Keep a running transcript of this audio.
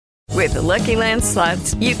With the Lucky Land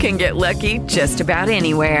Slots, you can get lucky just about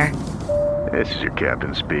anywhere. This is your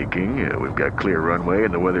captain speaking. We've got clear runway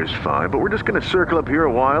and the weather's fine, but we're just going to circle up here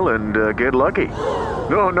a while and get lucky.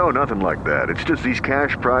 No, nothing like that. It's just these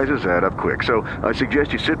cash prizes add up quick. So I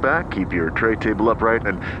suggest you sit back, keep your tray table upright,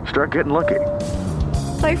 and start getting lucky.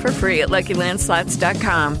 Play for free at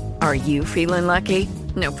LuckyLandSlots.com. Are you feeling lucky?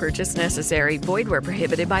 No purchase necessary. Void where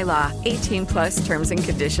prohibited by law. 18 plus terms and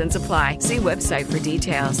conditions apply. See website for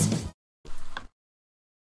details.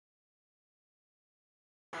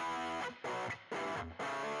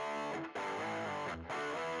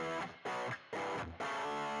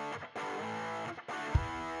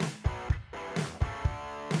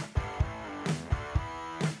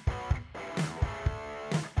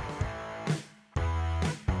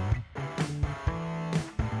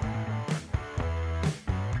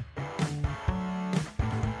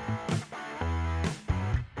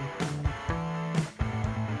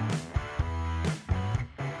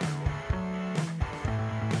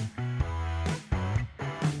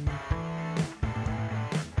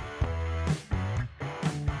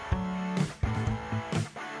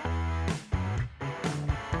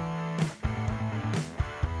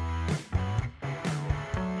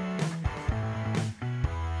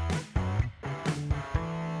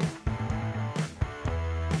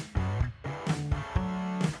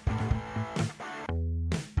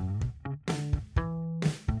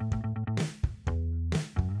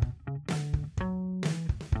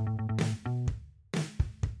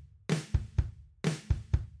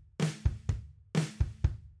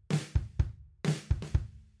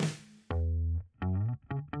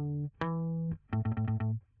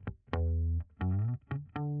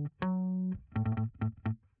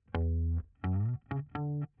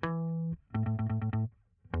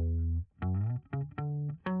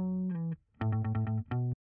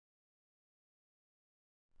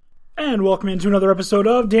 And welcome into another episode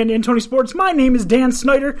of Dan and Tony Sports. My name is Dan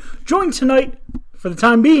Snyder, joined tonight, for the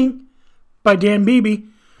time being, by Dan Beebe.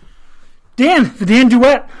 Dan, the Dan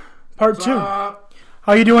Duet, part What's 2. up?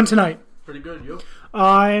 How you doing tonight? Pretty good, you?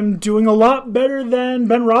 I'm doing a lot better than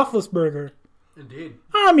Ben Roethlisberger. Indeed.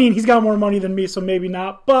 I mean, he's got more money than me, so maybe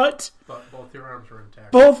not, but But both your arms are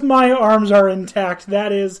intact. both my arms are intact.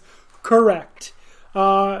 That is correct.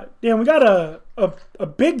 Dan, we got a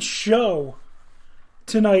big show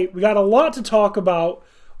tonight. We got a lot to talk about.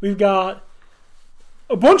 We've got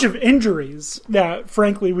a bunch of injuries that,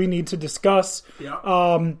 frankly, we need to discuss. Yeah.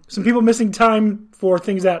 Some people missing time for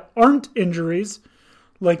things that aren't injuries,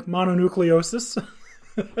 like mononucleosis.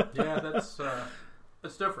 Yeah,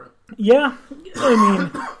 that's different. Yeah,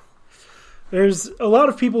 I mean, there's a lot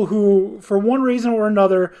of people who, for one reason or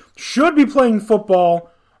another, should be playing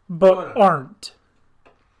football, but aren't.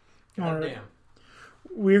 All right. Damn.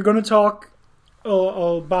 We're going to talk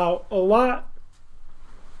about a lot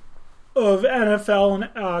of NFL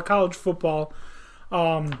and college football.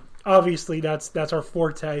 Obviously, that's our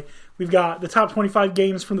forte. We've got the top 25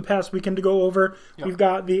 games from the past weekend to go over. Yep. We've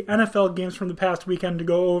got the NFL games from the past weekend to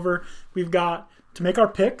go over. We've got to make our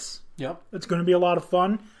picks. Yep. It's going to be a lot of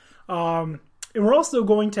fun. And we're also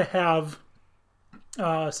going to have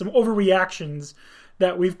some overreactions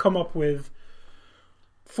that we've come up with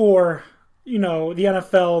for, the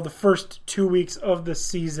NFL, the first 2 weeks of the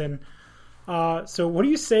season. So what do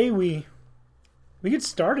you say we get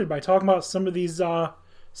started by talking about some of these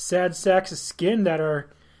sad sacks of skin that are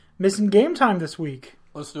missing game time this week?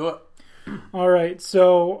 Let's do it. All right,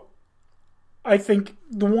 so I think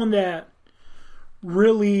the one that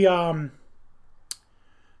really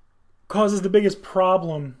causes the biggest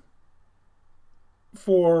problem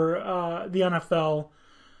for the NFL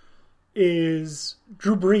is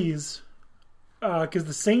Drew Brees, because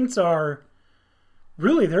the Saints are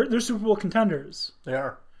really they're Super Bowl contenders. They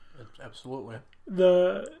are. Absolutely.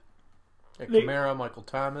 Kamara, Michael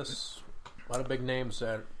Thomas, a lot of big names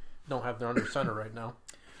that don't have their under center right now.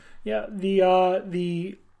 Yeah,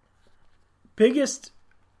 the biggest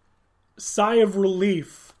sigh of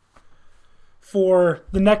relief for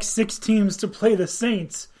the next 6 teams to play the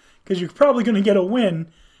Saints, because you're probably going to get a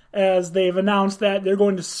win, as they've announced that they're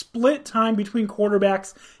going to split time between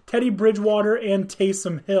quarterbacks Teddy Bridgewater and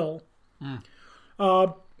Taysom Hill.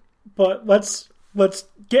 But let's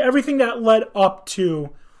get everything that led up to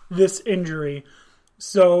this injury.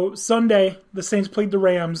 So Sunday, the Saints played the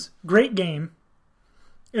Rams. Great game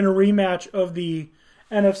in a rematch of the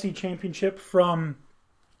NFC Championship from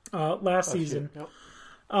last season.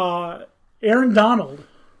 Yep. Aaron Donald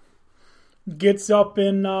gets up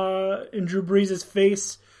in Drew Brees'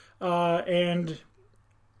 face and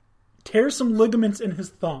tears some ligaments in his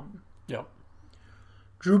thumb. Yep.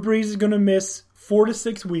 Drew Brees is going to miss 4 to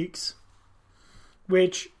 6 weeks,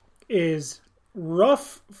 which is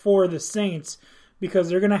rough for the Saints because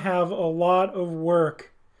they're going to have a lot of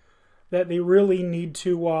work that they really need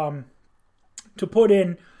to put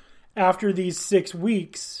in after these 6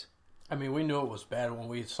 weeks. I mean, we knew it was bad when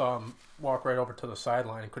we saw him walk right over to the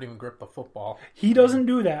sideline and couldn't even grip the football. He doesn't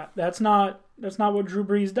do that. That's not what Drew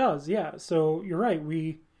Brees does. Yeah, so you're right.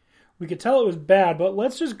 We could tell it was bad, but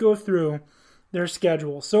let's just go through their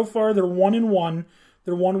schedule. So far, they're 1-1.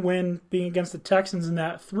 Their one win being against the Texans in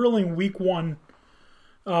that thrilling Week 1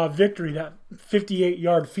 victory, that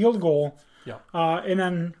 58-yard field goal. Yeah. And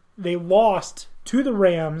then they lost to the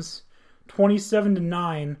Rams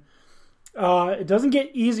 27-9. It doesn't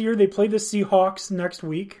get easier. They play the Seahawks next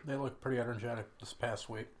week. They look pretty energetic this past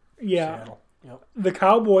week. Yeah. Seattle. Yep. The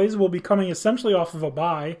Cowboys will be coming essentially off of a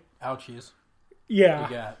bye. Ouchies. Yeah.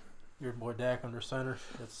 You got your boy Dak under center.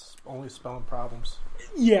 It's only spelling problems.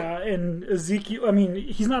 Yeah, and Ezekiel, I mean,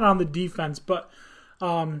 he's not on the defense, but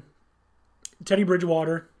Teddy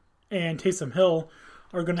Bridgewater and Taysom Hill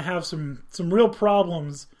are going to have some real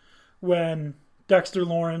problems when DeMarcus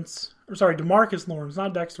Lawrence,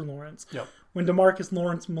 not Dexter Lawrence. Yep. When DeMarcus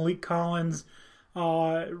Lawrence, Malik Collins,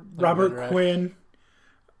 Robert Quinn,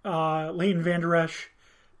 Leighton Vander Esch,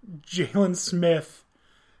 Jalen Smith,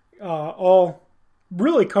 all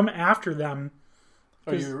really come after them.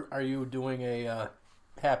 Are you doing a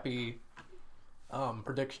happy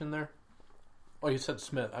prediction there? Oh, you said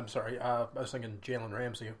Smith. I'm sorry. I was thinking Jalen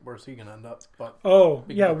Ramsey. Where's he going to end up? But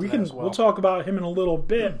we'll talk about him in a little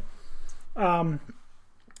bit.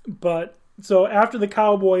 But so after the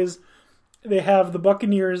Cowboys, they have the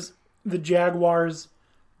Buccaneers, the Jaguars,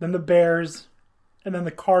 then the Bears, and then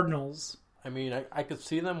the Cardinals. I mean, I could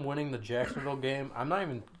see them winning the Jacksonville game. I'm not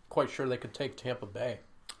even quite sure they could take Tampa Bay.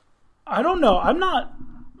 I don't know. I'm not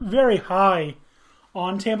very high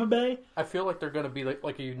on Tampa Bay. I feel like they're going to be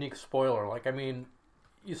like a unique spoiler. Like, I mean,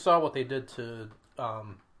 you saw what they did to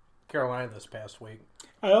Carolina this past week.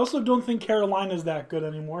 I also don't think Carolina's that good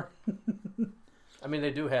anymore. I mean,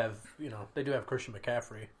 they do have Christian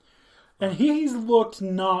McCaffrey. And he's looked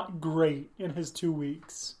not great in his 2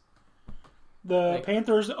 weeks. The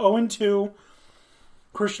Panthers 0-2.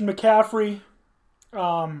 Christian McCaffrey.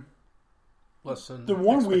 Less than the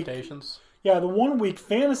 1 expectations. Week, the 1 week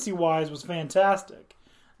fantasy-wise was fantastic.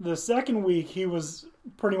 The second week, he was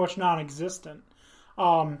pretty much non-existent.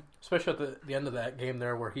 Especially at the end of that game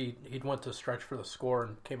there where he went to stretch for the score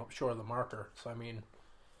and came up short of the marker. So, I mean...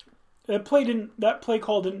 That play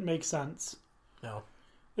call didn't make sense. No.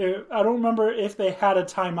 I don't remember if they had a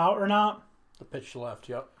timeout or not. The pitch left,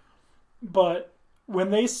 yep. But when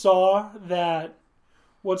they saw that,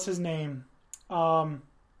 what's his name?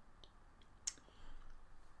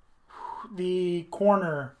 The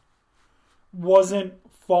corner wasn't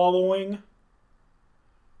following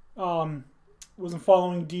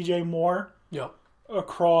DJ Moore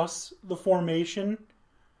across the formation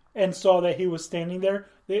and saw that he was standing there.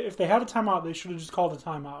 If they had a timeout, they should have just called a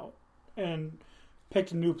timeout and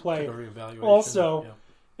picked a new play. A reevaluation. Also,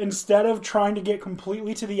 instead of trying to get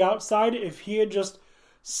completely to the outside, if he had just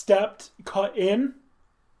cut in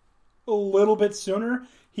a little bit sooner,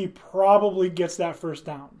 he probably gets that first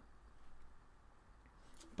down.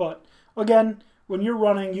 But again, when you're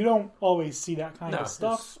running, you don't always see that kind of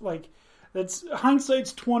stuff. Like, that's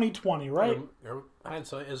hindsight's 20/20, right? Your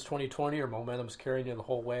hindsight is 20/20. Your momentum's carrying you the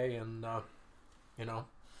whole way, and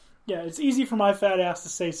Yeah, it's easy for my fat ass to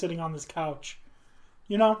say sitting on this couch,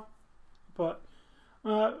 But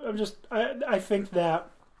I think that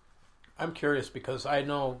I'm curious because I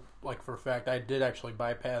know, like for a fact, I did actually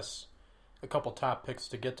bypass a couple top picks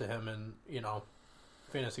to get to him in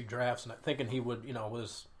fantasy drafts, and thinking he would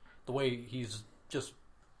was the way he's just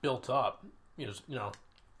built up,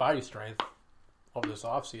 body strength over this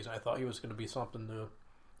offseason. I thought he was going to be something to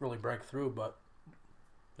really break through, but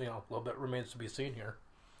a little bit remains to be seen here.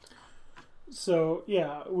 So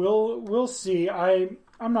yeah, we'll see.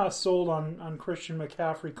 I'm not sold on Christian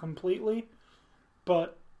McCaffrey completely,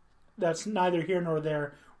 but that's neither here nor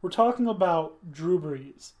there. We're talking about Drew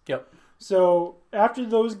Brees. Yep. So after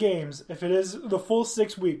those games, if it is the full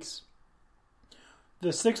 6 weeks, the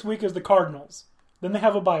 6th week is the Cardinals. Then they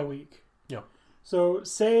have a bye week. Yep. So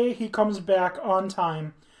say he comes back on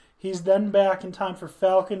time. He's then back in time for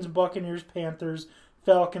Falcons, Buccaneers, Panthers,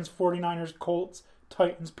 Falcons, 49ers, Colts,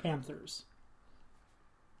 Titans, Panthers.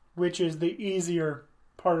 Which is the easier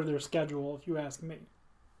part of their schedule, if you ask me.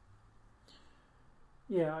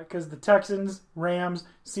 Yeah, because the Texans, Rams,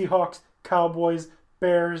 Seahawks, Cowboys,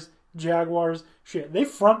 Bears, Jaguars, they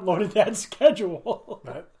front-loaded that schedule.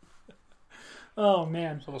 Right. Oh,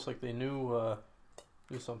 man. It's almost like they knew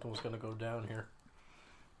Knew something was going to go down here.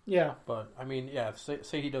 Yeah. But I mean, yeah.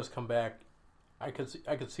 Say he does come back, I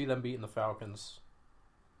could see them beating the Falcons.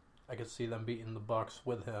 I could see them beating the Bucks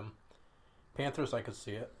with him. Panthers, I could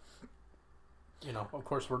see it. Of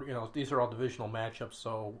course, these are all divisional matchups,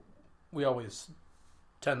 so we always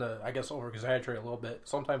tend to, I guess, over-exaggerate a little bit.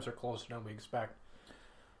 Sometimes they're closer than we expect.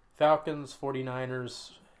 Falcons,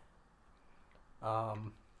 49ers,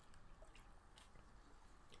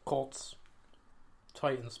 Colts,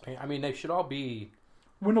 Titans. I mean, they should all be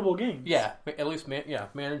winnable games. Yeah, at least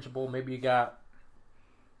manageable. Maybe you got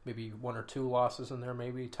one or two losses in there,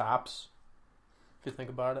 maybe tops, if you think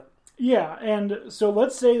about it. Yeah, and so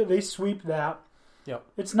let's say that they sweep that. Yep.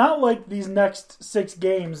 It's not like these next 6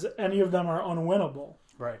 games, any of them are unwinnable.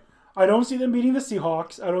 Right. I don't see them beating the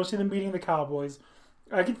Seahawks. I don't see them beating the Cowboys.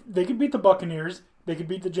 They could beat the Buccaneers. They could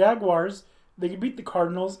beat the Jaguars. They could beat the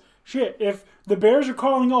Cardinals. Shit, if the Bears are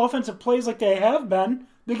calling offensive plays like they have been,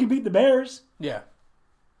 they could beat the Bears. Yeah.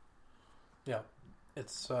 Yeah.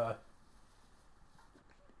 It's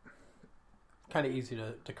kind of easy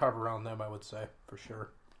to carve around them, I would say, for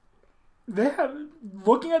sure.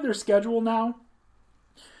 Looking at their schedule now,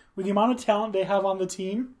 with the amount of talent they have on the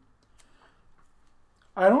team,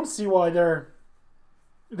 I don't see why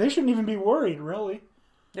they shouldn't even be worried, really.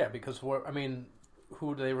 Yeah, because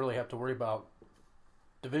who do they really have to worry about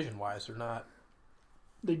division-wise? They're not.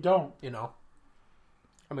 They don't.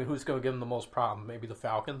 I mean, who's going to give them the most problem? Maybe the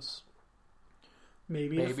Falcons.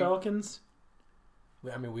 Maybe the Falcons.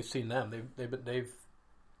 I mean, we've seen them.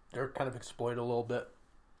 They're kind of exploited a little bit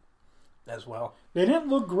as well. They didn't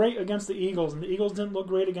look great against the Eagles, and the Eagles didn't look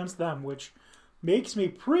great against them, which makes me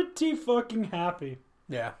pretty fucking happy.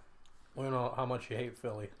 Yeah. We know how much you hate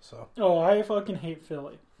Philly, so. Oh, I fucking hate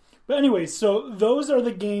Philly. But anyway, so those are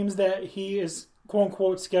the games that he is,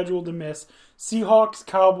 quote-unquote, scheduled to miss. Seahawks,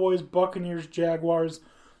 Cowboys, Buccaneers, Jaguars.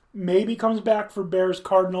 Maybe comes back for Bears,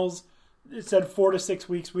 Cardinals. It said 4 to 6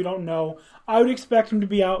 weeks. We don't know. I would expect him to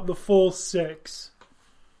be out the full 6.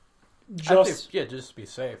 Just to be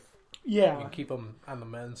safe. Yeah. You can keep him on the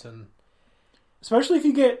men's and... Especially if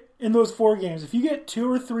you get, in those 4 games, if you get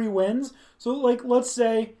 2 or 3 wins, so let's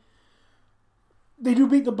say they do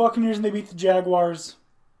beat the Buccaneers and they beat the Jaguars.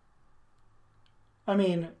 I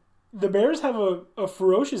mean, the Bears have a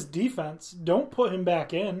ferocious defense. Don't put him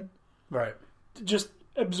back in. Right. Just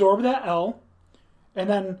absorb that L and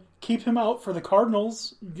then keep him out for the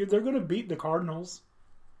Cardinals. They're going to beat the Cardinals,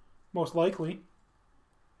 most likely.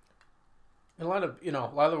 And a lot of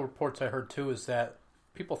the reports I heard too is that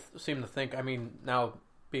people seem to think, I mean, now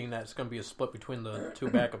being that it's going to be a split between the 2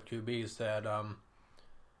 backup QBs, that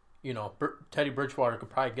Teddy Bridgewater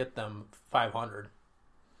could probably get them 500.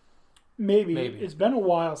 Maybe. It's been a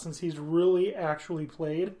while since he's really actually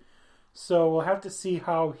played, so we'll have to see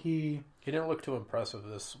how he... He didn't look too impressive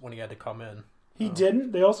when he had to come in. He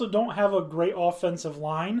didn't. They also don't have a great offensive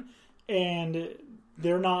line, and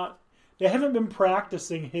they haven't been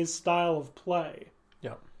practicing his style of play.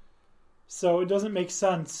 Yeah. So it doesn't make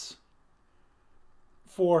sense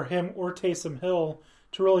for him or Taysom Hill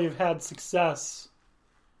to really have had success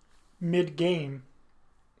mid-game,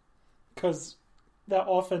 because that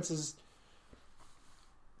offense is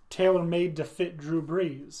tailor-made to fit Drew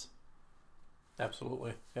Brees.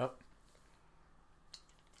 Absolutely. Yep.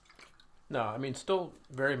 No, I mean, still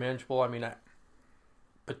very manageable. I mean,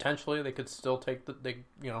 potentially they could still get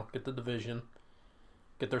the division,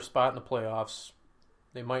 get their spot in the playoffs.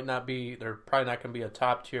 They're probably not going to be a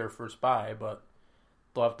top tier first bye, but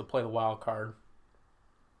they'll have to play the wild card,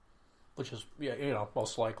 which is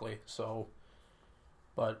most likely. So,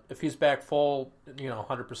 but if he's back full,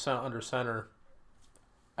 100% under center,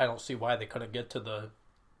 I don't see why they couldn't get to the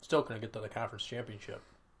conference championship.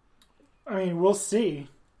 I mean, we'll see.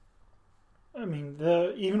 I mean,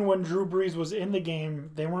 even when Drew Brees was in the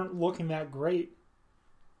game, they weren't looking that great.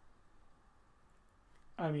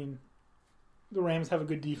 I mean, the Rams have a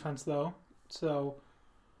good defense, though. So,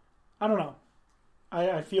 I don't know.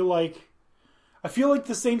 I feel like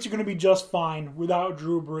the Saints are going to be just fine without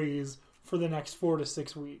Drew Brees for the next 4 to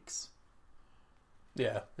 6 weeks.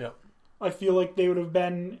 Yeah, yep. I feel like they would have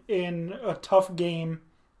been in a tough game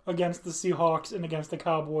against the Seahawks and against the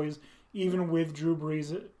Cowboys, even with Drew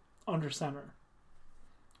Brees under center.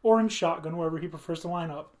 Or in shotgun, wherever he prefers to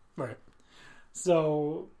line up. Right.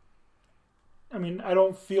 So, I mean, I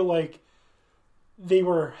don't feel like they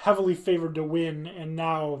were heavily favored to win, and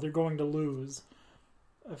now they're going to lose.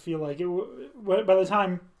 I feel like by the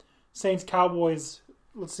time Saints-Cowboys,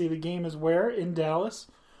 let's see, the game is where? In Dallas?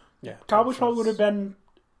 Yeah. Cowboys probably would have been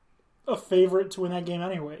a favorite to win that game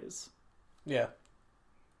anyways. Yeah.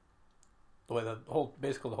 the way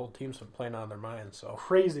the whole team's been playing on their minds. So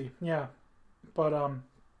crazy, yeah. But kind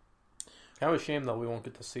of a shame though we won't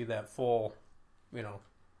get to see that full,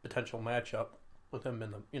 potential matchup with him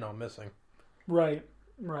in the missing. Right.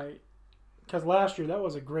 Because last year that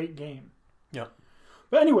was a great game. Yeah.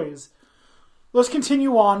 But anyways, let's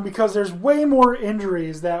continue on because there's way more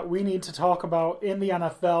injuries that we need to talk about in the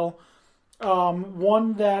NFL.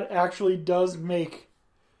 One that actually does make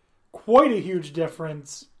quite a huge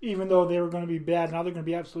difference, even though they were going to be bad. Now they're going to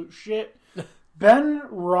be absolute shit. Ben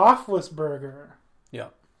Roethlisberger. Yeah.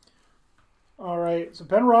 All right. So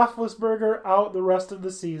Ben Roethlisberger out the rest of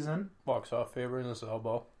the season. Walks off favoring his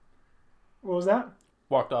elbow. What was that?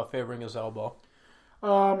 Walked off favoring his elbow.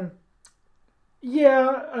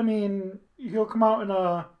 Yeah, I mean, he'll come out in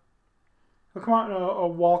a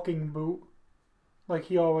walking boot like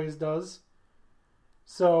he always does.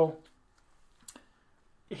 So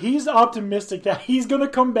he's optimistic that he's going to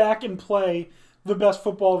come back and play the best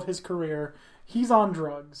football of his career. He's on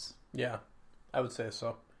drugs. Yeah, I would say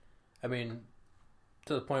so. I mean,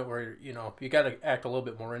 to the point where, you got to act a little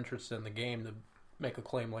bit more interested in the game to make a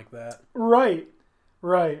claim like that. Right.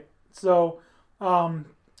 So,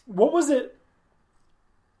 what was it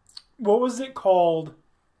called,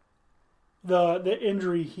 the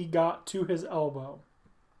injury he got to his elbow?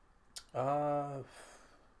 Was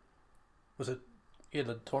it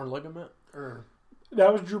the torn ligament or?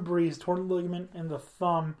 That was Drew Brees, torn ligament in the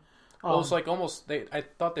thumb. Well, it was like almost. I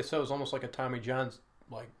thought they said it was almost like a Tommy John's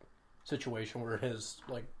situation where his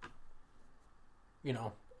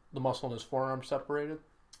the muscle in his forearm separated.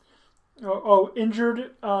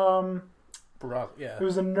 Injured. Yeah, it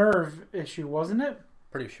was a nerve issue, wasn't it?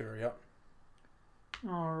 Pretty sure. Yep.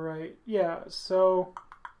 All right. Yeah. So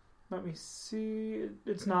let me see.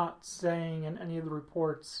 It's not saying in any of the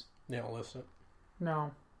reports. Yeah, listen. No.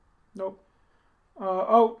 Nope.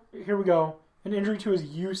 Here we go. An injury to his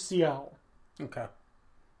UCL. Okay.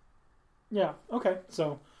 Yeah. Okay.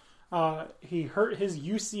 So he hurt his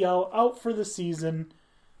UCL, out for the season.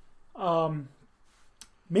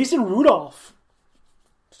 Mason Rudolph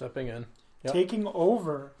stepping in, yep. Taking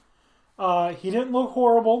over. He didn't look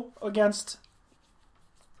horrible against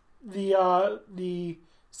the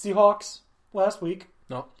Seahawks last week.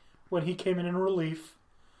 No. When he came in relief.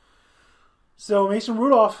 So Mason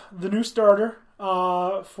Rudolph, the new starter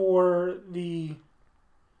for the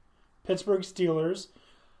Pittsburgh Steelers.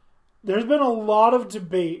 There's been a lot of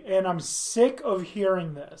debate, and I'm sick of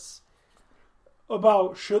hearing this,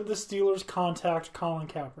 about should the Steelers contact Colin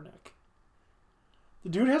Kaepernick. The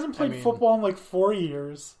dude hasn't played football in 4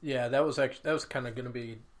 years. Yeah, that was kind of going to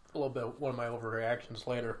be a little bit one of my overreactions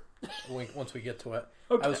later once we get to it.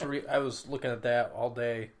 Okay. I was looking at that all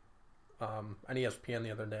day on ESPN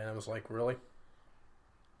the other day, and I was like, really?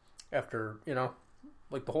 After, the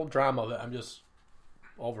whole drama of it, I'm just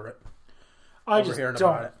over it. I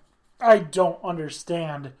don't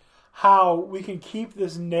understand how we can keep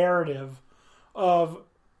this narrative of,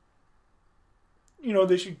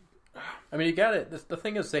 they should... I mean, you got it. The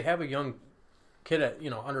thing is, they have a young kid at,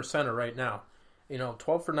 under center right now.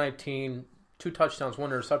 12 for 19, 2 touchdowns, 1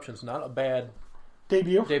 interception. Not a bad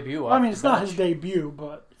debut. I mean, it's not his debut,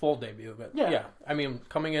 but... Full debut, but yeah. I mean,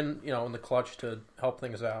 coming in, in the clutch to help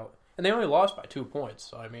things out. And they only lost by 2 points.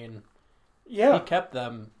 So, I mean, he kept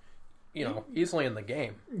them, easily in the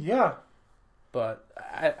game. Yeah. But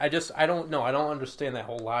I don't know. I don't understand that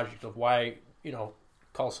whole logic of why,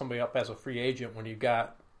 call somebody up as a free agent when you've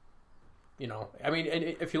got, I mean,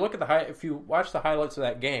 if you look at if you watch the highlights of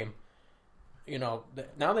that game, now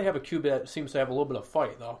they have a QB that seems to have a little bit of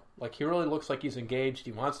fight, though. He really looks like he's engaged.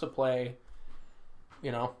 He wants to play,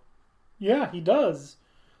 Yeah, he does.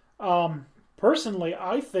 Personally,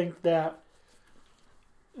 I think that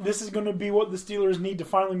this is going to be what the Steelers need to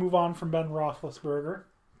finally move on from Ben Roethlisberger.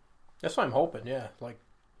 That's what I'm hoping, yeah.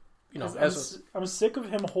 I'm sick of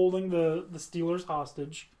him holding the Steelers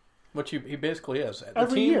hostage. Which he basically is.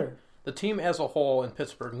 Every year. The team as a whole in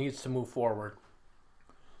Pittsburgh needs to move forward.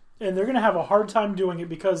 And they're going to have a hard time doing it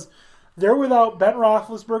because they're without Ben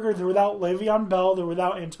Roethlisberger, they're without Le'Veon Bell, they're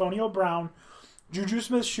without Antonio Brown. Juju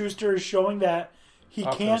Smith-Schuster is showing that he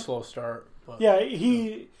can't... a slow start. But,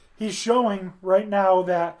 he's showing right now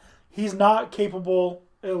that he's not capable,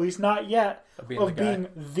 at least not yet, of being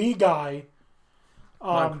the guy.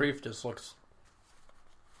 Moncrief just looks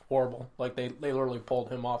horrible. They literally pulled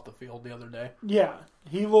him off the field the other day. Yeah,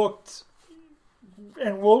 he looked,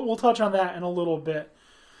 and we'll touch on that in a little bit.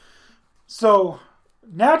 So,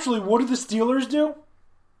 naturally, what do the Steelers do?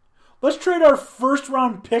 Let's trade our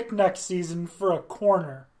first-round pick next season for a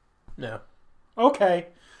corner. Yeah. Okay,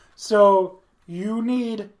 so you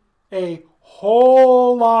need a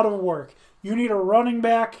whole lot of work. You need a running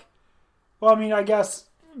back. Well, I mean, I guess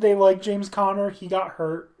they like James Conner. He got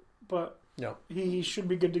hurt, but he should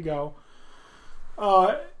be good to go.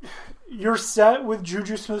 You're set with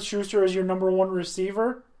Juju Smith-Schuster as your number one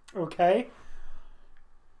receiver. Okay.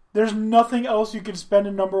 There's nothing else you could spend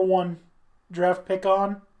a number one draft pick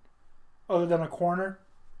on other than a corner.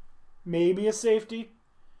 Maybe a safety.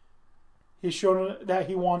 He's shown that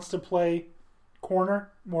he wants to play corner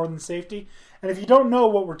more than safety. And if you don't know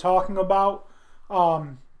what we're talking about,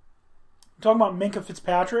 I'm talking about Minkah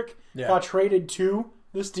Fitzpatrick. Got traded to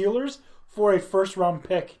the Steelers for a first-round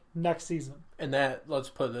pick next season. And that, let's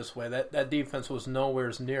put it this way, that defense was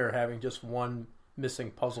nowhere near having just one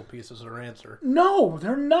missing puzzle piece as their answer. No,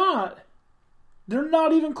 they're not. They're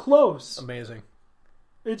not even close. Amazing.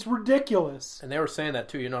 It's ridiculous. And they were saying that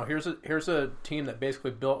too. Here's a team that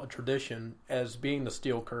basically built a tradition as being the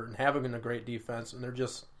steel curtain, having a great defense, and they're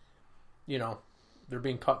just, they're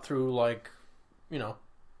being cut through like,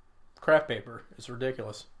 craft paper. It's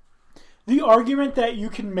ridiculous. The argument that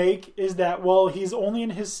you can make is that, well, he's only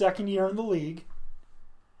in his second year in the league,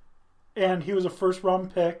 and he was a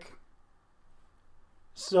first-round pick,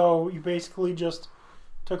 so you basically just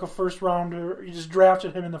took a first-rounder, you just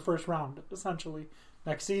drafted him in the first round, essentially,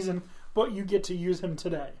 next season, but you get to use him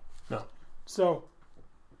today. No. So,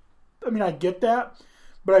 I mean, I get that,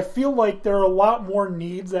 but I feel like there are a lot more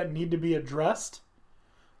needs that need to be addressed,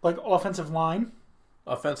 like offensive line.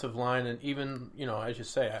 And even, as you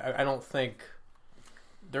say, I don't think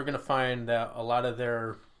they're going to find that a lot of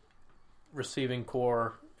their receiving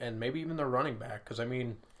core and maybe even their running back, because, I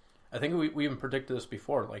mean, I think we even predicted this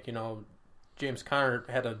before. Like, James Conner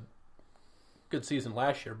had a good season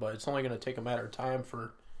last year, but it's only going to take a matter of time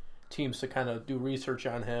for teams to kind of do research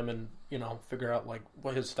on him and, figure out, like,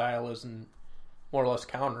 what his style is and more or less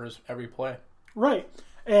counters every play. Right.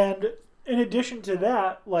 And in addition to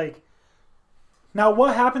that, like, now,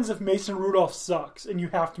 what happens if Mason Rudolph sucks and you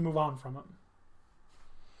have to move on from him?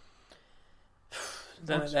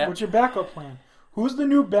 What's your backup plan? Who's the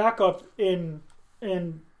new backup in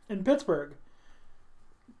Pittsburgh?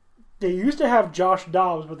 They used to have Josh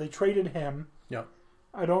Dobbs, but they traded him. Yep.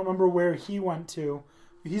 I don't remember where he went to.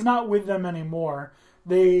 He's not with them anymore.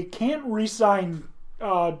 They can't re-sign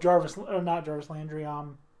Landry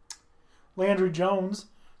Jones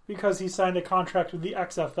because he signed a contract with the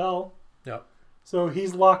XFL. Yep. So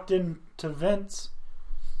he's locked in to Vince,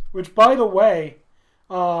 which, by the way,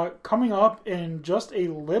 coming up in just a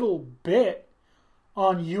little bit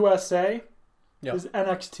on USA is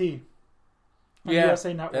NXT on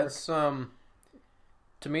USA Network. That's to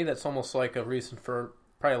me that's almost like a reason for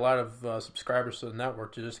probably a lot of subscribers to the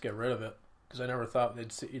network to just get rid of it, because I never thought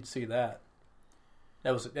you'd see that.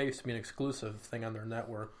 That used to be an exclusive thing on their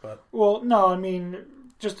network, but no, I mean,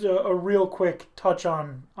 just a real quick touch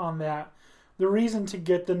on that. The reason to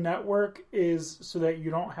get the network is so that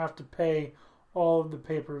you don't have to pay all of the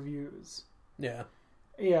pay-per-views. Yeah.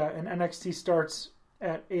 Yeah, and NXT starts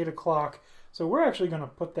at 8 o'clock. So we're actually going to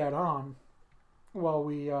put that on while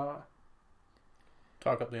we...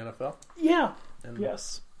 talk up the NFL? Yeah.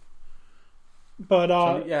 Yes. But...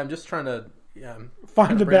 I'm just trying to...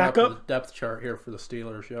 find the backup. The depth chart here for the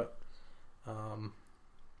Steelers,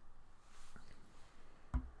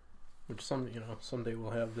 which someday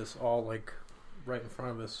we'll have this all like right in front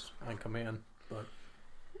of us on command. But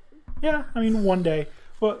yeah, I mean one day.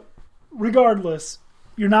 But regardless,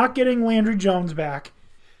 you're not getting Landry Jones back.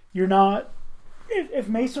 You're not. If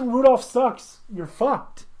Mason Rudolph sucks, you're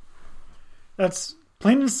fucked. That's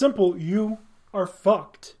plain and simple. You are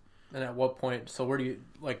fucked. And at what point? So where do you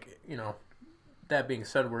That being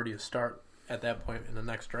said, where do you start at that point in the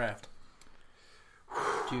next draft?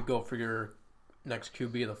 Do you go for your next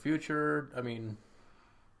QB of the future? I mean,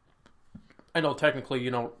 I know technically,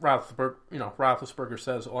 Roethlisberger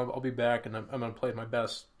says, "Oh, I'll be back and I'm going to play my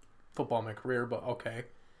best football in my career." But okay,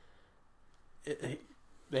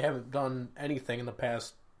 they haven't done anything in the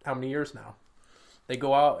past how many years now? They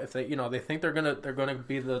go out if they think they're gonna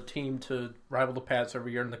be the team to rival the Pats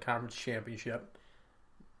every year in the conference championship.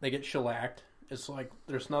 They get shellacked. It's like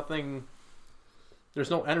there's no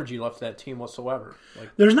energy left to that team whatsoever. Like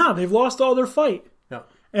there's not. They've lost all their fight. Yeah.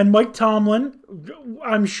 And Mike Tomlin,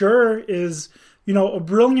 I'm sure, is a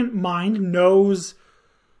brilliant mind, knows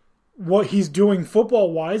what he's doing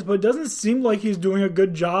football wise, but it doesn't seem like he's doing a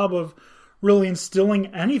good job of really instilling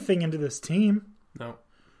anything into this team. No.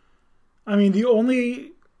 I mean, the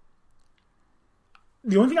only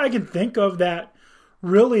thing I can think of that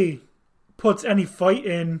really puts any fight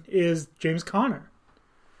in is James Conner.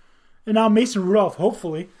 And now Mason Rudolph,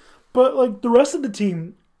 hopefully. But, like, the rest of the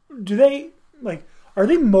team, do they, like, Are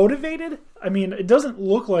they motivated? I mean, it doesn't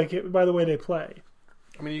look like it by the way they play.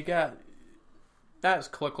 I mean, you got not as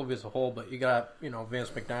collectively as a whole, but you got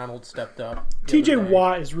Vance McDonald stepped up. T.J.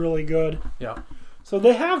 Watt is really good. Yeah. So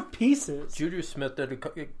they have pieces. Juju Smith did,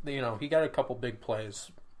 he got a couple big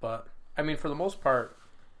plays, but I mean, for the most part,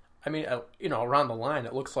 I mean, around the line,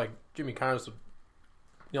 it looks like Jimmy Connor's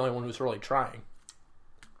the only one who's really trying.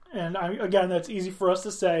 And again, that's easy for us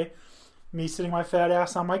to say. Me sitting my fat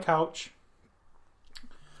ass on my couch.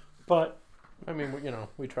 But I mean,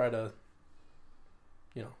 we try to,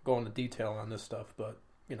 go into detail on this stuff, but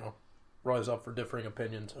Roy's up for differing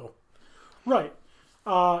opinions. So right.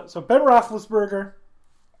 So Ben Roethlisberger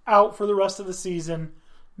out for the rest of the season,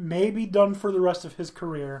 maybe done for the rest of his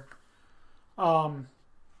career.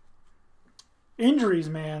 Injuries,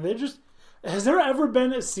 man. Has there ever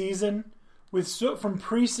been a season from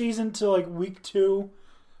preseason to like week 2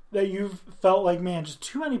 that you've felt like, man, just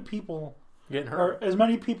too many people getting hurt, or as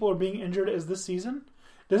many people are being injured as this season?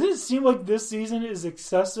 Does it seem like this season is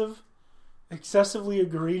excessively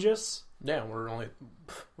egregious? Yeah,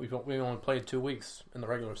 we've only played 2 weeks in the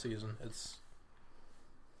regular season.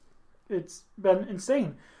 It's been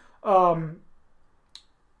insane.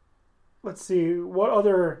 Let's see, what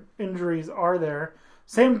other injuries are there?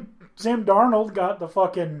 Sam Darnold got the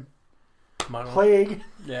fucking plague.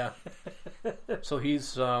 Yeah. So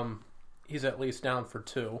he's at least down for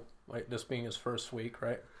 2. Like this being his first week,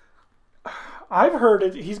 right? I've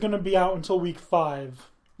heard he's going to be out until week 5.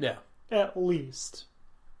 Yeah, at least.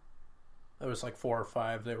 There was like 4 or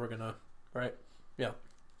 5 they were gonna, right? Yeah.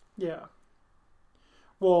 Yeah.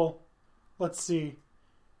 Well, let's see.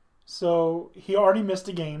 So he already missed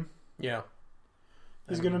a game. Yeah.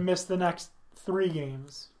 He's going to miss the next 3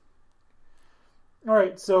 games. All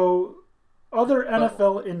right. So other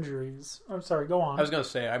NFL injuries. I'm sorry. Go on. I was going to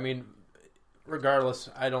say. I mean, regardless,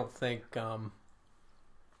 I don't think they're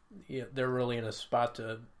really in a spot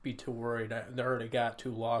to be too worried. They already got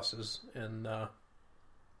 2 losses, and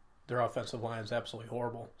their offensive line is absolutely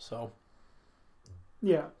horrible. So,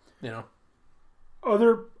 yeah,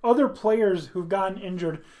 other players who've gotten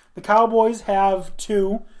injured. The Cowboys have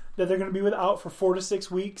 2 that they're going to be without for 4 to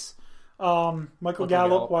 6 weeks. Michael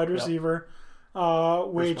Gallup, wide receiver,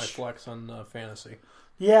 which my flex on fantasy.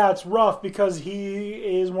 Yeah, it's rough because he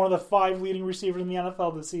is one of the 5 leading receivers in the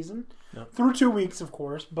NFL this season. Yep. Through 2 weeks, of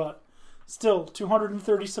course, but still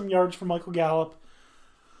 230-some yards for Michael Gallup.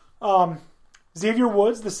 Xavier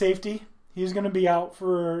Woods, the safety, he's going to be out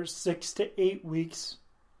for 6 to 8 weeks.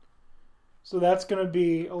 So that's going to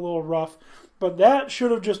be a little rough. But that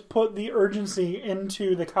should have just put the urgency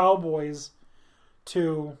into the Cowboys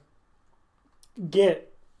to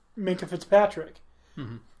get Minkah Fitzpatrick.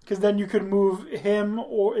 Mm-hmm. Because then you could move him,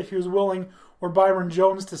 or if he was willing, or Byron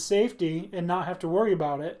Jones to safety and not have to worry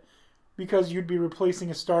about it, because you'd be replacing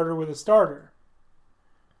a starter with a starter.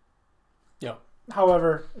 Yeah.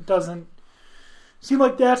 However, it doesn't seem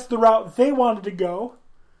like that's the route they wanted to go.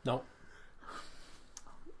 No.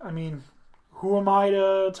 I mean, who am I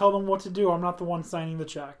to tell them what to do? I'm not the one signing the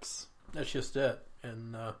checks. That's just it.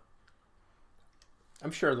 And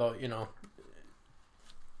I'm sure they'll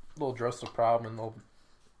address the problem and they'll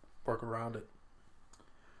work around it.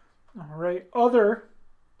 All right. Other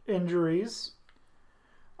injuries.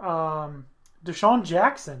 Deshaun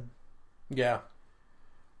Jackson. Yeah.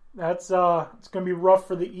 That's it's going to be rough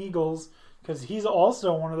for the Eagles because he's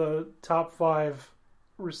also one of the top 5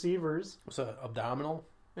 receivers. Was that an abdominal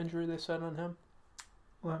injury they said on him?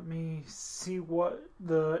 Let me see what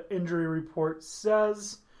the injury report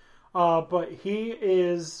says. But he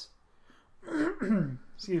is...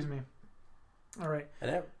 excuse me. All right.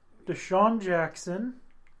 Deshaun Jackson.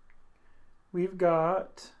 We've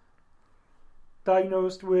got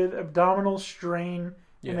diagnosed with abdominal strain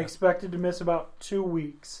and expected to miss about 2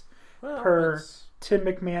 weeks per Tim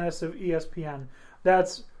McManus of ESPN.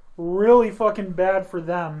 That's really fucking bad for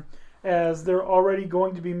them as they're already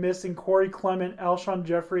going to be missing Corey Clement, Alshon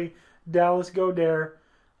Jeffrey, Dallas Goedert.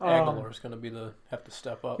 Aguilar is going to have to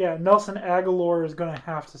step up. Yeah, Nelson Aguilar is going to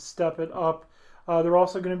have to step it up. They're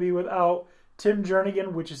also going to be without Tim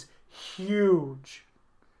Jernigan, which is huge.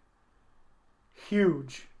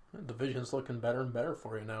 Huge. The division's looking better and better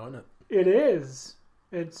for you now, isn't it? It is.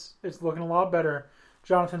 It's looking a lot better.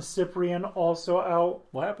 Jonathan Cyprien also out.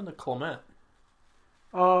 What happened to Clement?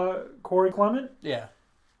 Corey Clement? Yeah.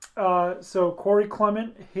 So Corey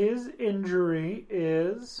Clement, his injury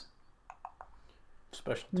is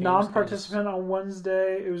special teams non-participant on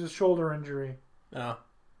Wednesday. It was a shoulder injury. Yeah,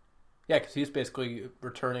 because he's basically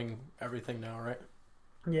returning everything now, right?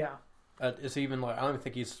 Yeah. Is he even I don't even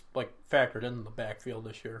think he's factored in the backfield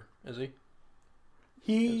this year, is he?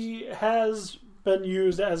 He has been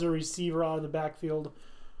used as a receiver out of the backfield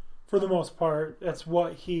for the most part. That's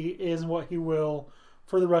what he is and what he will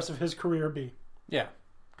for the rest of his career be. Yeah,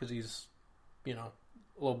 because he's, a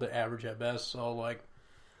little bit average at best. So, I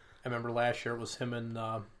remember last year it was him and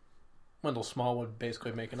Wendell Smallwood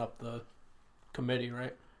basically making up the committee,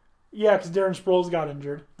 right? Yeah, because Darren Sproles got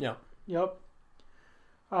injured. Yeah. Yep.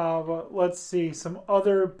 But let's see. Some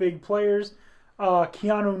other big players.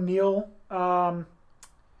 Keanu Neal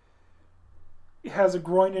has a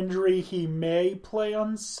groin injury. He may play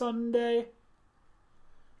on Sunday.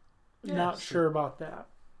 Yeah, Not sure about that.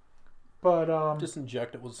 But just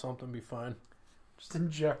inject it with something, be fine. just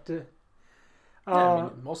inject it. Yeah,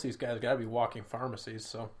 most of these guys got to be walking pharmacies,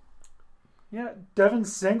 so. Yeah, Devin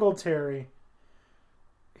Singletary.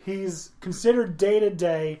 He's considered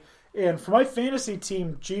day-to-day. And for my fantasy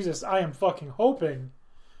team, Jesus, I am fucking hoping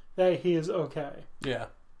that he is okay. Yeah.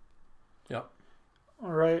 Yep. All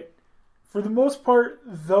right. For the most part,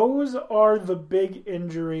 those are the big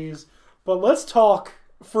injuries. But let's talk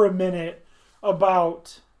for a minute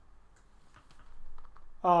about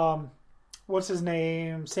what's his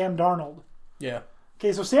name? Sam Darnold. Yeah.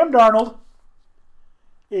 Okay, so Sam Darnold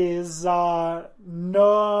is not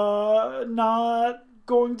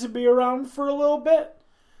going to be around for a little bit,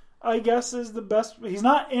 I guess is the best. He's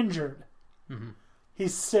not injured. Mm-hmm.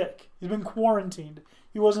 He's sick. He's been quarantined.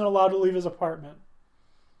 He wasn't allowed to leave his apartment.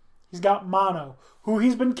 He's got mono. Who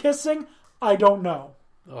he's been kissing, I don't know.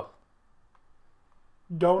 Oh.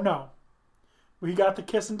 Don't know. He got the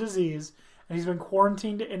kissing disease, and he's been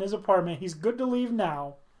quarantined in his apartment. He's good to leave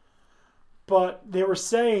now. But they were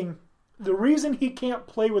saying the reason he can't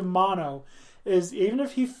play with mono is even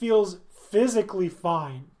if he feels physically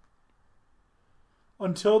fine,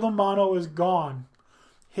 until the mono is gone,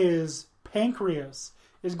 his pancreas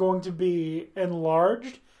is going to be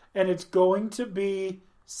enlarged and it's going to be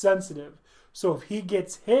sensitive. So if he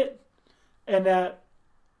gets hit and that,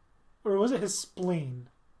 or was it his spleen?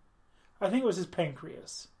 I think it was his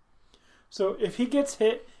pancreas. So if he gets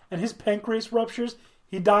hit and his pancreas ruptures,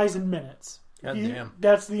 he dies in minutes. Damn.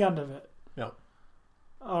 That's the end of it. Yep.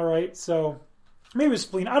 All right, so maybe it was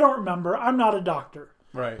spleen. I don't remember. I'm not a doctor.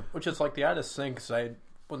 Right. Which is the oddest thing, because I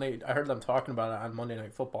heard them talking about it on Monday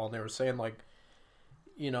Night Football, and they were saying, I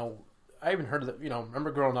even heard that,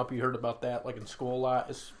 remember growing up, you heard about that, in school a lot.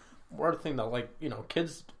 It's more a thing that,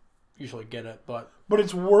 kids usually get it, but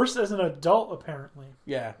it's worse as an adult, apparently.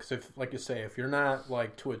 Yeah, because if, like you say, if you're not,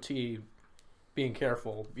 to a T being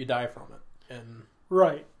careful, you die from it. And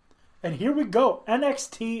right. And here we go.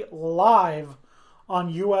 NXT live on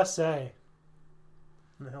USA.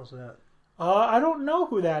 What the hell's that? I don't know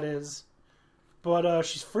who that is, but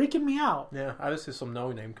she's freaking me out. Yeah, obviously some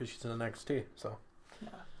no-name because she's in NXT, so. Yeah.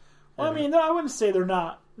 Well, I mean, I wouldn't say they're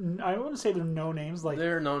not. I wouldn't say they're no names.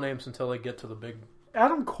 They're no names until they get to the big.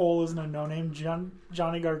 Adam Cole isn't a no name.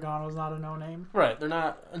 Johnny Gargano's not a no name. Right, they're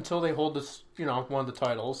not until they hold this. One of the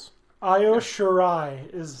titles. Io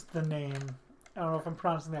Shirai is the name. I don't know if I'm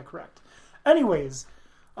pronouncing that correct. Anyways,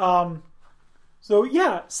 so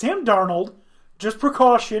yeah, Sam Darnold, just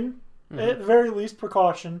precaution, at the very least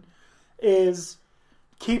precaution, is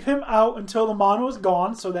keep him out until the mono is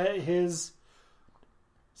gone so that his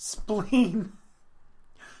spleen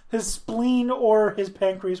or his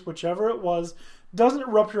pancreas, whichever it was, doesn't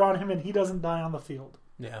rupture on him and he doesn't die on the field.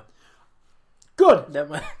 Yeah. Good. That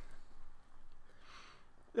might...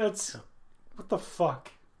 That's... What the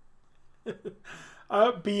fuck?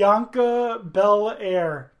 Bianca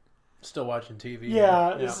Belair. Still watching TV.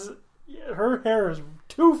 Yeah. Her hair is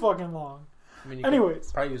too fucking long. I mean, you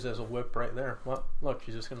anyways. probably use it as a whip right there. Well, look,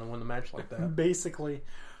 she's just going to win the match like that. Basically.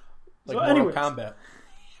 Like Mortal Kombat.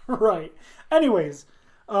 Right. Anyways.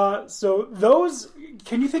 So those...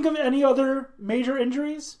 Can you think of any other major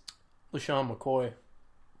injuries? LaShawn McCoy.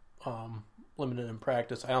 Limited in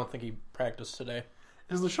practice. I don't think he practiced today.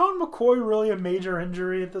 Is LaShawn McCoy really a major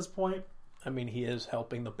injury at this point? I mean, he is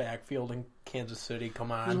helping the backfield in Kansas City.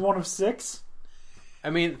 Come on. He's one of 6? I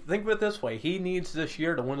mean, think of it this way. He needs this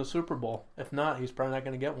year to win the Super Bowl. If not, he's probably not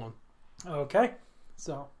going to get one. Okay.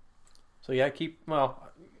 So yeah,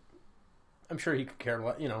 I'm sure he could care,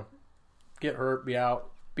 get hurt, be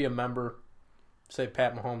out, be a member, say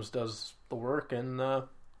Pat Mahomes does the work, and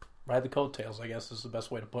ride the coattails, I guess is the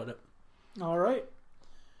best way to put it. All right.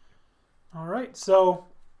 So,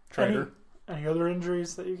 Trader. Any other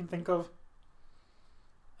injuries that you can think of?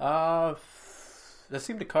 That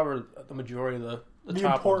seemed to cover the majority of the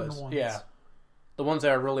top important ones. ones. Yeah. The ones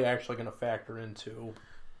that are really actually going to factor into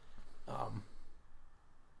the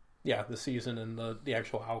season and the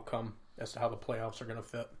actual outcome as to how the playoffs are going to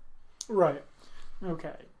fit. Right.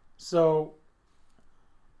 Okay. So,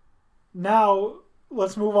 now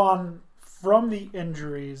let's move on from the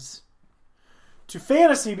injuries to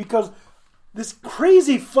fantasy, because this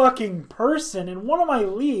crazy fucking person in one of my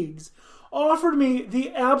leagues offered me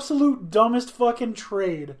the absolute dumbest fucking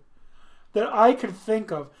trade that I could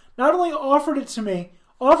think of. Not only offered it to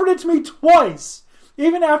me twice,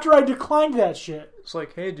 even after I declined that shit. It's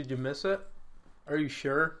like, hey, did you miss it? Are you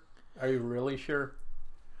sure? Are you really sure?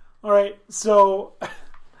 All right, so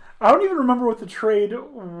I don't even remember what the trade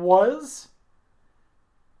was.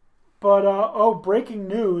 But, breaking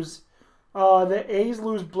news. The A's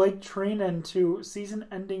lose Blake Treinen to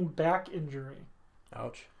season-ending back injury.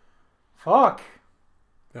 Ouch. Fuck.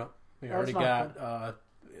 Yeah. We already got,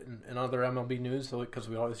 in other MLB news, because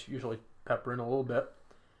we always usually pepper in a little bit,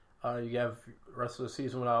 you have the rest of the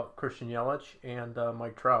season without Christian Yelich and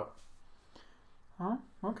Mike Trout. Oh,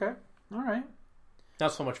 okay. All right.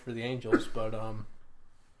 Not so much for the Angels, but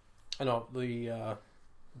I know the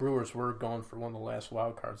Brewers were going for one of the last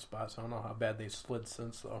wild card spots. I don't know how bad they slid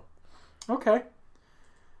since, though. Okay.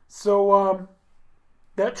 So,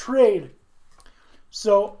 that trade.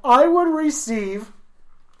 So, I would receive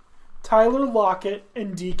Tyler Lockett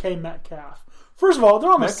and DK Metcalf. First of all,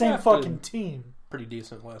 they're on the same fucking team. Pretty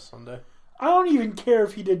decent last Sunday. I don't even care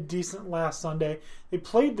if he did decent last Sunday. They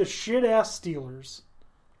played the shit-ass Steelers.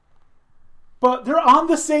 But they're on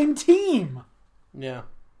the same team. Yeah.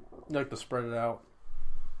 You like to spread it out.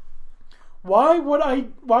 Why would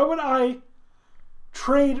I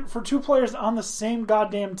trade for two players on the same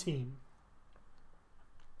goddamn team?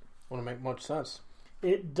 Wouldn't make much sense.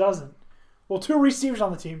 It doesn't. Well, two receivers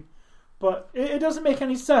on the team, but it doesn't make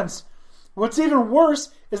any sense. What's even worse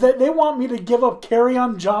is that they want me to give up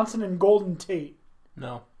Kerryon Johnson and Golden Tate.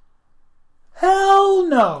 No. Hell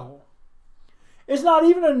no. It's not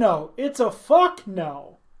even a no. It's a fuck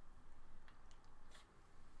no.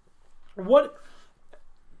 What?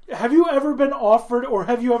 Have you ever been offered, or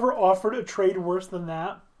have you ever offered a trade worse than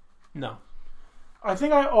that? No. I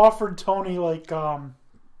think I offered Tony, I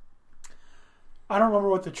don't remember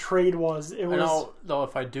what the trade was. I know, though,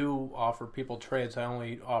 if I do offer people trades, I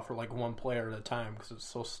only offer one player at a time, because it's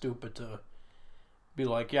so stupid to be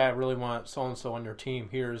like, yeah, I really want so-and-so on your team.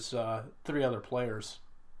 Here's 3 other players.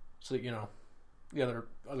 So, the other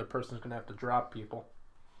person's going to have to drop people.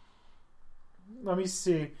 Let me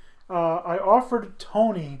see. I offered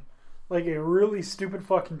Tony, a really stupid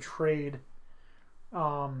fucking trade.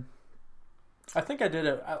 I think I did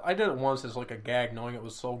it. I did it once as a gag, knowing it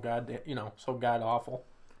was so so god awful.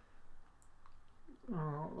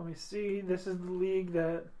 Let me see. This is the league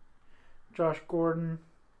that Josh Gordon.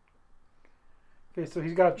 Okay, so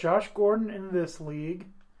he's got Josh Gordon in this league.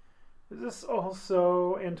 Is this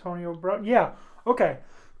also Antonio Brown? Yeah. Okay.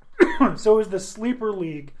 So is the sleeper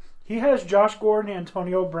league. He has Josh Gordon and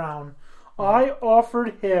Antonio Brown. I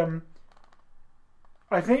offered him,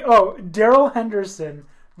 Darrell Henderson,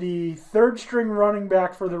 the third-string running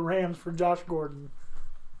back for the Rams, for Josh Gordon.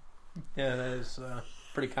 Yeah, that is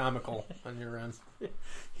pretty comical on your end.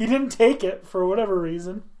 He didn't take it for whatever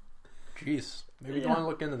reason. Jeez. Maybe you want to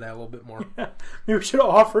look into that a little bit more. Yeah. Maybe we should have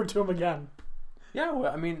offered to him again. Yeah,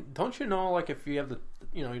 well, I mean, don't you know, if you have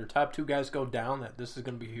your top 2 guys go down, that this is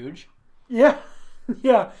going to be huge? Yeah.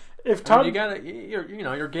 Yeah. If Todd,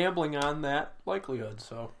 you're gambling on that likelihood,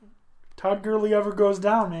 so. Todd Gurley ever goes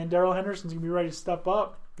down, man, Darrell Henderson's going to be ready to step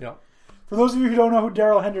up. Yeah. For those of you who don't know who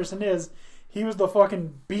Darrell Henderson is, he was the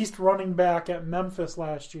fucking beast running back at Memphis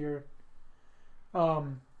last year.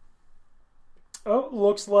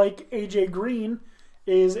 Looks like AJ Green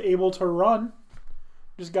is able to run.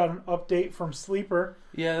 Just got an update from Sleeper.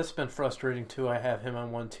 Yeah, that's been frustrating too. I have him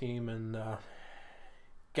on one team, and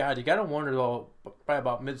God, you got to wonder though, by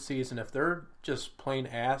about mid-season, if they're just plain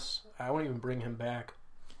ass, I won't even bring him back.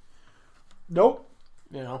 Nope.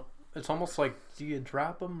 It's almost like, do you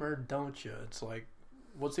drop him or don't you? It's like,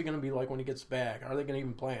 what's he going to be like when he gets back? Are they going to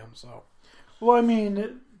even play him? So, well, I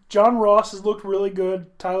mean, John Ross has looked really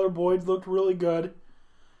good. Tyler Boyd's looked really good.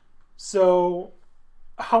 So,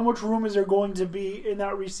 how much room is there going to be in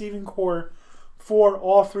that receiving core for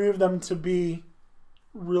all 3 of them to be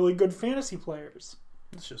really good fantasy players?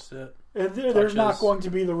 That's just it. There's not going to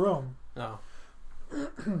be the room. No.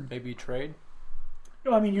 Maybe trade?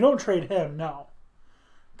 I mean, you don't trade him, no.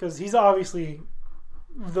 Because he's obviously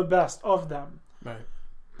the best of them. Right.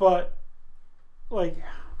 But, I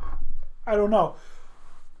don't know.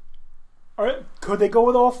 Could they go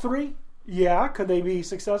with all 3? Yeah. Could they be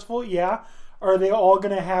successful? Yeah. Are they all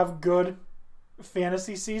going to have good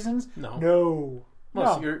fantasy seasons? No.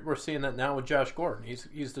 Well, no. We're seeing that now with Josh Gordon.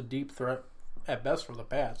 He's the deep threat at best for the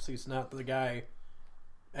Pats. He's not the guy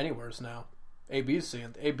anywheres now. AB's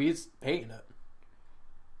hating it.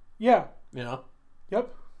 Yeah. You know?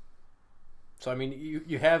 Yep. So, I mean,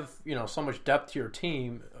 you have, so much depth to your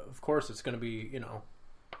team. Of course, it's going to be,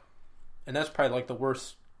 and that's probably like the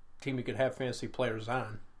worst team you could have fantasy players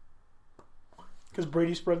on. Because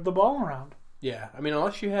Brady spread the ball around. Yeah. I mean,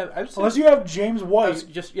 unless you have... Unless you have James White.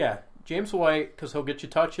 James White, because he'll get you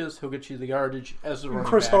touches, he'll get you the yardage as a running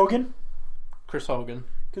Chris back. Hogan. Chris Hogan.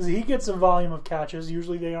 Because he gets a volume of catches.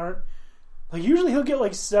 Usually they aren't. Like, usually he'll get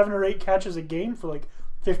like 7 or 8 catches a game for like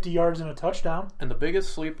 50 yards and a touchdown. And the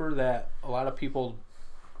biggest sleeper that a lot of people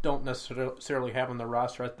don't necessarily have on their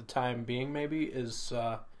roster at the time being maybe is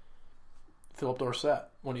Philip Dorsett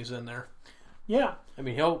when he's in there. Yeah. I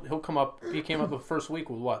mean, he'll come up. He came up the first week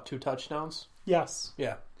with what, 2 touchdowns? Yes.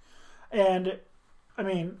 Yeah. And, I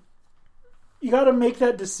mean, you got to make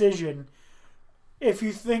that decision if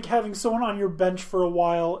you think having someone on your bench for a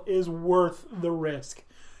while is worth the risk.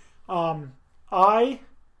 I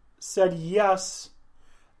said yes.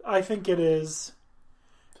 I think it is.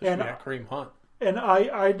 And Kareem Hunt. And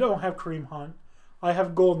I don't have Kareem Hunt. I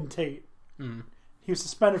have Golden Tate. Mm. He was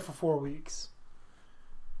suspended for 4 weeks.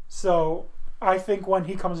 So I think when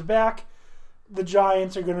he comes back, the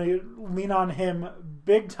Giants are going to lean on him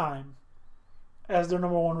big time as their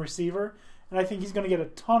number 1 receiver. And I think he's going to get a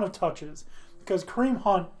ton of touches because Kareem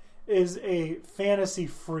Hunt is a fantasy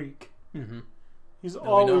freak. Mm-hmm. He's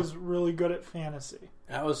always really good at fantasy.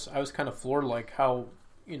 I was kind of floored like how,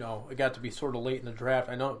 it got to be sort of late in the draft.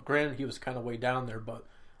 I know, granted, he was kind of way down there, but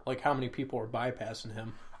like how many people were bypassing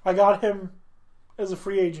him. I got him as a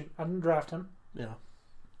free agent. I didn't draft him. Yeah.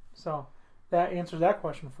 So that answers that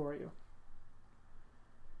question for you.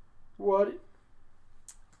 What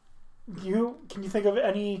can you think of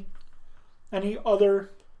any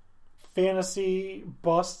other fantasy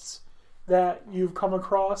busts that you've come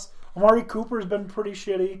across? Amari Cooper has been pretty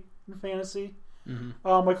shitty in fantasy.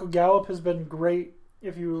 Mm-hmm. Michael Gallup has been great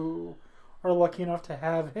if you are lucky enough to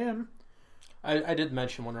have him. I did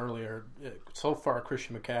mention one earlier. So far,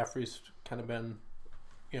 Christian McCaffrey's kind of been,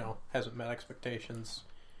 hasn't met expectations.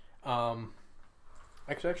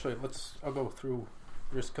 Actually, I'll go through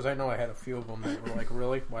just because I know I had a few of them that were like,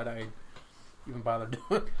 really? Why'd I even bother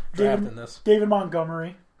drafting this? David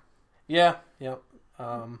Montgomery. Yeah.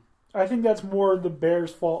 I think that's more the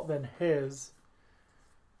Bears' fault than his.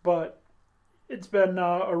 But it's been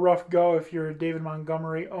a rough go if you're a David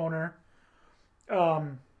Montgomery owner.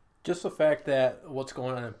 Just the fact that what's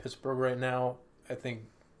going on in Pittsburgh right now, I think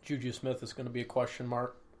Juju Smith is going to be a question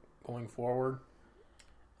mark going forward.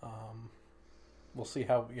 We'll see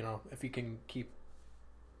how, if he can keep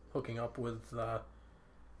hooking up with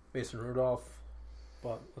Mason Rudolph.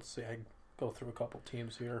 But let's see, I go through a couple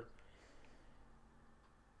teams here.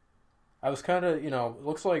 I was kind of, it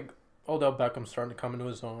looks like Odell Beckham's starting to come into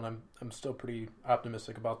his own. I'm still pretty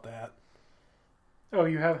optimistic about that. Oh,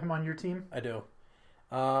 you have him on your team? I do.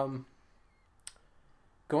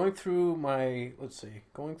 Going through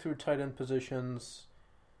tight end positions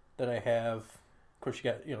that I have. Of course,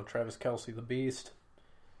 you got, Travis Kelce, the beast.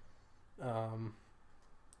 But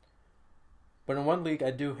in one league,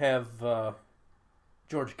 I do have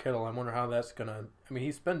George Kittle. I wonder how that's going to... I mean,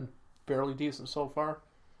 he's been fairly decent so far,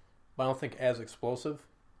 but I don't think as explosive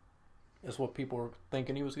as what people were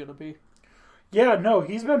thinking he was going to be. Yeah, no,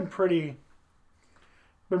 he's been pretty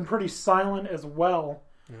silent as well.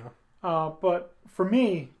 Yeah. But for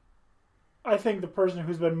me, I think the person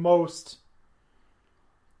who's been most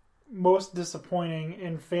disappointing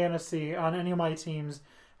in fantasy on any of my teams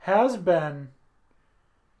has been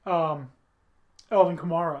Alvin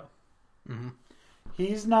Kamara. Mm-hmm.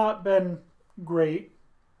 He's not been great.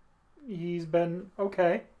 He's been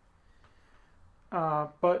okay.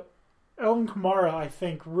 But Alvin Kamara, I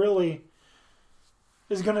think, really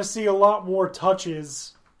is going to see a lot more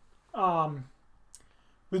touches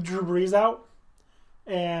with Drew Brees out.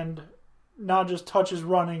 And not just touches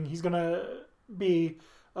running. He's going to be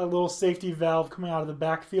a little safety valve coming out of the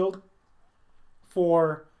backfield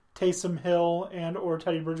for Taysom Hill and or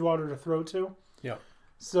Teddy Bridgewater to throw to. Yeah.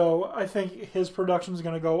 So I think his production is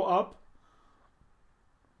going to go up.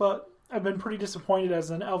 But I've been pretty disappointed as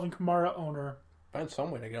an Alvin Kamara owner. Find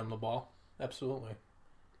some way to get him the ball. Absolutely.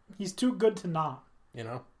 He's too good to not.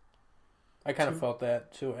 I kind of felt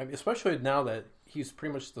that too. I mean, especially now that he's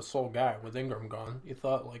pretty much the sole guy with Ingram gone. You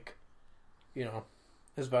thought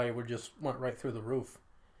his value would just went right through the roof.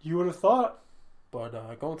 You would have thought.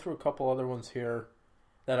 But going through a couple other ones here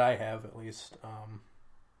that I have at least.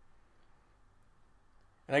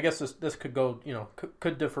 And I guess this could go,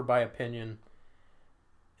 could differ by opinion.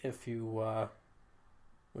 If you,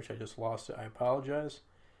 which I just lost it, I apologize.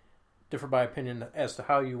 Differ by opinion as to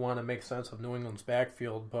how you want to make sense of New England's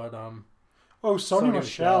backfield, but Oh, Sony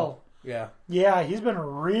Michel. Yeah. Yeah, he's been a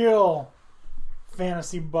real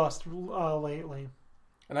fantasy bust lately.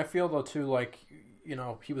 And I feel, though, too, like,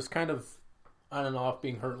 he was kind of on and off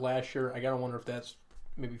being hurt last year. I got to wonder if that's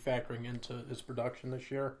maybe factoring into his production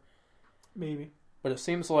this year. Maybe. But it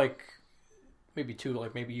seems like maybe, too,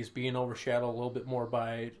 like maybe he's being overshadowed a little bit more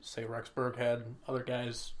by, say, Rex Burkhead and other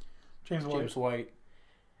guys. James White.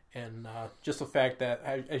 And just the fact that,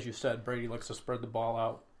 as you said, Brady likes to spread the ball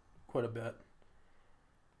out quite a bit.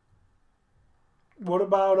 What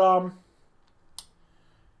about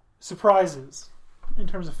surprises in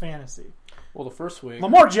terms of fantasy? Well, the first week...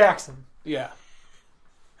 Lamar Jackson. Yeah.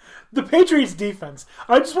 The Patriots defense.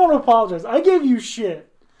 I just want to apologize. I gave you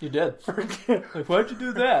shit. You did. Like, why'd you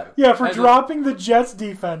do that? Yeah, for dropping the Jets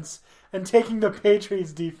defense and taking the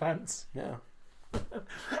Patriots defense. Yeah.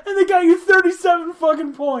 And they got you 37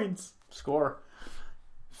 fucking points. Score.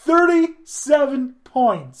 37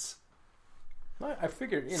 points. I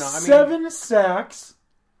figured, 7 sacks,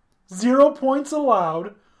 0 points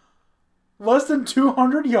allowed, less than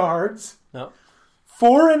 200 yards, no.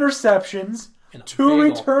 4 interceptions, 2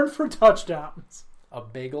 returned for touchdowns. A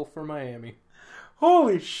bagel for Miami.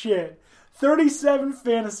 Holy shit. 37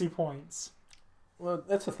 fantasy points. Well,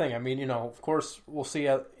 that's the thing. I mean, of course, we'll see,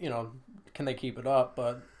 can they keep it up,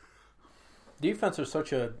 but defense is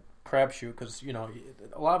such a crapshoot because,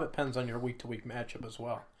 a lot of it depends on your week-to-week matchup as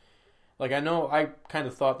well. Like, I know I kind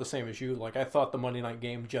of thought the same as you. Like, I thought the Monday night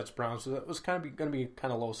game, Jets-Browns, that was going to be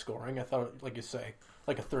kind of low scoring. I thought, like you say,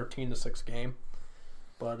 like a 13-6 game.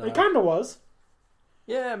 But it kind of was.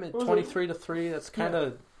 Yeah, I mean, 23-3, that's kind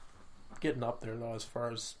of getting up there, though, as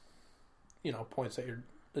far as, points that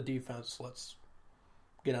the defense lets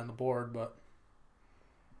get on the board. But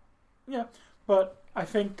yeah, but I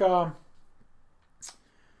think...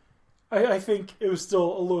 I think it was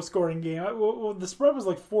still a low-scoring game. The spread was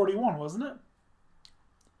like 41, wasn't it?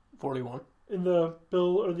 41 in the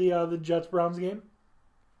the Jets-Browns game.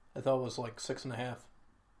 I thought it was like 6.5.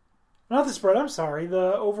 Not the spread. I'm sorry.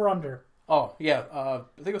 The over/under. Oh yeah, I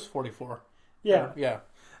think it was 44. Yeah, yeah.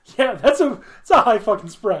 That's a high fucking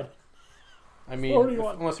spread. I mean,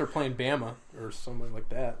 unless they're playing Bama or something like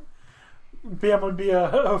that. Bama would be a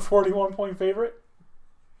 41-point favorite.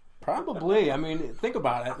 Probably. I mean, think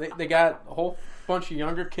about it. They got a whole bunch of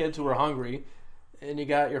younger kids who are hungry, and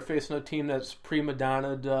you're facing a team that's prima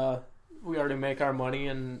donna'd. We already make our money,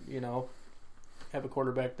 and have a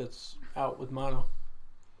quarterback that's out with mono.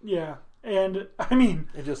 Yeah, and I mean,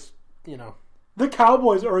 it just the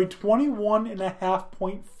Cowboys are a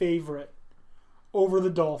 21.5-point favorite over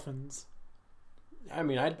the Dolphins. I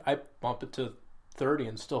mean, I'd bump it to 30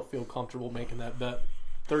 and still feel comfortable making that bet.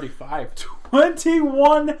 35.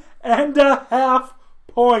 21.5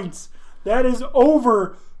 points. That is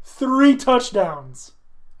over 3 touchdowns.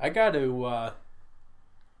 I got to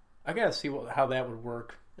see how that would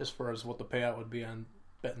work as far as what the payout would be on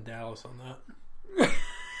betting Dallas on that.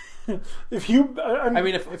 If you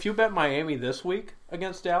bet Miami this week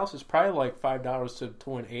against Dallas, it's probably like $5 to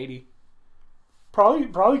win 80. Probably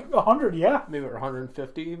 100, yeah. Maybe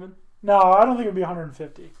 150 even. No, I don't think it'd be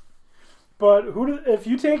 150. But if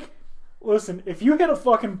you hit a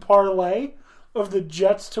fucking parlay of the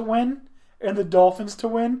Jets to win and the Dolphins to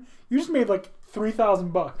win, you just made like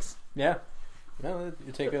 $3,000. Yeah. You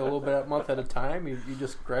take it a little bit a month at a time. You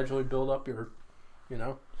just gradually build up your,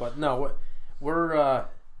 But no, we're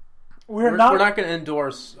not going to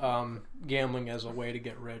endorse gambling as a way to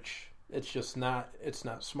get rich. It's just not. It's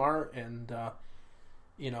not smart, and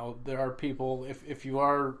there are people. If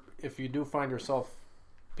you do find yourself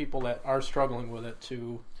people that are struggling with it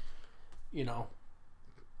to,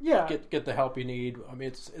 get the help you need. I mean,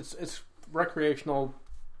 it's recreational,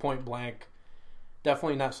 point blank.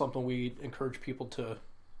 Definitely not something we encourage people to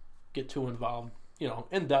get too involved,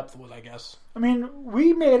 in depth with, I guess. I mean,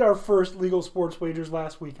 we made our first legal sports wagers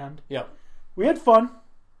last weekend. Yep. We had fun.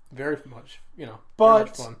 Very much, but very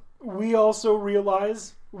much fun. We also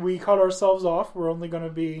realized we cut ourselves off. We're only going to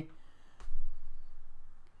be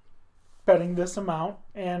betting this amount,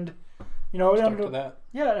 and it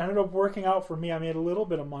ended up working out for me. I made a little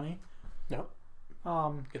bit of money. No.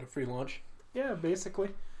 Get a free lunch. Yeah, basically.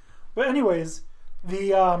 But anyways,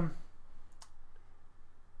 the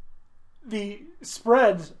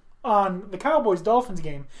spread on the Cowboys-Dolphins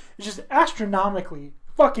game is just astronomically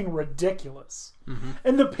fucking ridiculous. Mm-hmm.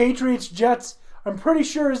 And the Patriots-Jets, I'm pretty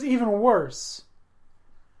sure, is even worse.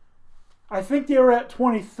 I think they were at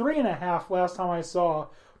 23.5 last time I saw,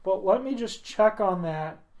 but let me just check on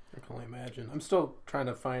that. I can only imagine. I'm still trying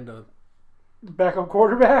to find a backup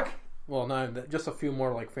quarterback. Well, no, just a few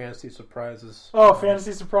more like fantasy surprises. Oh,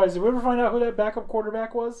 fantasy surprises! Did we ever find out who that backup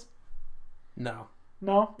quarterback was? No.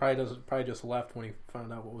 No? Probably just left when he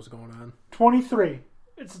found out what was going on. 23.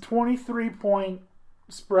 It's a 23-point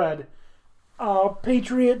spread.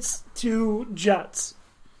 Patriots to Jets.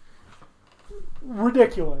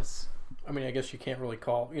 Ridiculous. I mean, I guess you can't really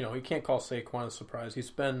call... You can't call Saquon a surprise.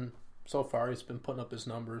 So far, he's been putting up his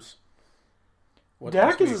numbers.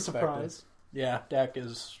 Dak is a surprise. Yeah, Dak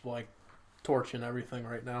is, torching everything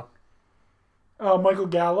right now. Michael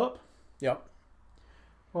Gallup. Yep.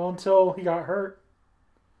 Well, until he got hurt.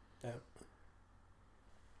 Yeah.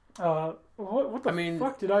 What the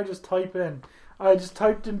fuck did I just type in? I just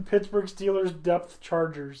typed in Pittsburgh Steelers depth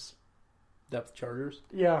Chargers. Depth Chargers?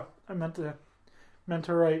 Yeah, I meant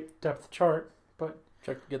to write depth chart, but...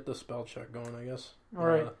 Get the spell check going, I guess. All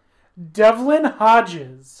right. Devlin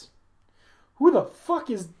Hodges. Who the fuck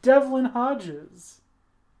is Devlin Hodges?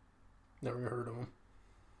 Never heard of him.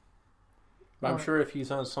 But I'm sure if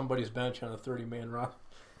he's on somebody's bench on a 30-man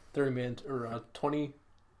or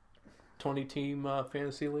 20-team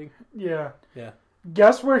fantasy league. Yeah. Yeah.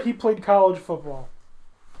 Guess where he played college football?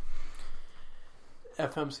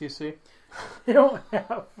 FMCC. They don't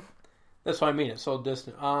have. That's what I mean. It's so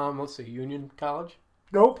distant. Let's see. Union College.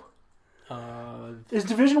 Nope. It's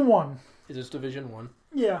Division 1. Is this Division 1?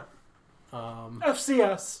 Yeah.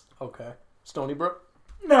 FCS. Okay. Stony Brook.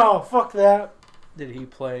 No, fuck that. Did he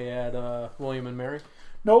play at William and Mary?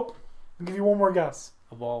 Nope. I'll give you one more guess.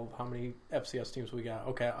 Of all how many FCS teams we got?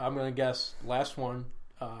 Okay, I'm gonna guess last one.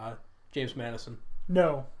 James Madison.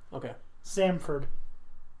 No. Okay. Samford.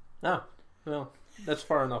 Oh, well, that's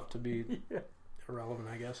far enough to be irrelevant,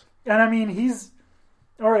 I guess. And I mean, he's...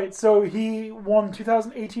 Alright, so he won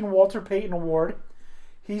 2018 Walter Payton Award.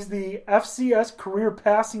 He's the FCS career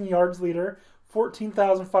passing yards leader,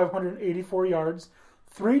 14,584 yards.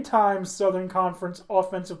 3 times Southern Conference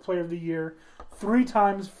Offensive Player of the Year. 3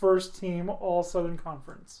 times first team All Southern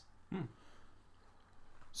Conference.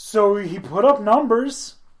 So he put up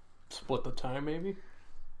numbers. Split the time, maybe?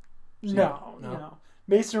 No.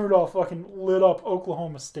 Mason Rudolph fucking lit up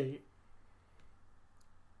Oklahoma State.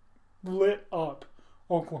 Lit up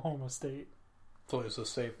Oklahoma State. So it's a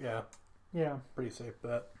safe, Yeah. Pretty safe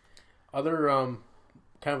bet. Other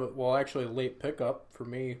actually a late pickup for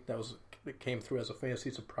me. It came through as a fantasy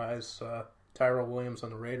surprise. Tyrell Williams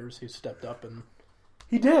on the Raiders. He stepped up and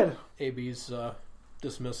he did. AB's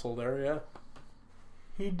dismissal there. Yeah.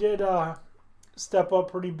 He did step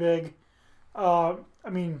up pretty big. I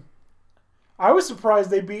mean, I was surprised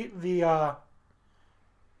they beat the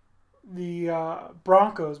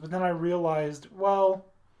Broncos, but then I realized, well,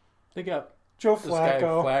 they got Joe this guy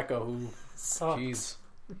Flacco. Flacco who Sucks. Jeez.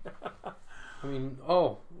 I mean,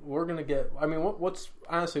 we're gonna get. I mean, what's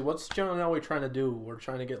John Elway trying to do? We're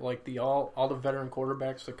trying to get all the veteran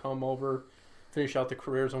quarterbacks to come over, finish out the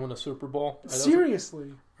careers, and win a Super Bowl.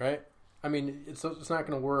 Seriously, right? I mean, it's not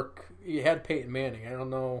going to work. You had Peyton Manning. I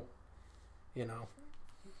don't know.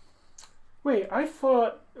 Wait, I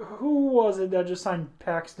thought, who was it that just signed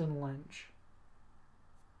Paxton Lynch?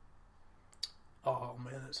 Oh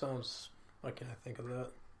man, that sounds. Why can't I think of that?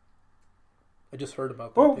 I just heard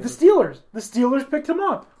about that. Oh, the Steelers. The Steelers picked him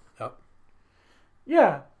up. Yep.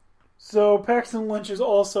 Yeah. So Paxton Lynch is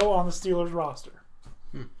also on the Steelers roster.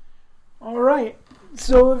 All right.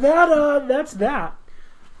 So that's that.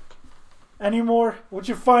 Any more? What's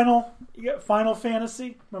your final? You got Final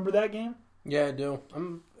Fantasy? Remember that game? Yeah, I do.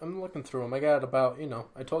 I'm looking through them. I got about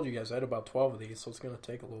I told you guys I had about 12 of these, so it's going to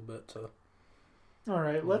take a little bit to. All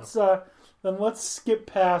right. Let's skip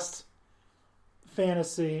past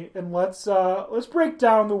fantasy and let's break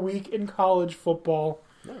down the week in college football.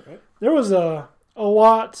 All right. There was a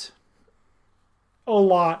lot.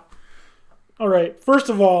 All right. First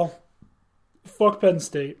of all, fuck Penn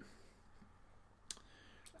State.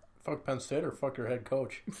 Fuck Penn State or fuck your head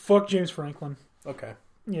coach? Fuck James Franklin. Okay.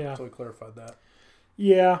 Yeah. So we clarified that.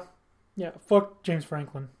 Yeah. Fuck James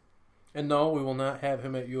Franklin. And no, we will not have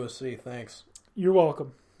him at USC. Thanks. You're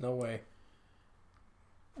welcome. No way.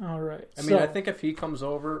 All right. I mean, I think if he comes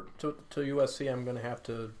over to USC, I'm going to have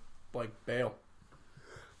to bail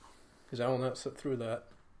because I will not sit through that.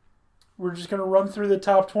 We're just going to run through the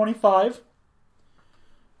top 25.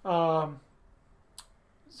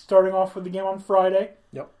 Starting off with the game on Friday.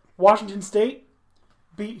 Yep. Washington State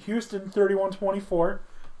beat Houston 31-24.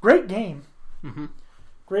 Great game. Mm-hmm.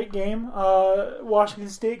 Great game. Washington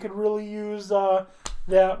State could really use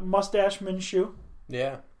that mustache Minshew.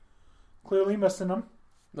 Yeah. Clearly missing him.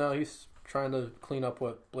 No, he's trying to clean up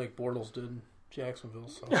what Blake Bortles did in Jacksonville.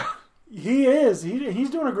 So. He is. He's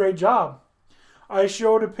doing a great job. I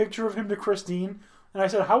showed a picture of him to Christine, and I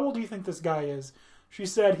said, how old do you think this guy is? She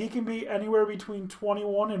said he can be anywhere between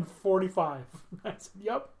 21 and 45. I said,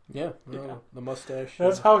 yep. Yeah, the mustache.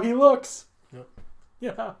 That's how he looks. Yep.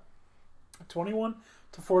 Yeah. 21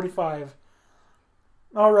 to 45.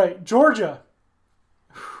 All right, Georgia.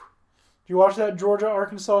 Did you watch that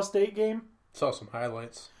Georgia-Arkansas State game? Saw some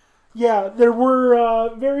highlights. Yeah, there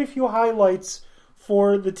were very few highlights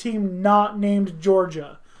for the team not named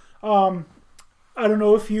Georgia. I don't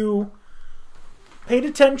know if you paid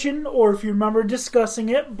attention or if you remember discussing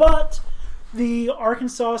it, but the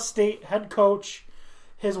Arkansas State head coach,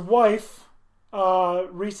 his wife,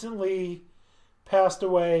 recently passed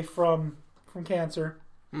away from cancer.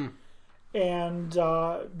 And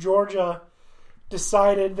Georgia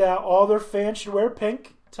decided that all their fans should wear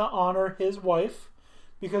pink to honor his wife,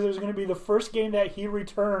 because it was going to be the first game that he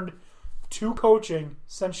returned to coaching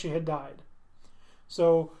since she had died.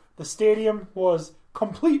 So the stadium was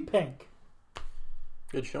complete pink.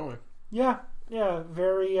 Good showing. Yeah,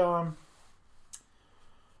 very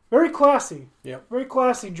very classy. Yep. Very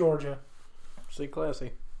classy, Georgia. Stay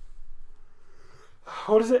classy.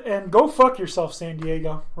 What is it? And go fuck yourself, San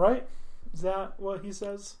Diego, right? Is that what he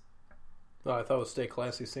says? Oh, I thought it was stay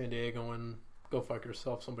classy, San Diego, and go fuck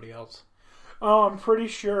yourself, somebody else. Oh, I'm pretty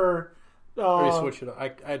sure. Or you switch it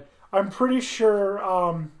up. I'm pretty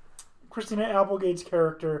sure Christina Applegate's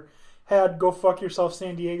character had "Go fuck yourself,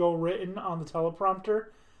 San Diego" written on the teleprompter,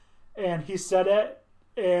 and he said it,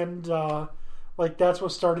 and that's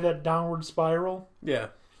what started that downward spiral. Yeah.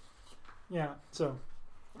 Yeah. So,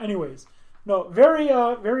 anyways, no,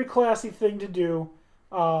 very classy thing to do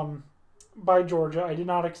by Georgia. I did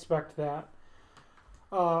not expect that.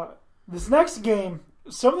 This next game,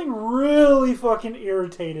 something really fucking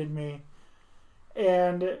irritated me.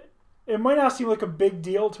 And it might not seem like a big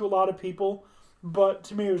deal to a lot of people, but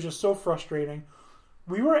to me it was just so frustrating.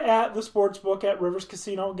 We were at the sports book at Rivers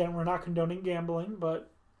Casino. Again, we're not condoning gambling,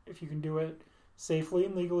 but if you can do it safely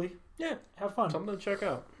and legally, Yeah. have fun. Something to check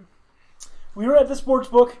out. We were at the sports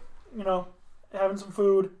book, having some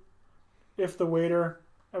food, if the waiter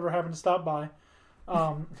ever happened to stop by.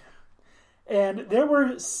 And there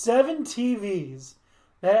were 7 TVs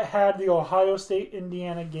that had the Ohio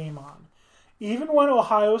State-Indiana game on. Even when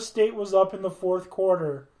Ohio State was up in the fourth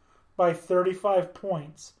quarter by 35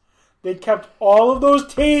 points, they kept all of those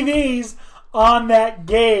TVs on that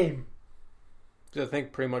game. I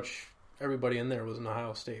think pretty much everybody in there was an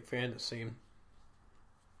Ohio State fan, it seemed.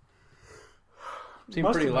 Seemed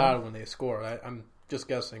Must pretty have loud been. when they scored. I'm just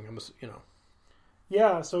guessing.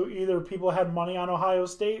 Yeah, so either people had money on Ohio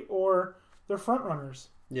State or they're front runners.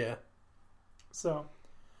 Yeah. So,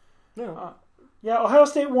 Yeah. Ohio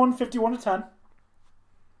State won 51-10.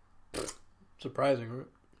 Surprising, right?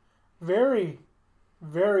 Very,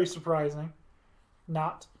 very surprising.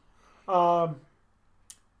 Not. Michael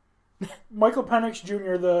Penix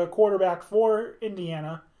Jr., the quarterback for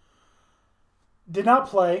Indiana, did not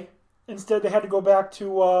play. Instead, they had to go back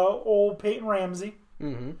to old Peyton Ramsey,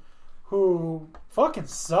 who fucking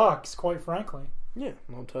sucks, quite frankly. Yeah.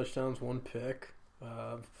 No touchdowns, 1 pick,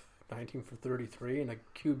 19 for 33, and a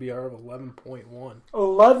QBR of 11.1.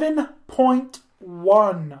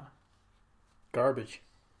 11.1. Garbage.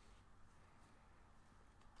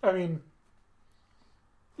 I mean,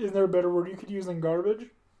 isn't there a better word you could use than garbage?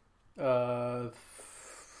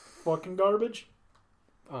 Fucking garbage?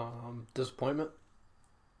 Disappointment.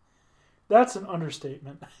 That's an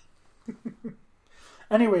understatement.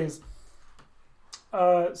 Anyways,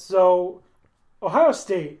 so Ohio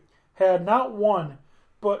State had not one,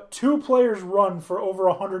 but 2 players run for over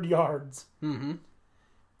 100 yards. Mm-hmm.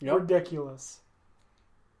 Yep. Ridiculous.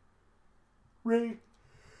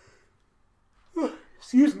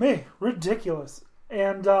 Excuse me. Ridiculous.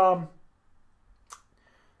 And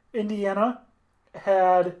Indiana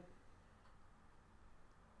had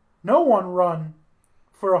no one run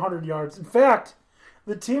for 100 yards. In fact,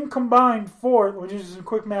 the team combined for, let me just do some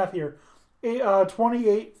quick math here,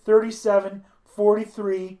 28, 37,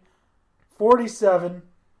 43, 47.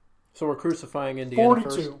 So we're crucifying Indiana 42.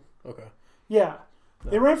 first? Okay. Yeah.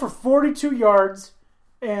 No. They ran for 42 yards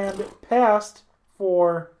and passed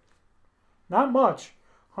for not much.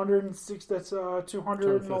 106, that's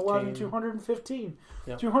 211, 215.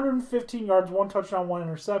 Yep. 215 yards, 1 touchdown, 1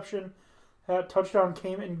 interception. That touchdown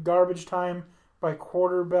came in garbage time by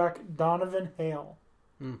quarterback Donovan Hale.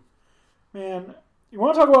 Man, you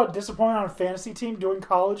want to talk about disappointing on a fantasy team doing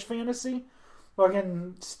college fantasy?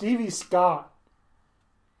 Fucking Stevie Scott.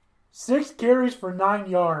 6 carries for 9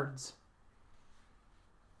 yards.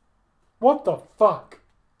 What the fuck?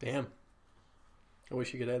 Damn. I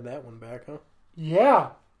wish you could add that one back, huh?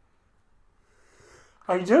 Yeah.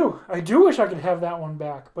 I do wish I could have that one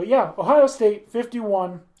back. But yeah, Ohio State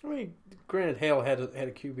 51. I mean, granted, Hale had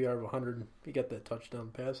a QBR of 100. He got that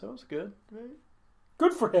touchdown pass. That was good, right?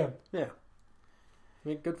 Good for him. Yeah. I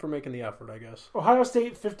mean, good for making the effort, I guess. Ohio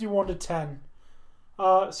State 51-10.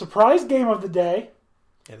 Surprise game of the day.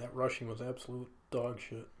 Yeah, that rushing was absolute dog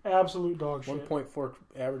shit. Absolute dog shit. 1.4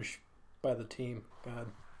 average by the team. God.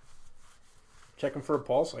 Checking for a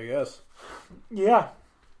pulse, I guess. Yeah.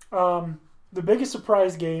 The biggest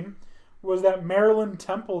surprise game was that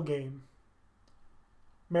Maryland-Temple game.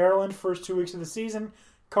 Maryland, first 2 weeks of the season,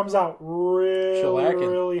 comes out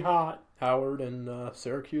really hot. Howard and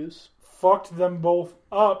Syracuse. Fucked them both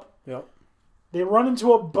up. Yep. They run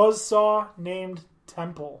into a buzzsaw named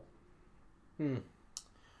Temple. On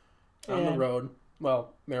the road.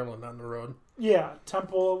 Well, Maryland on the road. Yeah,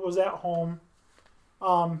 Temple was at home.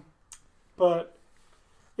 But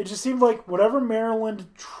it just seemed like whatever Maryland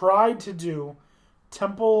tried to do,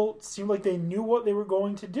 Temple seemed like they knew what they were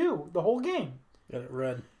going to do the whole game. Got it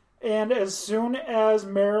red. And as soon as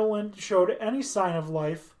Maryland showed any sign of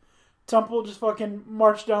life, Temple just fucking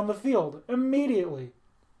marched down the field immediately.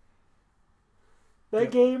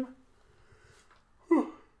 That game...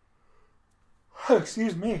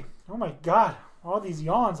 Excuse me. Oh my God. All these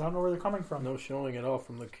yawns. I don't know where they're coming from. No showing at all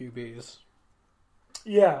from the QBs.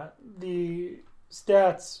 Yeah. The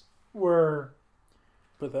stats were...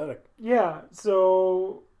 pathetic. Yeah.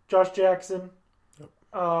 So, Josh Jackson,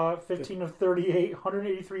 15 of 38,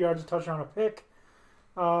 183 yards, a touchdown, a pick.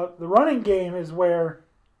 The running game is where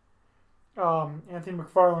Anthony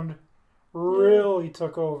McFarland really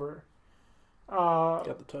took over.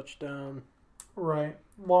 Got the touchdown. Right.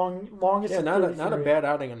 Longest. Yeah, not a bad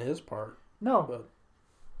outing on his part. No.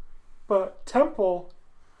 But Temple.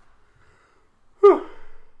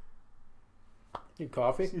 Need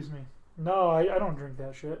coffee? Excuse me. No, I don't drink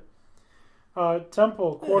that shit.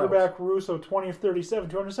 Temple, quarterback Russo, 20 of 37,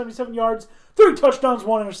 277 yards, 3 touchdowns,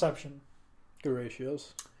 1 interception. Good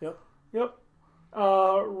ratios. Yep.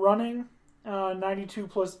 Running, 92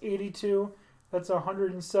 plus 82. That's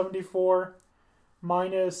 174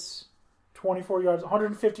 minus 24 yards,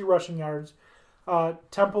 150 rushing yards.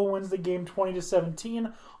 Temple wins the game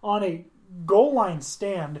 20-17 on a goal line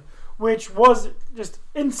stand, which was just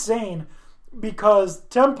insane because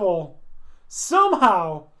Temple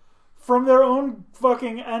somehow, from their own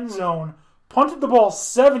fucking end zone, punted the ball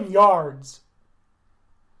 7 yards,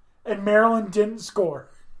 and Maryland didn't score.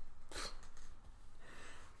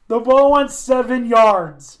 The ball went 7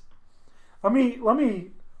 yards. Let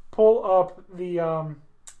me pull up the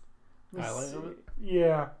highlight of it?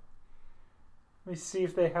 Yeah. Let me see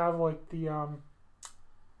if they have like the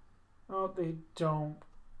oh, they don't.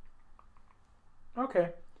 Okay.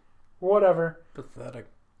 Whatever. Pathetic.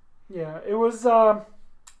 Yeah, it was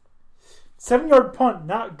 7-yard punt,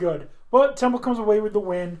 not good. But Temple comes away with the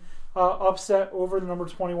win, upset over the number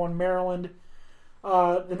 21 Maryland.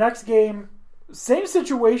 The next game, same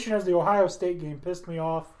situation as the Ohio State game, pissed me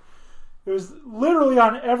off. It was literally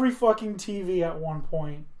on every fucking TV at one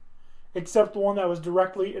point, except the one that was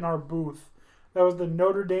directly in our booth. That was the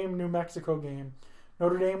Notre Dame New Mexico game.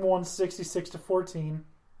 Notre Dame won 66-14.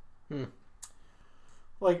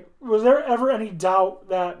 Like, was there ever any doubt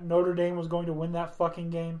that Notre Dame was going to win that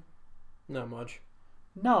fucking game? Not much.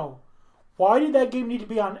 No. Why did that game need to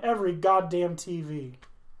be on every goddamn TV?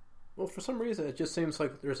 Well, for some reason, it just seems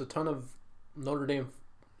like there's a ton of Notre Dame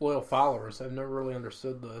loyal followers. I've never really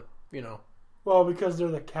understood the, Well, because they're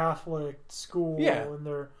the Catholic school, yeah, and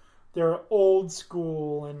they're old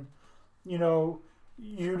school, and, you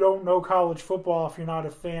don't know college football if you're not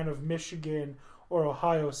a fan of Michigan or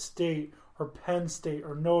Ohio State or Penn State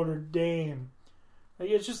or Notre Dame. Like,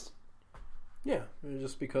 it's just... Yeah,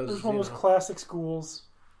 just because... It's one of those classic schools.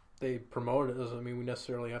 They promote it doesn't mean we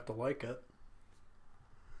necessarily have to like it.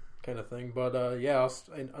 Kind of thing. But,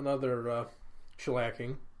 another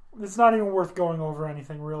shellacking. It's not even worth going over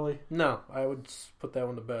anything, really. No, I would put that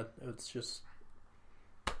one to bed. It's just...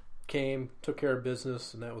 Came, took care of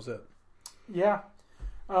business, and that was it. Yeah.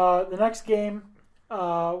 The next game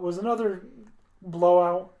was another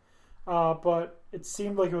blowout, but it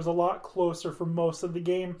seemed like it was a lot closer for most of the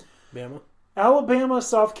game. Alabama,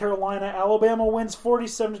 South Carolina. Alabama wins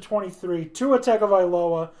 47-23. Tua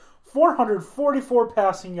Tagovailoa, 444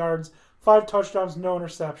 passing yards, 5 touchdowns, no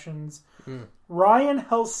interceptions. Ryan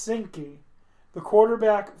Helsinki, the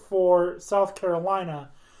quarterback for South Carolina.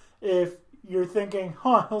 If you're thinking,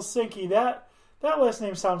 Helsinki, that last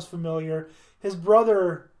name sounds familiar. His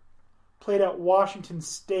brother played at Washington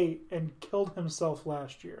State and killed himself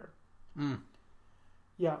last year.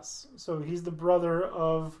 Yes. So he's the brother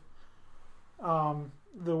of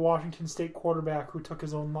the Washington State quarterback who took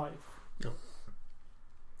his own life. No.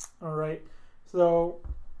 All right. So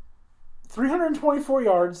 324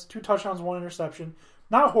 yards, 2 touchdowns, 1 interception.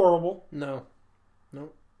 Not horrible. No.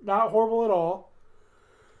 Not horrible at all.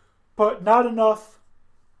 But not enough.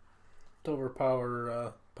 To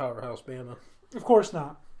overpower Powerhouse Bama. Of course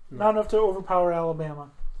not. No. Not enough to overpower Alabama.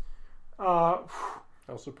 How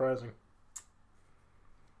surprising.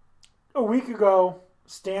 A week ago,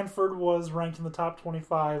 Stanford was ranked in the top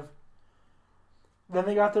 25. Then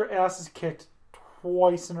they got their asses kicked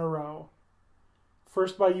twice in a row.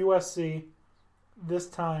 First by USC, this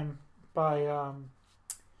time by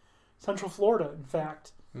Central Florida, in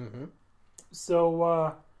fact. Mm-hmm.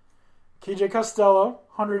 So, KJ Costello,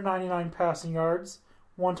 199 passing yards,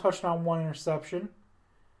 1 touchdown, 1 interception.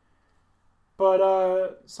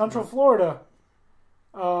 But Central Florida,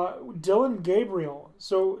 Dylan Gabriel,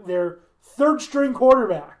 so their third-string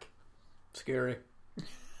quarterback. Scary.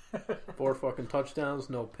 4 fucking touchdowns,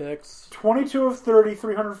 no picks. 22 of 30,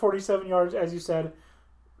 347 yards, as you said.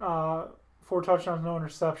 4 touchdowns, no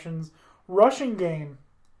interceptions. Rushing game.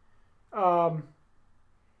 Got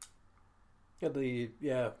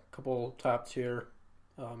couple top tier.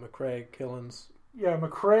 McCray, Killens, Yeah,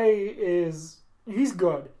 McCray he's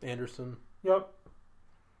good. Anderson. Yep.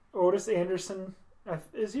 Otis Anderson.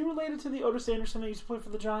 Is he related to the Otis Anderson that used to play for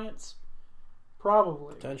the Giants?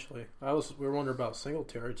 Probably. Potentially. We were wondering about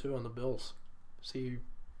Singletary too on the Bills. Is he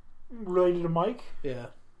Related to Mike? Yeah.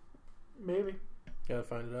 Maybe. Gotta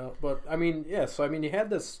find it out. But I mean, yeah, so I mean you had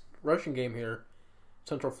this rushing game here,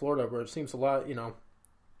 Central Florida, where it seems a lot,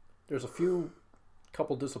 there's a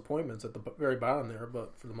couple disappointments at the very bottom there,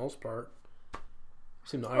 but for the most part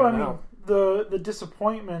seem to iron out. The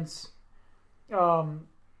disappointments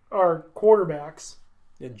are quarterbacks.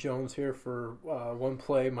 Yeah, Jones here for one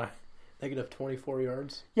play, my negative 24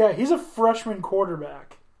 yards. Yeah, he's a freshman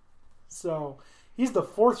quarterback. So, he's the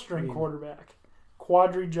 4th string quarterback.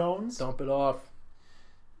 Quadri Jones. Dump it off.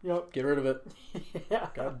 Yep. Get rid of it. Yeah.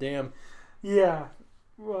 God damn. Yeah.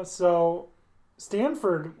 Well, so,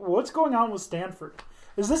 Stanford, what's going on with Stanford?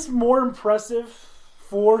 Is this more impressive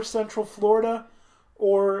for Central Florida,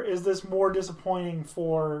 or is this more disappointing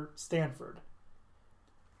for Stanford?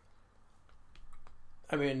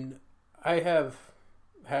 I mean, I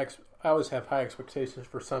always have high expectations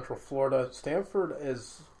for Central Florida. Stanford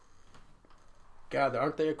is, God,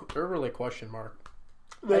 aren't they? They're really a question mark.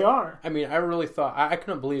 They are. I mean, I really thought I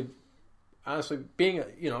couldn't believe, honestly, being a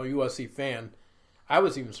USC fan, I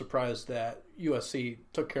was even surprised that USC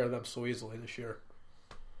took care of them so easily this year.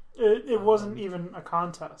 It wasn't even a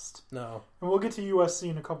contest. No, and we'll get to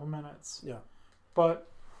USC in a couple minutes. Yeah, but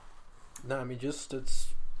no, I mean, just it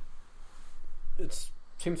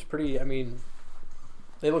seems pretty. I mean,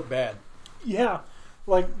 they look bad. Yeah,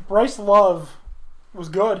 like Bryce Love was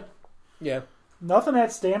good. Yeah, nothing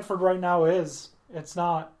at Stanford right now is. It's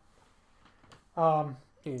not. Ian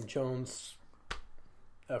Jones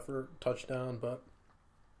effort touchdown, but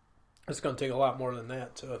it's going to take a lot more than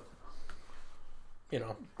that to,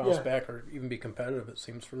 bounce back or even be competitive. It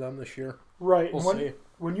seems for them this year. Right. We'll see.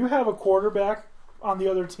 When you have a quarterback on the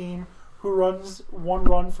other team who runs one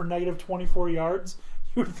run for negative 24 yards,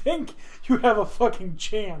 you'd think you have a fucking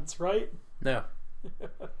chance, right? Yeah.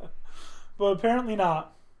 But apparently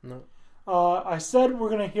not. No. I said we're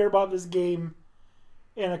going to hear about this game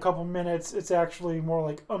in a couple minutes. It's actually more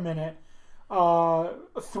like a minute. A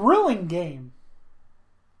thrilling game.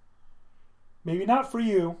 Maybe not for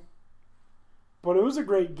you, but it was a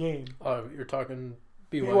great game. You're talking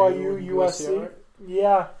BYU USC? Right?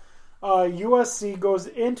 Yeah. USC goes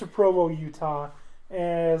into Provo, Utah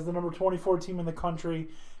as the number 24 team in the country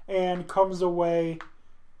and comes away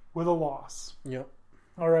with a loss. Yep.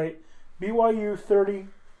 All right. BYU 30,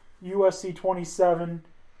 USC 27.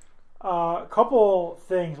 A couple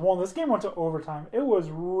things. One, this game went to overtime. It was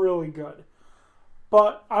really good.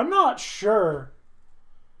 But I'm not sure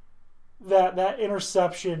that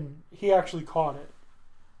interception, he actually caught it.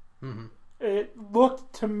 Mm-hmm. It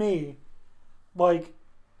looked to me like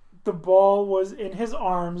the ball was in his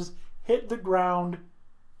arms, hit the ground,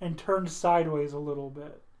 and turned sideways a little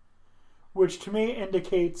bit, which to me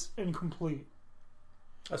indicates incomplete.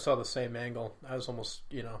 I saw the same angle. I was almost,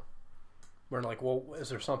 we're like, well, is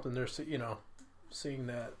there something there, seeing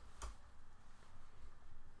that.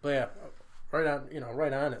 But yeah,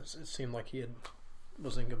 right on it seemed like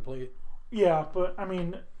was incomplete. Yeah, but I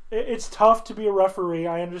mean, it's tough to be a referee,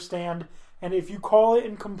 I understand, and if you call it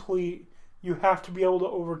incomplete, you have to be able to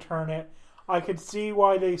overturn it. I could see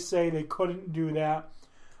why they say they couldn't do that.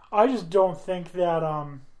 I just don't think that,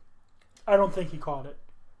 I don't think he caught it.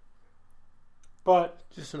 But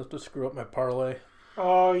Just enough to screw up my parlay.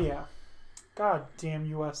 oh yeah, god damn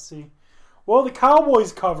USC. Well, the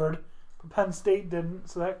Cowboys covered, but Penn State didn't,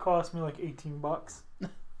 so that cost me like $18.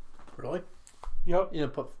 Really? Yep. You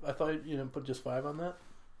didn't put? I thought you didn't put just 5 on that.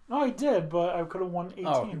 No, I did, but I could have won 18.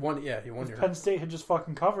 Oh, you won. Yeah, you won your. Penn State had just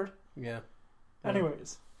fucking covered. Yeah.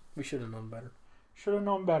 Anyways, We should have known better. should have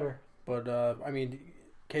known better. But I mean,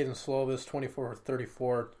 Caden Slovis,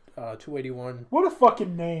 24-34, 281, What a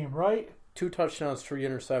fucking name, right? 2 touchdowns, 3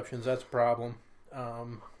 interceptions. That's a problem.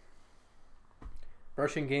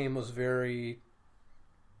 Rushing game was very,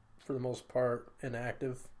 for the most part,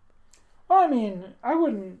 inactive. Well, I mean, I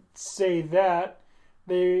wouldn't say that.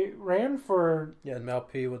 They ran for... Yeah, and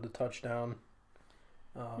Malpe with the touchdown.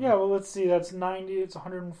 yeah, well, let's see. That's 90. It's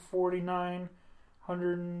 149,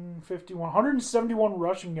 151, 171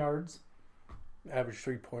 rushing yards. Average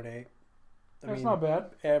 3.8. That's not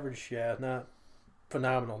bad. Average, yeah, not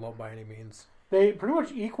phenomenal though by any means. They pretty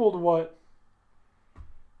much equaled what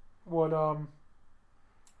BYU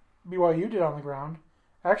did on the ground.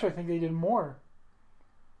 Actually, I think they did more.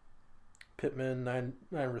 Pittman, nine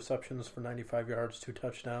receptions for 95 yards, 2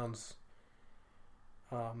 touchdowns.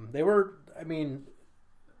 They were, I mean,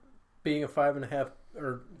 being a 5.5,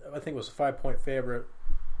 or I think it was a 5-point favorite.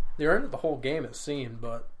 They were in it the whole game, it seemed,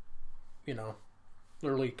 but, you know,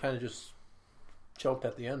 literally kind of just choked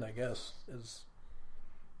at the end, I guess, is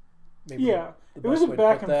maybe Yeah, the it was best a way to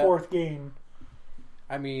back put and that. forth game.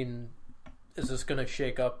 I mean, is this going to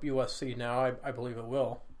shake up USC now? I believe it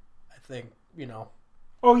will. I think, you know,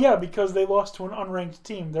 Oh, yeah, because they lost to an unranked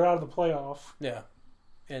team. They're out of the playoff. yeah.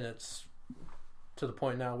 And it's to the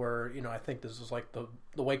point now where, you know, I think this is like the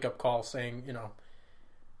wake-up call saying, you know,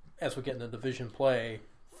 as we get into division play,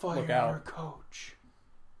 Fire look out. our coach.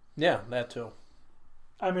 Yeah, that too.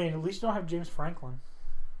 I mean, at least you don't have James Franklin.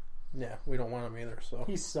 Yeah, we don't want him either, so.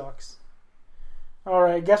 He sucks. All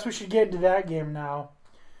right, I guess we should get into that game now.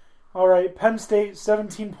 All right, Penn State,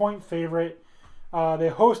 17-point favorite. They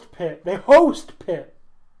host Pitt.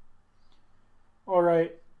 All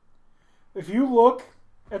right. If you look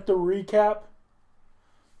at the recap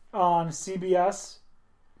on CBS,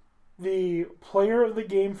 the player of the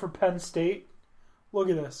game for Penn State, look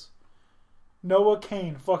at this. Noah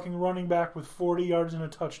Cain, fucking running back with 40 yards and a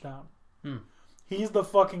touchdown. He's the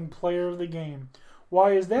fucking player of the game.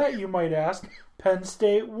 Why is that, you might ask? Penn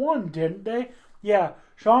State won, didn't they? Yeah,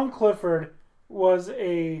 Sean Clifford was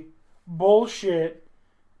a bullshit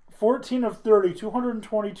 14 of 30,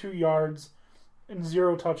 222 yards, and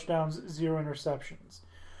 0 touchdowns, 0 interceptions.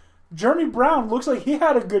 Jeremy Brown looks like he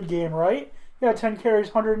had a good game, right? He had 10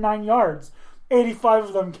 carries, 109 yards. 85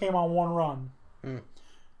 of them came on one run,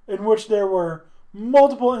 in which there were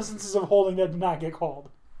multiple instances of holding that did not get called.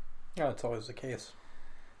 Yeah, that's always the case.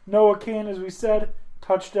 Noah Cain, as we said,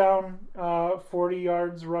 touchdown, 40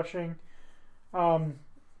 yards rushing.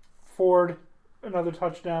 Ford, another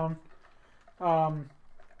touchdown. One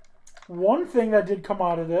thing that did come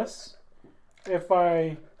out of this, if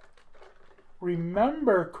I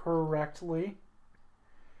remember correctly,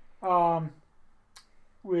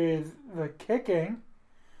 with the kicking,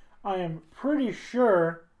 I am pretty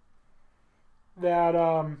sure that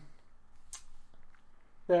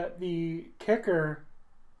that the kicker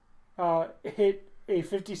hit a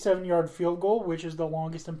 57-yard field goal, which is the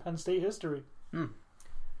longest in Penn State history.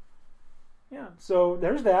 Yeah, so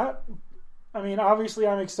there's that. I mean, obviously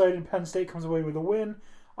I'm excited Penn State comes away with a win.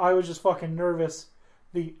 I was just fucking nervous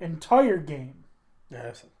the entire game.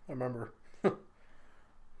 Yes, I remember.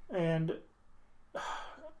 And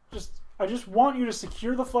I just want you to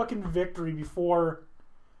secure the fucking victory before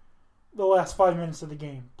the last 5 minutes of the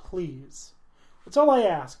game, please. That's all I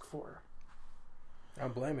ask for. I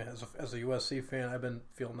don't blame you. As a USC fan, I've been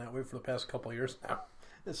feeling that way for the past couple of years now.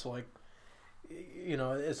 It's like, you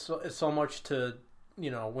know, it's so much to, you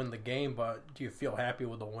know, win the game, but do you feel happy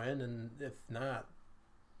with the win? And if not,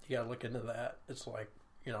 you got to look into that. It's like,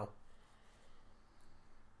 you know.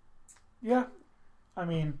 Yeah. I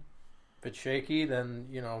mean, if it's shaky, then,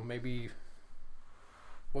 you know, maybe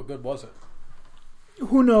what good was it?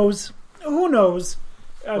 who knows? Who knows?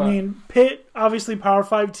 I mean, Pitt, obviously Power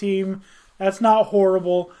 5 team. That's not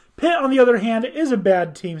horrible. Pitt, on the other hand, is a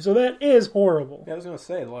bad team, so that is horrible. Yeah, I was going to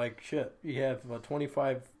say, like, shit, you have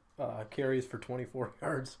 25 carries for 24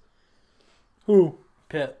 yards. Who?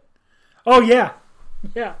 Pitt. Oh, yeah.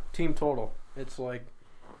 Yeah. Team total. It's like,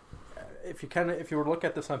 if you were to look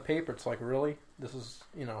at this on paper, it's like, really? This is,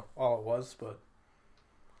 you know, all it was, but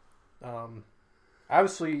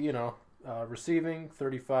obviously, you know, receiving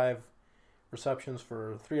 35 receptions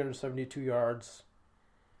for 372 yards.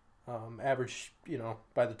 Average, you know,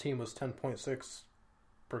 by the team was 10.6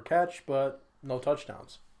 per catch, but no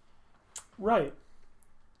touchdowns. Right.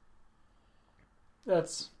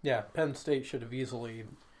 Yeah, Penn State should have easily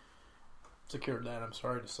secured that, I'm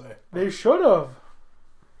sorry to say. They should have.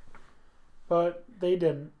 But they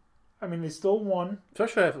didn't. I mean, they still won.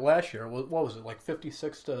 Especially after last year. What was it, like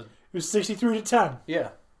 56 to... It was 63-10. Yeah.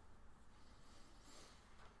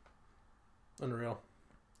 Unreal.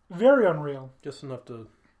 Very unreal. Just enough to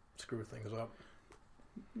screw things up.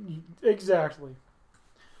 Exactly.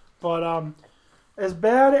 But as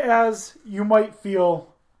bad as you might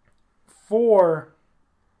feel for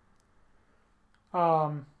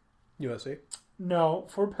USC? No,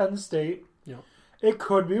 for Penn State. Yeah. It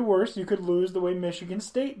could be worse. You could lose the way Michigan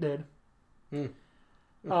State did.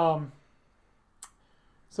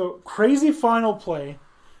 So crazy final play.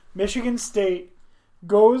 Michigan State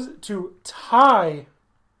goes to tie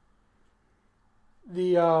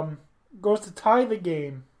the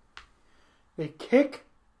game. They kick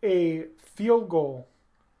a field goal,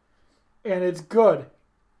 and it's good.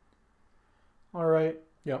 All right.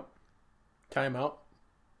 Yep. Timeout.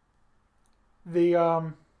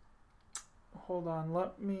 Hold on,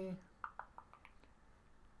 let me.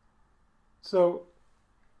 So,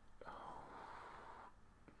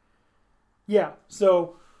 yeah.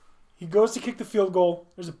 So he goes to kick the field goal.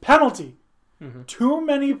 There's a penalty. Mm-hmm. Too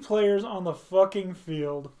many players on the fucking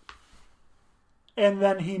field, and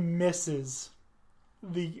then he misses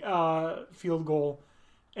the field goal,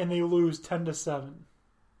 and they lose 10-7.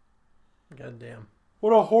 God damn.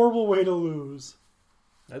 What a horrible way to lose.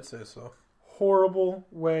 I'd say so. Horrible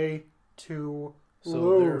way to lose.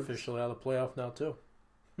 So they're officially out of the playoff now, too.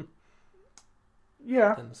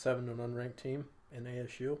 Yeah. And 7 to an unranked team in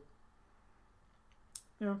ASU.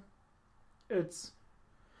 Yeah.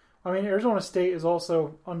 Arizona State is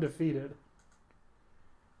also undefeated.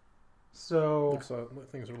 So Looks like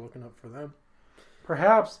things are looking up for them.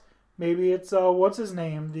 Perhaps. Maybe it's, what's his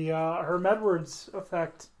name? The Herm Edwards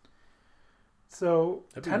effect. So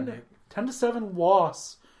 10-7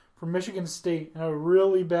 loss for Michigan State in a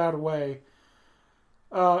really bad way.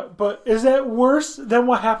 But is that worse than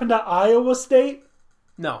what happened at Iowa State?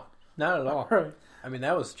 No, not at all. Right. I mean,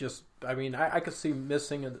 that was just... I mean, I could see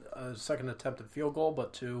missing a second attempted field goal,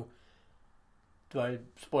 but do I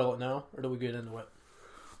spoil it now, or do we get into it?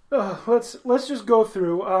 Let's just go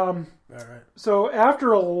through. All right. So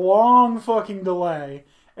after a long fucking delay,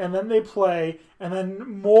 and then they play, and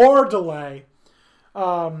then more delay,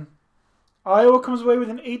 Iowa comes away with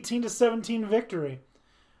an 18-17 victory.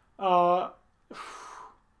 That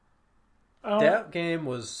game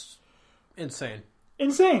was insane.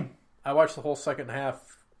 Insane. I watched the whole second half.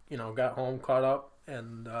 Got home, caught up,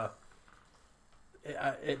 and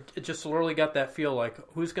it just literally got that feel like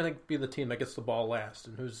who's going to be the team that gets the ball last,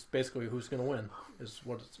 and who's going to win is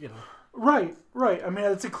what it's. Right. I mean,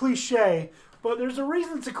 it's a cliche, but there's a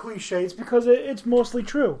reason it's a cliche. It's because it's mostly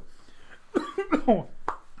true.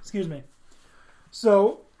 Excuse me.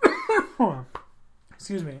 So,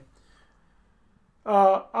 excuse me.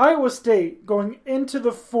 Iowa State, going into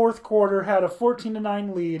the fourth quarter, had a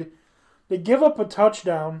 14-9 lead. They give up a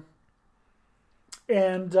touchdown,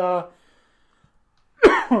 and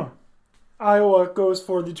Iowa goes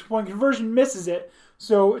for the 2-point conversion, misses it,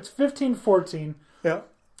 so it's 15-14. Yeah.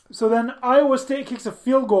 So then Iowa State kicks a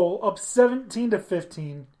field goal up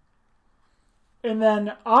 17-15, and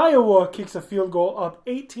then Iowa kicks a field goal up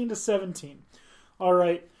 18-17. All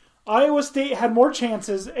right. Iowa State had more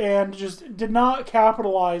chances and just did not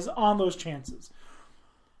capitalize on those chances.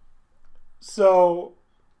 So,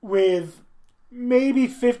 with maybe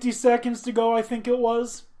 50 seconds to go, I think it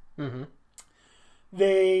was,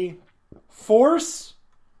 they force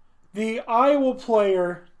the Iowa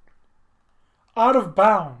player out of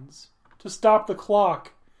bounds to stop the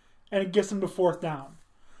clock, and it gets them to fourth down.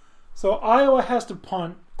 So Iowa has to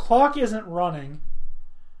punt. Clock isn't running,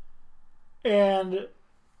 and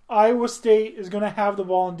Iowa State is going to have the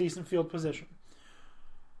ball in decent field position.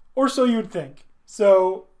 Or so you'd think.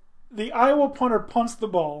 So the Iowa punter punts the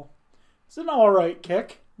ball. It's an alright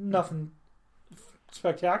kick. Nothing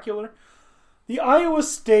spectacular. The Iowa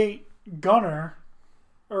State gunner,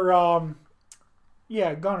 gunner,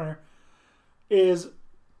 is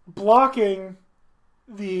blocking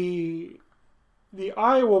the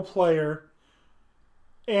Iowa player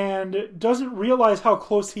and doesn't realize how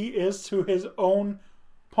close he is to his own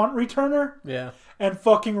punt returner. Yeah. And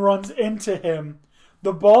fucking runs into him.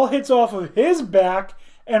 The ball hits off of his back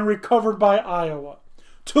and recovered by Iowa.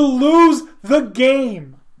 To lose the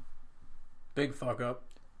game. Big fuck up.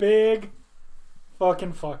 Big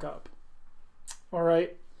fucking fuck up.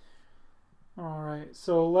 Alright.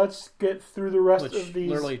 So let's get through the rest of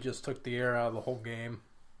these. Literally just took the air out of the whole game,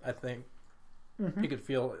 I think. You could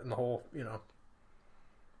feel it in the whole,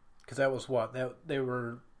 because that was what they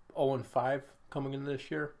were 0-5 coming into this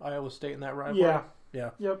year. Iowa State in that rivalry. Yeah.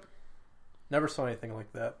 Yep. Never saw anything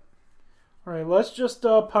like that. All right, let's just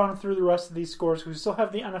pound through the rest of these scores. We still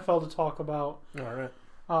have the NFL to talk about. All right.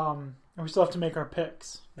 And we still have to make our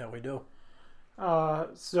picks. Yeah, we do.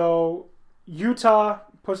 So Utah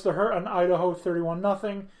puts the hurt on Idaho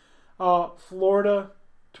 31-0. Florida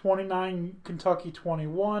 29, Kentucky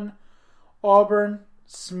 21. Auburn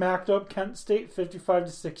smacked up Kent State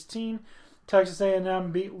 55-16. Texas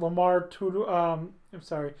A&M beat Lamar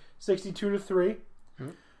 62-3.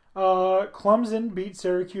 Clemson beat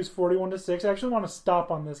Syracuse 41-6. I actually want to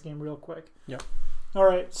stop on this game real quick. Yeah. All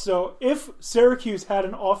right, so if Syracuse had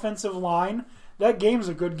an offensive line, that game's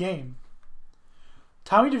a good game.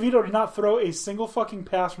 Tommy DeVito did not throw a single fucking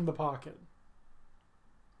pass from the pocket.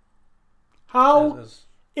 How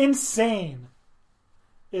insane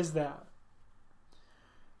is that?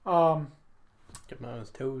 Get him on his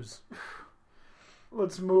toes.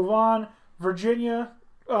 Let's move on. Virginia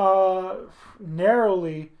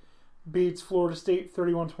narrowly beats Florida State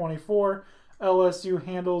 31-24. LSU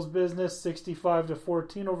handles business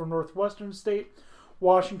 65-14 over Northwestern State.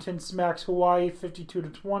 Washington smacks Hawaii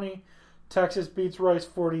 52-20. Texas beats Rice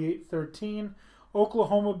 48-13.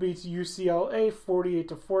 Oklahoma beats UCLA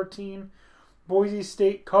 48-14. Boise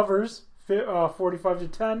State covers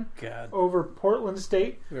 45-10 over Portland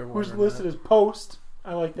State, who's listed as Post.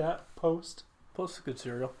 I like that. Post. Post is good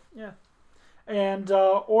cereal. Yeah. And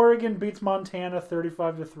Oregon beats Montana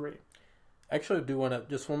 35-3. Actually, I do want to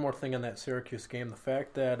just one more thing on that Syracuse game. The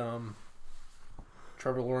fact that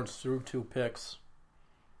Trevor Lawrence threw 2 picks.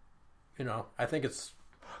 I think it's.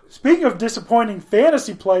 Speaking of disappointing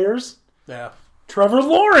fantasy players, yeah, Trevor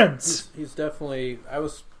Lawrence. He's definitely. I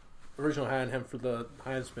was originally high on him for the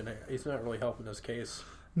Heisman. He's not really helping his case.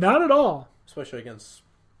 Not at all. Especially against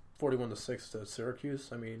 41-6 to Syracuse.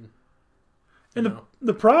 I mean, and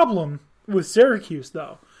the problem with Syracuse,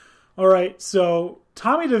 though. All right, so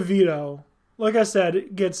Tommy DeVito, like I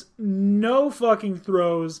said, gets no fucking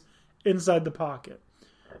throws inside the pocket.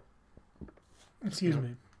 Excuse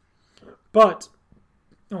me. But,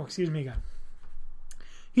 excuse me again.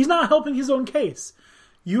 He's not helping his own case.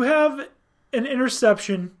 You have an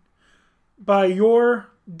interception by your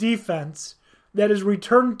defense that is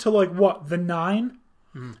returned to, the 9?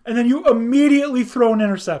 And then you immediately throw an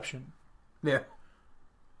interception. Yeah.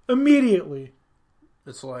 Immediately.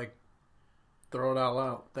 It's like, throw it all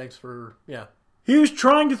out. Thanks for, yeah. He was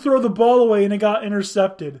trying to throw the ball away and it got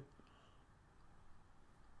intercepted.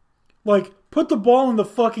 Put the ball in the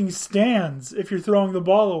fucking stands if you're throwing the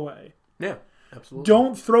ball away. Yeah, absolutely.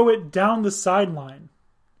 Don't throw it down the sideline.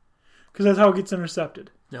 Because that's how it gets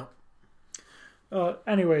intercepted. No.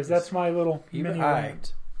 Anyways, that's my little mini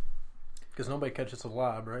rant. Because nobody catches a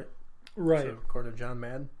lob, right? Right. So, according to John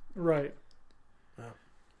Madden. Right. Yeah.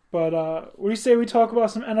 But what do you say we talk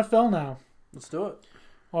about some NFL now? Let's do it.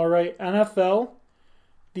 All right, NFL.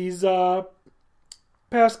 These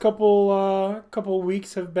past couple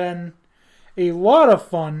weeks have been a lot of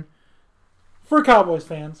fun for Cowboys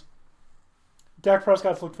fans. Dak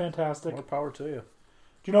Prescott's looked fantastic. More power to you.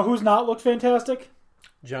 Do you know who's not looked fantastic?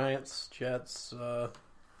 Giants, Jets,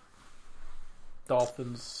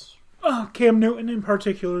 Dolphins. Cam Newton in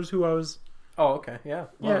particular is who I was... Oh, okay, yeah.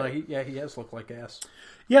 Well, yeah. He has looked like ass.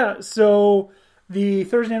 Yeah, so the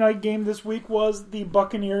Thursday night game this week was the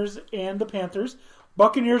Buccaneers and the Panthers.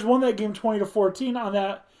 Buccaneers won that game 20-14 on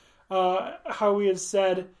that, how we had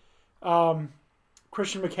said,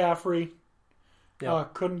 Christian McCaffrey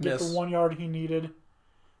couldn't get the 1 yard he needed.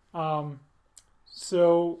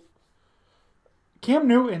 So Cam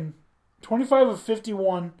Newton, 25 of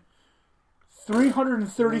 51,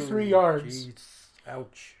 333 yards. Geez.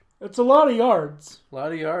 Ouch. It's a lot of yards. A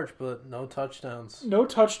lot of yards, but no touchdowns. No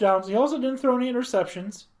touchdowns. He also didn't throw any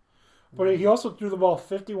interceptions, but he also threw the ball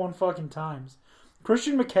 51 fucking times.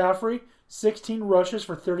 Christian McCaffrey, 16 rushes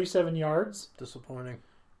for 37 yards. Disappointing.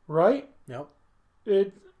 Right? Yep.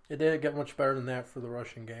 It didn't get much better than that for the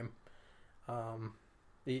rushing game.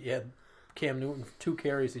 He had Cam Newton 2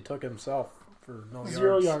 carries he took himself for no yards.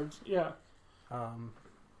 0 yards, yeah.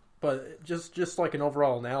 But just like an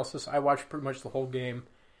overall analysis, I watched pretty much the whole game,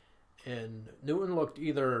 and Newton looked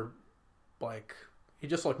either he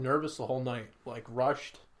just looked nervous the whole night,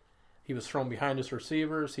 rushed. He was thrown behind his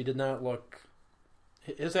receivers. He did not look.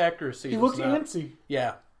 His accuracy. He looked antsy.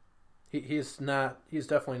 Yeah, he's not. He's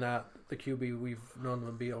definitely not the QB we've known him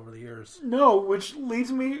to be over the years. No, which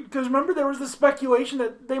leads me because remember there was the speculation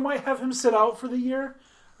that they might have him sit out for the year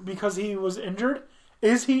because he was injured.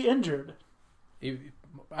 Is he injured? He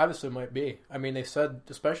obviously might be. I mean, they said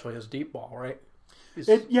especially his deep ball, right?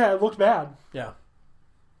 It looked bad. Yeah.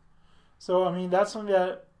 So, I mean, that's something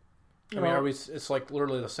that, it's like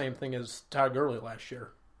literally the same thing as Todd Gurley last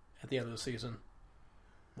year at the end of the season.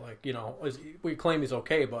 Like, we claim he's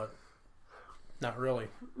okay, but not really.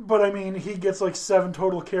 But, I mean, he gets like 7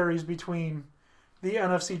 total carries between the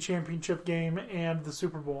NFC Championship game and the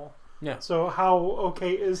Super Bowl. Yeah. So, how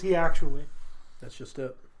okay is he actually? That's just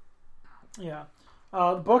it. Yeah.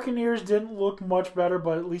 The Buccaneers didn't look much better,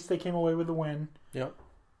 but at least they came away with the win. Yep.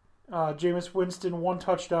 Jameis Winston, 1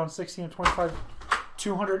 touchdown, 16 of 25,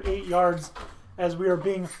 208 yards, as we are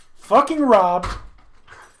being fucking robbed.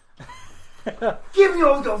 Give me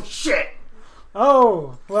all those shit!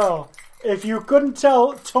 Oh, well, if you couldn't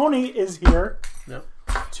tell, Tony is here Yep.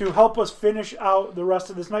 to help us finish out the rest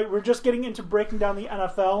of this night. We're just getting into breaking down the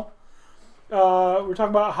NFL. We're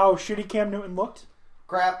talking about how shitty Cam Newton looked.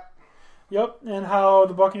 Crap. Yep, and how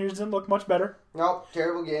the Buccaneers didn't look much better. Nope,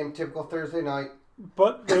 terrible game. Typical Thursday night.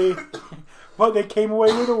 But they came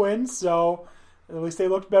away with a win, so at least they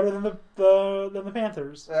looked better than the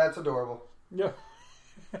Panthers. That's adorable. Yeah.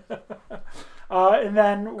 And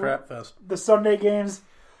then Crap fest. the Sunday games,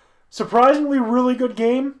 surprisingly really good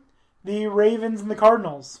game. The Ravens and the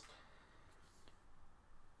Cardinals.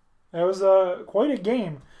 That was quite a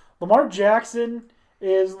game. Lamar Jackson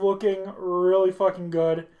is looking really fucking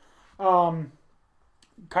good.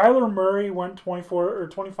 Kyler Murray went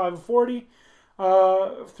 25 of 40,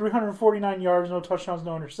 349 yards, no touchdowns,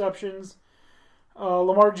 no interceptions.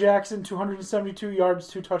 Lamar Jackson, 272 yards,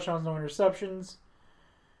 2 touchdowns, no interceptions.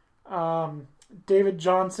 David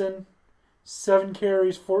Johnson, 7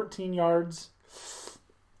 carries, 14 yards.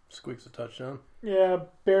 Squeaks a touchdown. Yeah,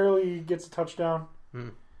 barely gets a touchdown. Hmm.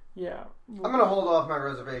 Yeah. I'm going to hold off my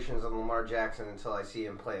reservations on Lamar Jackson until I see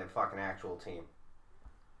him play a fucking actual team.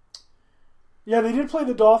 Yeah, they did play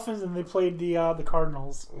the Dolphins and they played the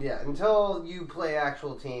Cardinals. Yeah, until you play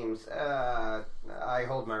actual teams, I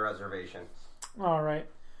hold my reservations. All right.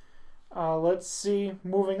 Let's see.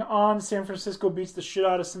 Moving on, San Francisco beats the shit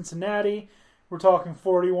out of Cincinnati. We're talking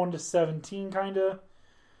 41-17, kind of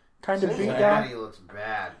beat down. Cincinnati looks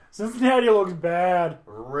bad. Cincinnati looks bad.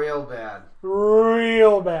 Real bad.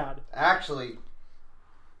 Real bad. Actually,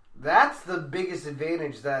 that's the biggest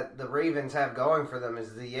advantage that the Ravens have going for them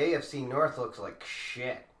is the AFC North looks like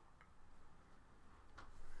shit.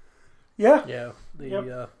 Yeah. Yeah.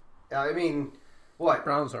 I mean, what?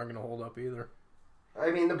 Browns aren't going to hold up either.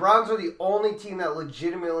 I mean, the Browns are the only team that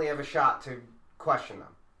legitimately have a shot to question them.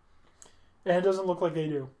 And it doesn't look like they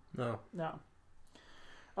do. No.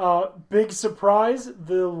 Big surprise,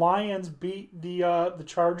 the Lions beat the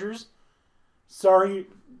Chargers. Sorry,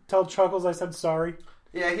 tell Chuckles I said sorry.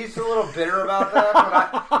 Yeah, he's a little bitter about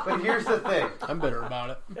that, but here's the thing. I'm bitter about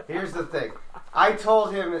it. Here's the thing. I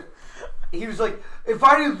told him, he was like, if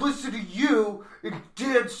I didn't listen to you and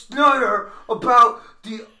Dan Snyder about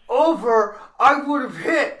the over, I would have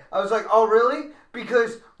hit. I was like, oh, really?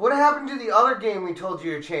 Because what happened to the other game we told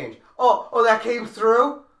you to change? Oh, that came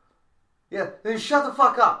through? Yeah, then shut the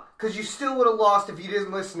fuck up. Because you still would have lost if you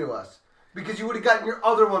didn't listen to us. Because you would have gotten your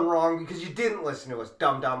other one wrong because you didn't listen to us,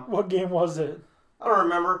 dum-dum. What game was it? I don't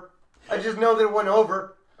remember. I just know that it went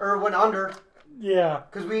over, or went under. Yeah.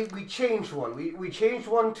 Because we changed one. We changed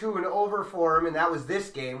one to an over for him, and that was this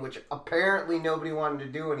game, which apparently nobody wanted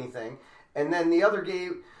to do anything. And then the other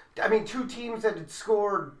game, I mean, 2 teams that had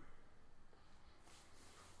scored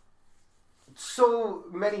so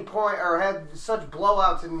many points, or had such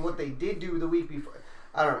blowouts in what they did do the week before.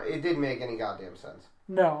 I don't know. It didn't make any goddamn sense.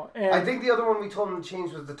 No. And I think the other one we told them to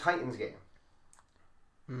change was the Titans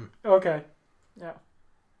game. Okay. Yeah.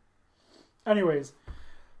 Anyways,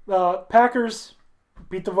 the Packers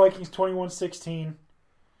beat the Vikings 21-16.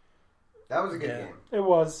 That was a good game. It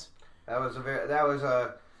was. That was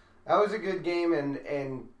a good game,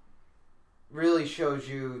 and really shows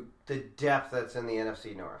you the depth that's in the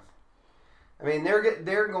NFC North. I mean, they're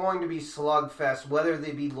going to be slugfest, whether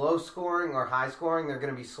they be low scoring or high scoring. They're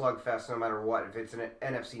going to be slugfest no matter what. If it's an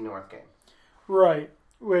NFC North game, right?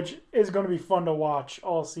 Which is going to be fun to watch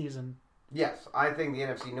all season. Yes, I think the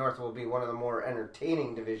NFC North will be one of the more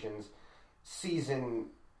entertaining divisions season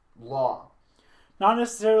long. Not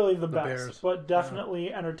necessarily the best, Bears. but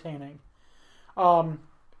definitely entertaining. Another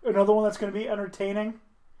one that's going to be entertaining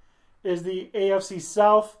is the AFC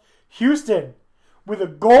South. Houston with a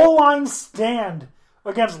goal line stand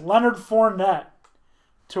against Leonard Fournette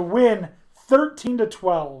to win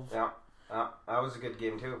 13-12. Yeah, that was a good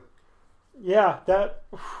game too. Yeah,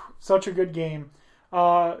 such a good game. You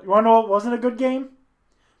want to know what wasn't a good game?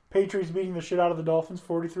 Patriots beating the shit out of the Dolphins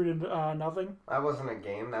 43-0. That wasn't a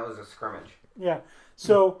game. That was a scrimmage. Yeah.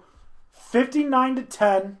 So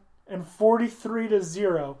 59-10 and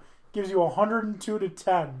 43-0 gives you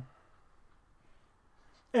 102-10.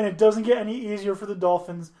 And it doesn't get any easier for the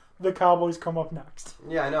Dolphins. The Cowboys come up next.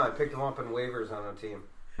 Yeah, I know. I picked them up in waivers on a team.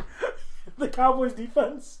 The Cowboys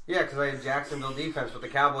defense? Yeah, because I had Jacksonville defense, but the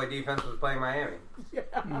Cowboy defense was playing Miami. Yeah.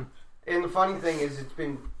 And the funny thing is, it's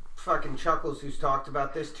been fucking Chuckles who's talked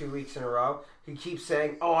about this 2 weeks in a row. He keeps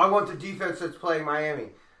saying, "Oh, I want the defense that's playing Miami."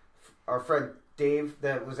 Our friend Dave,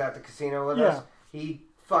 that was at the casino with us, he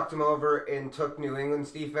fucked him over and took New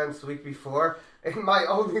England's defense the week before. And my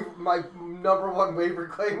number one waiver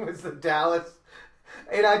claim was the Dallas.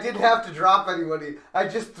 And I didn't have to drop anybody. I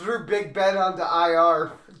just threw Big Ben onto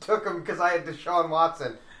IR. Took him because I had Deshaun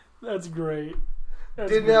Watson. That's great.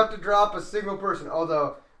 Didn't have to drop a single person.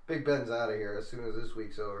 Although Big Ben's out of here as soon as this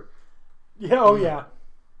week's over. Yeah.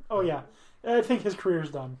 Oh yeah. I think his career's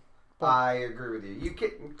done. But I agree with you. You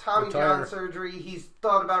get Tommy John surgery. He's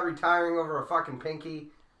thought about retiring over a fucking pinky.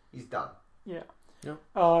 He's done. Yeah. Yep.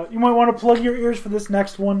 You might want to plug your ears for this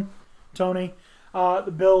next one, Tony.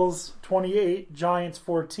 The Bills 28, Giants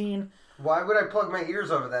 14. Why would I plug my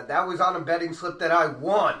ears over that? That was on a betting slip that I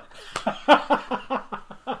won.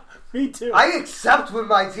 Me too. I accept when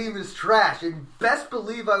my team is trash, and best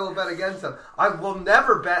believe I will bet against them. I will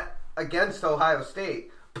never bet against Ohio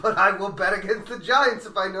State, but I will bet against the Giants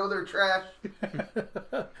if I know they're trash.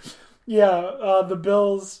 Yeah, the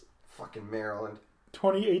Bills Fucking Maryland.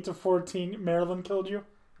 28-14. Maryland killed you?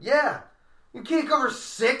 Yeah. You can't cover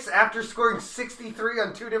 6 after scoring 63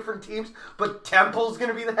 on 2 different teams, but Temple's going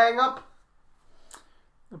to be the hang-up?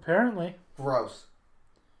 Apparently. Gross.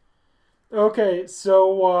 Okay,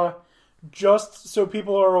 so just so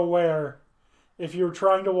people are aware, if you're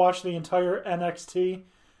trying to watch the entire NXT,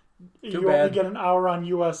 you only get an hour on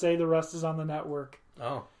USA, the rest is on the network.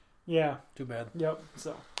 Oh. Yeah. Too bad. Yep,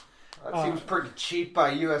 so. That seems pretty cheap by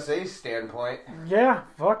USA's standpoint. Yeah,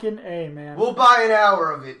 fucking A, man. We'll buy an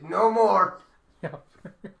hour of it, no more. Yeah.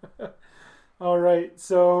 All right,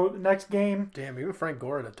 so the next game. Damn, even Frank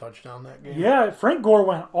Gore had a touchdown that game. Yeah, Frank Gore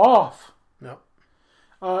went off. No.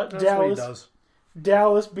 That's what he does.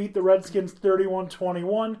 Dallas beat the Redskins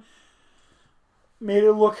 31-21. Made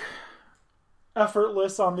it look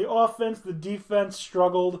effortless on the offense. The defense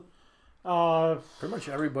struggled. Pretty much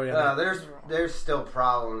everybody. There's still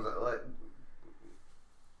problems.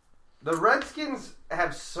 The Redskins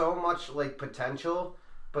have so much potential,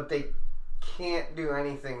 but they can't do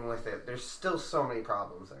anything with it. There's still so many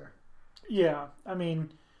problems there. Yeah, I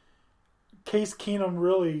mean, Case Keenum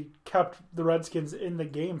really kept the Redskins in the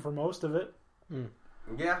game for most of it.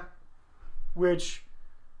 Yeah. Which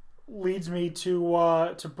leads me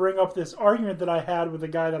to bring up this argument that I had with a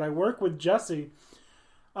guy that I work with, Jesse.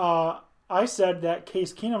 I said that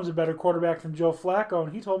Case Keenum's a better quarterback than Joe Flacco,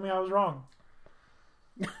 and he told me I was wrong.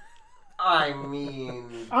 I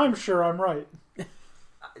mean... I'm sure I'm right.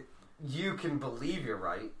 You can believe you're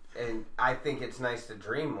right, and I think it's nice to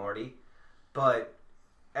dream, Morty, but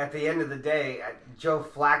at the end of the day, Joe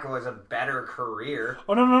Flacco has a better career.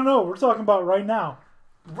 Oh, no. We're talking about right now.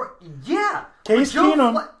 Yeah. Case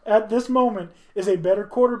Keenum, at this moment, is a better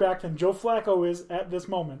quarterback than Joe Flacco is at this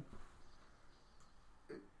moment.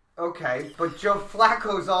 Okay, but Joe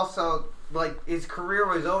Flacco's also, his career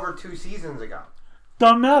was over 2 seasons ago.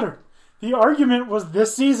 Doesn't matter. The argument was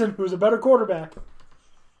this season who's a better quarterback.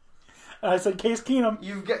 And I said Case Keenum.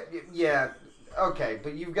 Okay,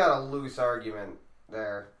 but you've got a loose argument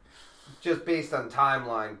there. Just based on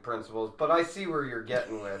timeline principles. But I see where you're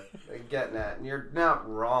getting at, and you're not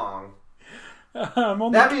wrong. I'm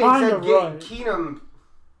only that being kind said, of right.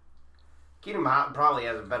 Keenum probably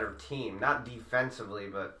has a better team. Not defensively,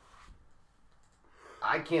 but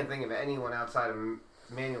I can't think of anyone outside of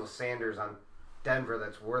Emmanuel Sanders on Denver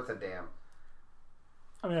that's worth a damn.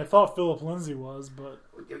 I mean, I thought Phillip Lindsay was, but...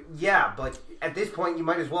 Yeah, but at this point, you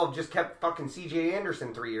might as well have just kept fucking C.J.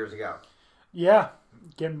 Anderson 3 years ago. Yeah,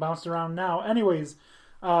 getting bounced around now. Anyways,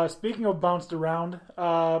 speaking of bounced around,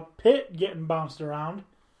 Pitt getting bounced around.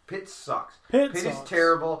 Pitt sucks. Pitt is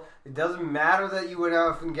terrible. It doesn't matter that you went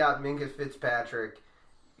out and got Minka Fitzpatrick.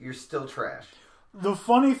 You're still trash. The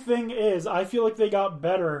funny thing is, I feel like they got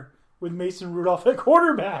better with Mason Rudolph at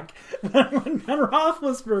quarterback than when Ben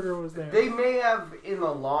Roethlisberger was there. They may have, in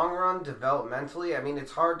the long run, developmentally. I mean,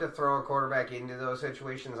 it's hard to throw a quarterback into those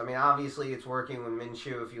situations. I mean, obviously, it's working with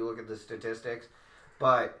Minshew if you look at the statistics.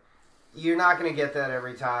 But you're not going to get that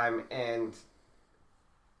every time. And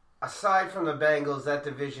aside from the Bengals, that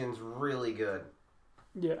division's really good.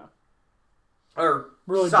 Yeah. Or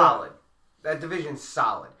really solid. That division's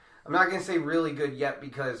solid. I'm not going to say really good yet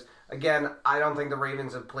because, again, I don't think the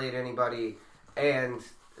Ravens have played anybody, and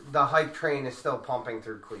the hype train is still pumping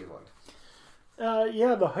through Cleveland.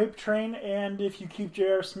 Yeah, the hype train, and if you keep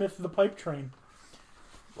J.R. Smith, the pipe train.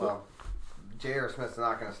 Well, J.R. Smith's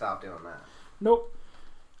not going to stop doing that. Nope.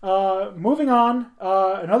 Moving on,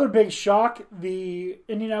 another big shock. The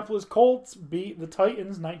Indianapolis Colts beat the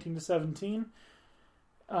Titans 19-17.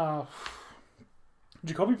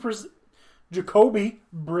 Jacoby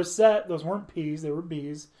Brissett, those weren't P's, they were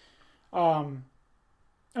B's. I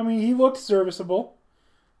mean, he looked serviceable.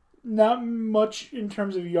 Not much in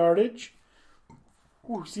terms of yardage.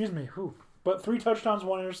 Ooh, excuse me. Ooh. But 3 touchdowns,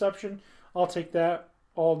 1 interception. I'll take that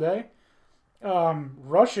all day.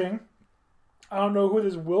 Rushing, I don't know who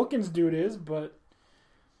this Wilkins dude is, but,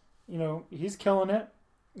 you know, he's killing it.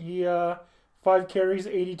 He 5 carries,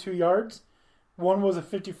 82 yards. 1 was a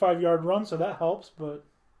 55-yard run, so that helps, but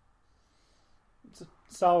it's a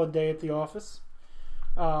solid day at the office.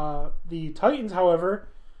 The Titans, however,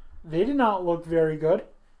 they did not look very good.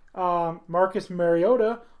 Marcus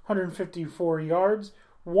Mariota, 154 yards,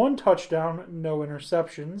 1 touchdown, no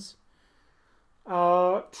interceptions.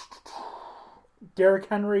 Derrick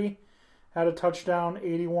Henry had a touchdown,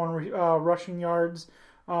 81 rushing yards.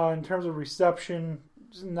 In terms of reception,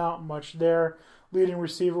 not much there. Leading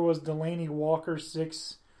receiver was Delaney Walker,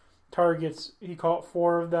 6 targets. He caught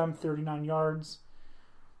 4 of them, 39 yards.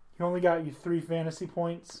 He only got you 3 fantasy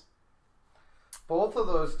points. Both of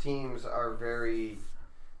those teams are very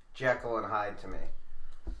Jekyll and Hyde to me.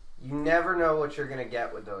 You never know what you're going to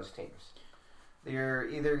get with those teams. You're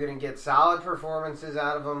either going to get solid performances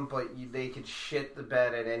out of them, but they could shit the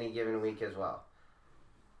bed at any given week as well.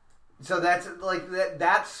 So that's like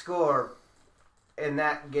that score in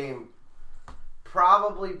that game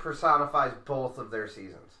probably personifies both of their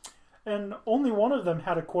seasons. And only one of them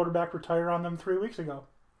had a quarterback retire on them 3 weeks ago.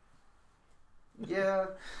 Yeah.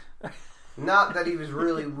 Not that he was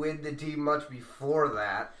really with the team much before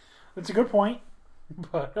that. That's a good point.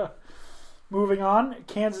 But moving on,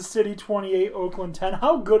 Kansas City 28, Oakland 10.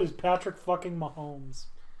 How good is Patrick fucking Mahomes?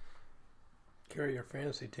 Carry your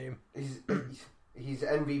fantasy team. He's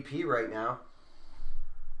MVP right now.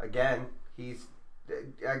 Again, he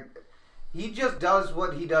just does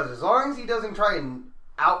what he does. As long as he doesn't try and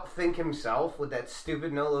outthink himself with that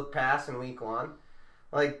stupid no-look pass in week 1.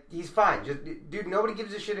 Like, he's fine. Just, dude, nobody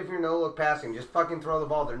gives a shit if you're no-look passing. Just fucking throw the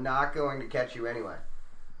ball. They're not going to catch you anyway.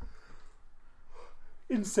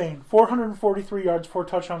 Insane. 443 yards, 4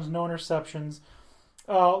 touchdowns, no interceptions.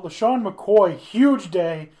 LaShawn McCoy, huge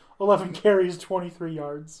day. 11 carries, 23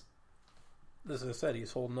 yards. As I said,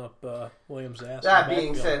 he's holding up Williams' ass. That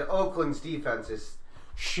being said, Oakland's defense is...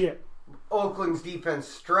 Shit. Oakland's defense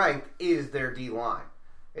strength is their D-line.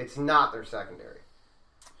 It's not their secondary.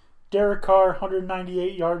 Derek Carr,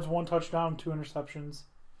 198 yards, 1 touchdown, 2 interceptions.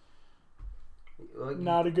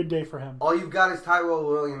 Not a good day for him. All you've got is Tyrell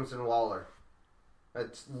Williams and Waller.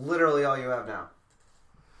 That's literally all you have now.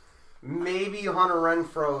 Maybe Hunter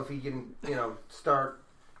Renfrow if he can, start.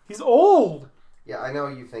 He's old. Yeah, I know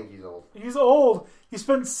you think he's old. He's old. He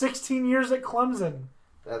spent 16 years at Clemson.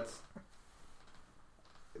 That's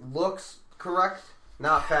looks correct,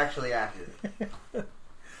 not factually accurate.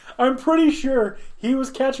 I'm pretty sure he was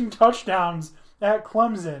catching touchdowns at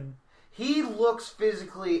Clemson. He looks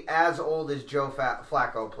physically as old as Joe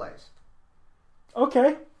Flacco plays.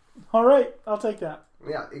 Okay. All right. I'll take that.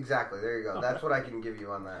 Yeah, exactly. There you go. Okay. That's what I can give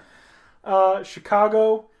you on that.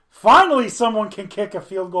 Chicago. Finally, someone can kick a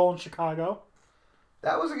field goal in Chicago.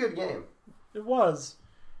 That was a good game. It was.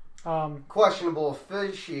 Questionable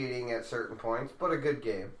officiating at certain points, but a good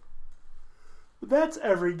game. That's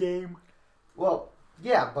every game. Well,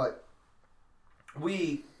 yeah, but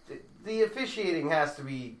the officiating has to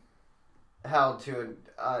be held to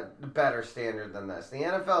a better standard than this. The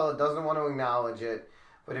NFL doesn't want to acknowledge it,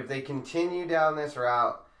 but if they continue down this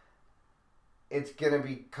route, it's going to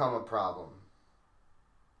become a problem.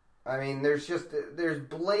 I mean, there's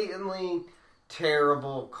blatantly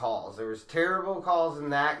terrible calls. There was terrible calls in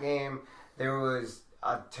that game. There was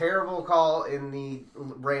a terrible call in the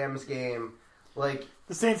Rams game. Like,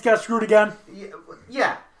 the Saints got screwed again.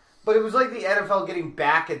 Yeah, but it was like the NFL getting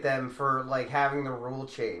back at them for like having the rule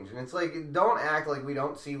change, and it's like, don't act like we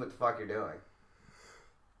don't see what the fuck you're doing.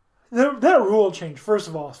 That rule change, first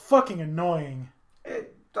of all, is fucking annoying.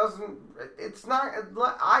 It doesn't. It's not.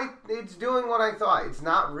 It's doing what I thought. It's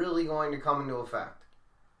not really going to come into effect.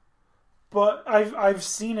 But I've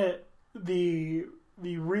seen it. The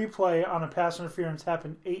replay on a pass interference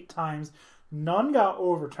happened 8 times. None got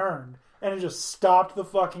overturned. And it just stopped the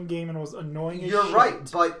fucking game and was annoying as shit. You're right,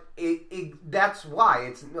 but that's why.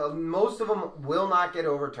 It's most of them will not get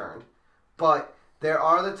overturned. But there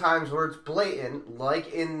are the times where it's blatant,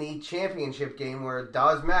 like in the championship game where it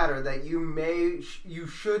does matter that you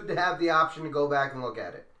should have the option to go back and look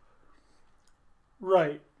at it.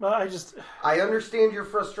 Right. Well, I understand your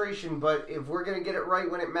frustration, but if we're going to get it right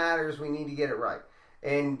when it matters, we need to get it right.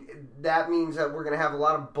 And that means that we're going to have a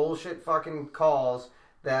lot of bullshit fucking calls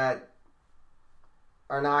that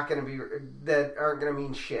are not going to be, that aren't going to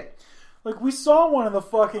mean shit. Like, we saw one of the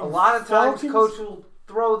fucking A lot of times, Falcons... coach will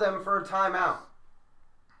throw them for a timeout.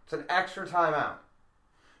 It's an extra timeout.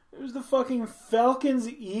 It was the fucking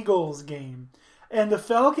Falcons-Eagles game. And the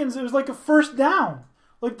Falcons, it was like a first down.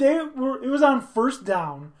 Like, it was on first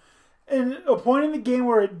down. And a point in the game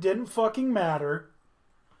where it didn't fucking matter.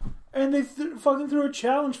 And they fucking threw a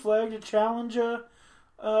challenge flag to challenge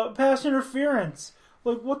pass interference.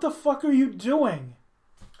 Like, what the fuck are you doing?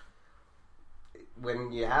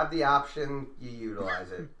 When you have the option, you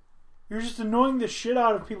utilize it. You're just annoying the shit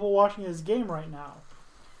out of people watching this game right now.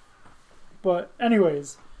 But,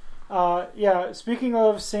 anyways. Yeah, speaking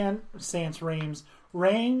of Saints, Rams.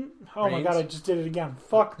 Oh my god, I just did it again.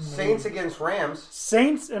 Fuck me. Saints against Rams.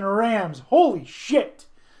 Saints and Rams. Holy shit.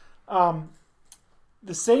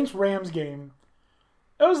 The Saints-Rams game,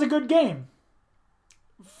 it was a good game.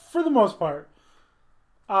 For the most part.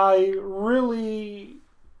 I really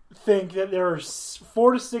think that there are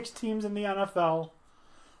 4 to 6 teams in the NFL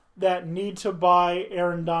that need to buy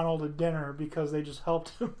Aaron Donald a dinner because they just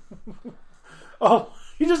helped him.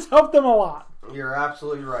 He just helped them a lot. You're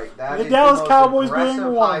absolutely right. That the is Dallas the most Cowboys being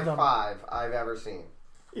aggressive one high of them. five I've ever seen.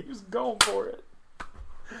 He was going for it.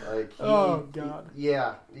 Like oh god.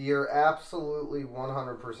 Yeah, you're absolutely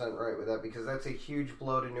 100% right with that because that's a huge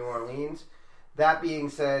blow to New Orleans. That being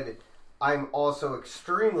said, I'm also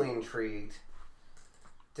extremely intrigued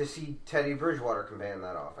to see Teddy Bridgewater command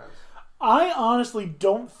that offense. I honestly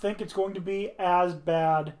don't think it's going to be as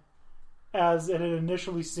bad as it had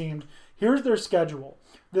initially seemed. Here's their schedule.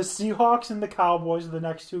 The Seahawks and the Cowboys are the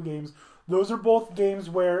next 2 games. Those are both games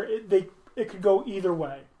where it could go either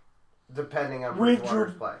way. Depending on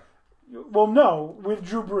Bridgewater's play. Well, no, with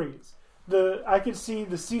Drew Brees. I could see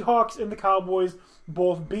the Seahawks and the Cowboys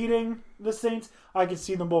both beating the Saints. I could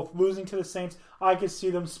see them both losing to the Saints. I could see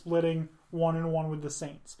them splitting 1-1 with the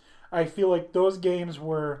Saints. I feel like those games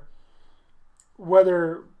were,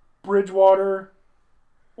 whether Bridgewater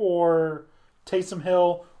or Taysom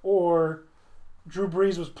Hill or Drew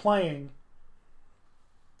Brees was playing,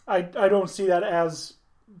 I don't see that as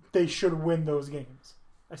they should win those games.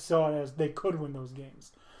 I saw it as they could win those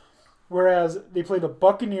games. Whereas they play the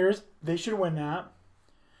Buccaneers, they should win that.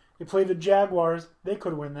 They play the Jaguars, they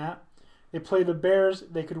could win that. They play the Bears,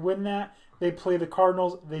 they could win that. They play the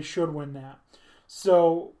Cardinals, they should win that.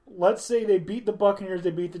 So let's say they beat the Buccaneers,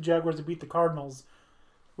 they beat the Jaguars, they beat the Cardinals.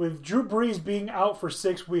 With Drew Brees being out for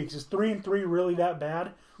 6 weeks, is 3-3 really that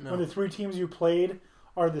bad? No. When the 3 teams you played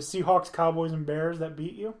are the Seahawks, Cowboys, and Bears that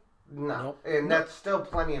beat you? No. Nope. And that's still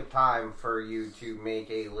plenty of time for you to make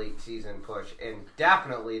a late season push and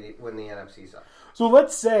definitely win the NFC side. So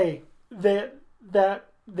let's say that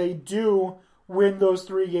they do win those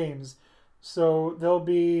 3 games. So they'll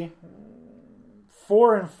be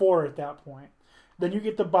 4-4 at that point. Then you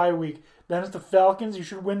get the bye week. Then it's the Falcons, you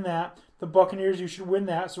should win that. The Buccaneers, you should win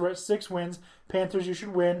that. So we're at 6 wins. Panthers, you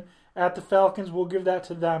should win. At the Falcons, we'll give that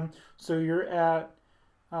to them. So you're at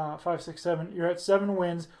 5, 6, 7. You're at 7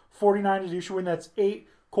 wins. 49ers, you should win. That's 8.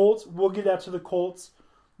 Colts, we'll give that to the Colts.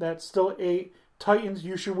 That's still 8. Titans,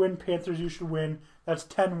 you should win. Panthers, you should win. That's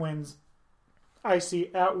 10 wins. I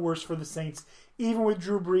see at worst for the Saints, even with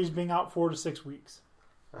Drew Brees being out 4 to 6 weeks.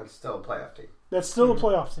 That's still a playoff team. That's still a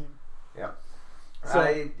playoff team. Yeah. So,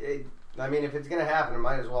 I mean, if it's going to happen, it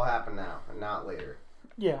might as well happen now and not later.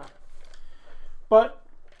 Yeah. But,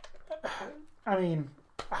 I mean,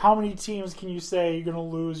 how many teams can you say you're going to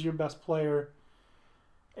lose your best player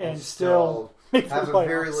and still make have the playoffs? A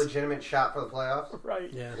very legitimate shot for the playoffs?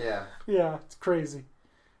 Right. Yeah. Yeah, it's crazy.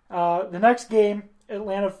 The next game,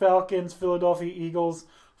 Atlanta Falcons, Philadelphia Eagles.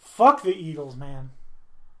 Fuck the Eagles, man.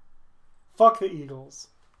 Fuck the Eagles.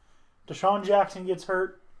 Deshaun Jackson gets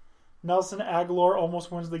hurt. Nelson Aguilar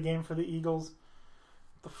almost wins the game for the Eagles.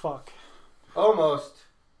 The fuck? Almost.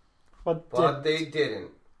 But they didn't.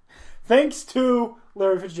 Thanks to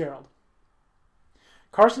Larry Fitzgerald.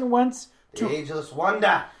 Carson Wentz. The ageless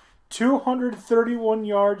wonder. 231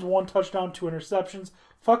 yards, 1 touchdown, 2 interceptions.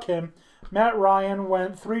 Fuck him. Matt Ryan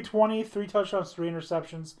went 320, 3 touchdowns, 3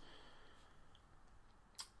 interceptions.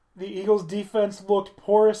 The Eagles' defense looked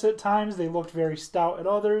porous at times. They looked very stout at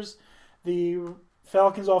others. The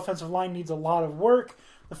Falcons' offensive line needs a lot of work.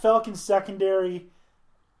 The Falcons' secondary,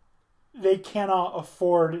 they cannot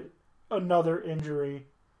afford another injury.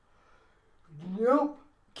 Nope.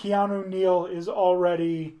 Keanu Neal is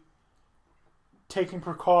already taking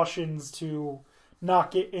precautions to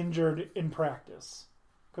not get injured in practice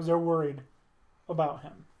because they're worried about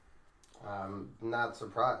him. I'm not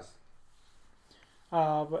surprised.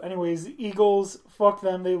 But anyways, Eagles, fuck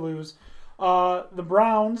them, they lose. The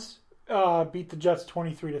Browns beat the Jets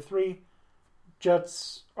 23-3.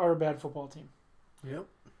 Jets are a bad football team. Yep.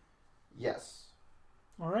 Yes.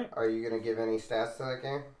 All right. Are you going to give any stats to that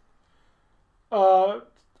game?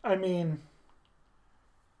 I mean,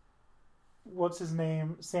 what's his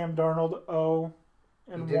name? Sam Darnold 0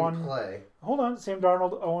 and He didn't 1. play. Hold on, Sam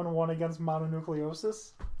Darnold 0 and 1 against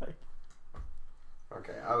mononucleosis.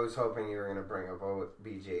 Okay, I was hoping you were going to bring up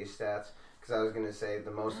BJ's stats because I was going to say the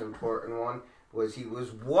most important one was he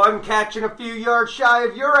was one catch and a few yards shy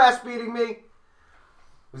of your ass beating me.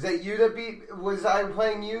 Was that you that beat? Was I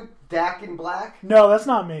playing you, Dak in black? No, that's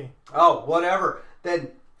not me. Oh, whatever. Then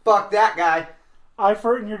fuck that guy.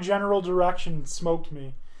 Eifert in your general direction smoked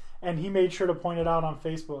me, and he made sure to point it out on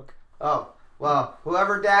Facebook. Oh, well,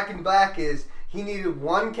 whoever Dak in black is, he needed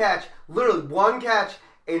one catch, literally one catch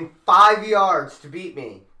and 5 yards to beat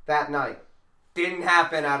me that night. Didn't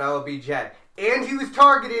happen out of OBJ. And he was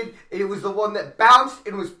targeted, and it was the one that bounced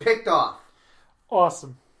and was picked off.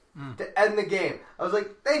 Awesome. To end the game. I was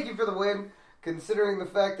like, thank you for the win, considering the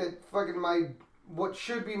fact that fucking what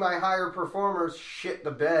should be my higher performers shit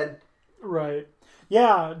the bed. Right.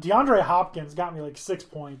 Yeah, DeAndre Hopkins got me like 6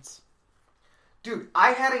 points. Dude,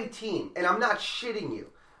 I had a team, and I'm not shitting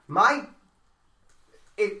you.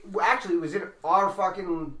 It actually was in our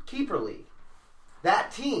fucking keeper league.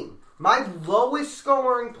 That team, my lowest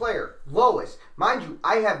scoring player, mind you,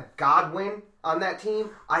 I have Godwin on that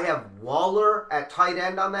team. I have Waller at tight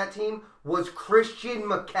end on that team. Was Christian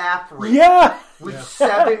McCaffrey. Yeah! With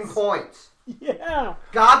 7 points. Yeah!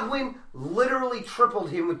 Godwin literally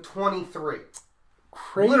tripled him with 23.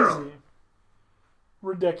 Crazy. Literally.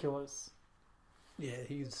 Ridiculous. Yeah,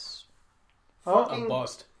 he's Fucking a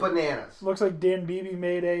bust. bananas. Looks like Dan Beebe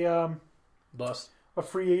made a Bust.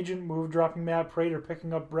 free agent move, dropping Matt Prater,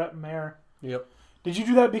 picking up Brett Maher. Yep. Did you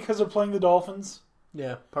do that because they're playing the Dolphins?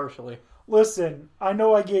 Yeah, partially. Listen, I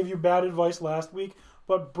know I gave you bad advice last week,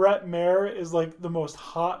 but Brett Maher is like the most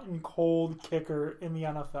hot and cold kicker in the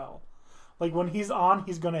NFL. Like when he's on,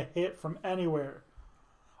 he's going to hit from anywhere.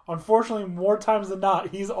 Unfortunately, more times than not,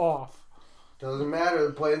 he's off. Doesn't matter.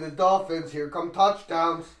 They're playing the Dolphins. Here come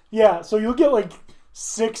touchdowns. Yeah, so you'll get like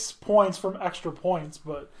 6 points from extra points,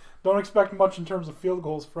 but don't expect much in terms of field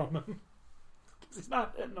goals from him. He's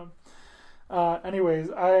not hitting them. Anyways,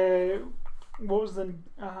 who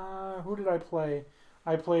did I play?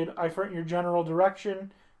 I played Eifert in your general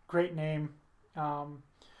direction. Great name.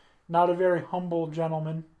 Not a very humble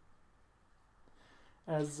gentleman.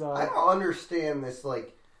 I don't understand this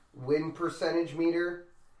win percentage meter.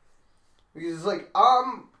 Because it's like,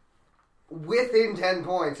 I'm within 10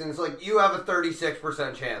 points, and it's like, you have a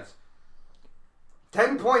 36% chance.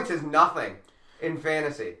 10 points is nothing in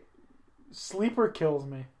fantasy. Sleeper kills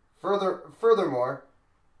me. Furthermore,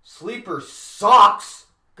 Sleeper sucks.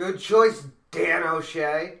 Good choice, Dan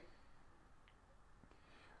O'Shea.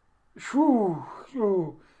 Shoo.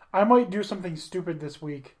 I might do something stupid this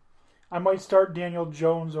week. I might start Daniel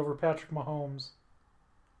Jones over Patrick Mahomes.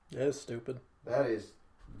 That is stupid. That is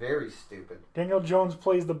very stupid. Daniel Jones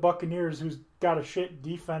plays the Buccaneers, who's got a shit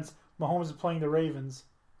defense. Mahomes is playing the Ravens,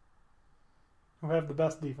 who have the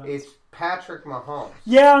best defense. It's Patrick Mahomes.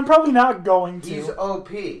 Yeah, I'm probably not going to. He's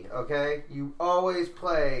OP, okay? You always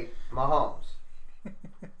play Mahomes.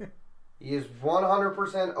 He is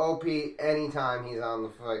 100% OP anytime he's on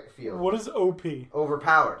the field. What is OP?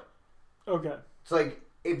 Overpowered. Okay. It's like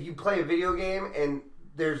if you play a video game and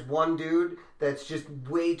there's one dude that's just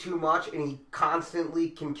way too much and he constantly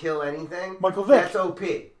can kill anything. Michael Vick. That's OP.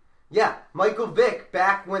 Yeah, Michael Vick,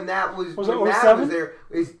 back when Matt was there,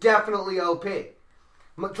 is definitely OP.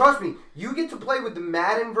 Trust me, you get to play with the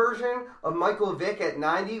Madden version of Michael Vick at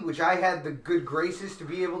 90, which I had the good graces to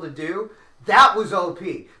be able to do. That was OP.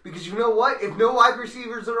 Because you know what? If no wide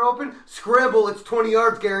receivers are open, scramble, it's 20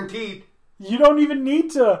 yards guaranteed. You don't even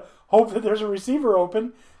need to hope that there's a receiver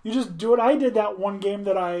open. You just do it. I did that one game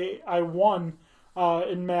that I won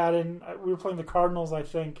in Madden. We were playing the Cardinals, I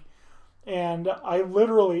think. And I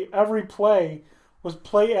literally, every play was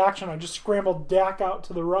play action. I just scrambled Dak out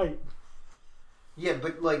to the right. Yeah,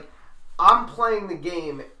 but I'm playing the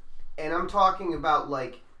game, and I'm talking about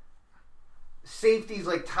safeties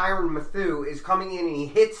like Tyrann Mathieu is coming in and he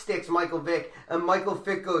hit sticks Michael Vick, and Michael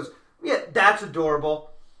Vick goes, yeah, that's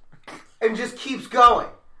adorable, and just keeps going.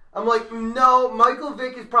 I'm like, no, Michael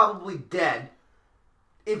Vick is probably dead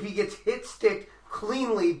if he gets hit sticked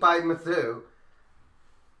cleanly by Matthew.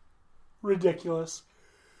 Ridiculous.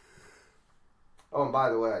 Oh, and by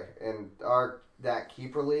the way, in that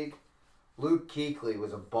keeper league, Luke Kuechly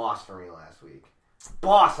was a boss for me last week.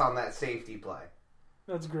 Boss on that safety play.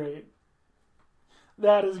 That's great.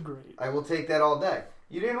 That is great. I will take that all day.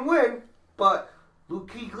 You didn't win, but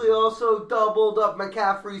Luke Kuechly also doubled up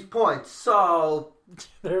McCaffrey's points. So,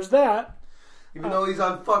 there's that. even though he's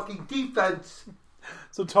on fucking defense.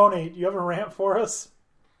 So, Tony, do you have a rant for us?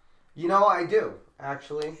 You know, I do,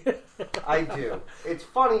 actually. I do. It's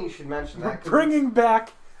funny you should mention that. Bringing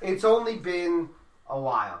back... It's only been a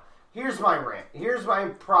while. Here's my rant. Here's my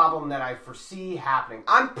problem that I foresee happening.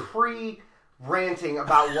 I'm pre-ranting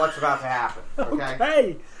about what's about to happen. Okay?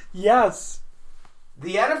 Okay. Yes.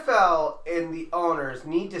 The NFL and the owners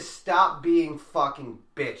need to stop being fucking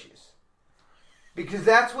bitches. Because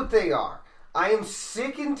that's what they are. I am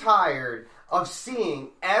sick and tired of seeing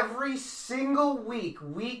every single week,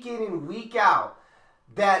 week in and week out,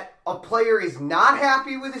 that a player is not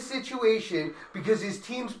happy with a situation because his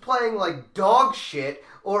team's playing like dog shit,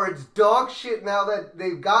 or it's dog shit now that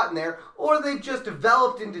they've gotten there, or they've just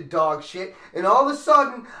developed into dog shit, and all of a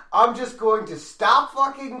sudden, I'm just going to stop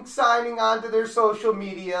fucking signing on to their social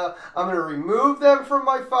media. I'm going to remove them from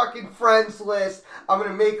my fucking friends list. I'm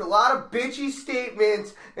going to make a lot of bitchy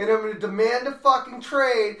statements, and I'm going to demand a fucking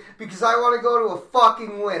trade because I want to go to a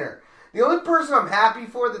fucking winner. The only person I'm happy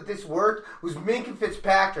for that this worked was Minkah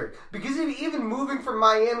Fitzpatrick. Because even moving from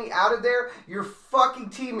Miami out of there, your fucking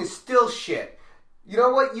team is still shit. You know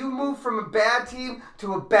what? You move from a bad team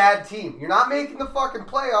to a bad team. You're not making the fucking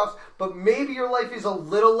playoffs, but maybe your life is a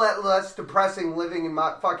little less depressing living in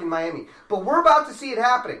fucking Miami. But we're about to see it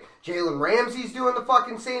happening. Jalen Ramsey's doing the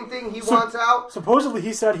fucking same thing. He wants out. Supposedly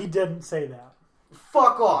he said he didn't say that.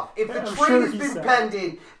 Fuck off. If the I'm trade sure has he been said.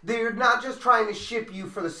 pending, they're not just trying to ship you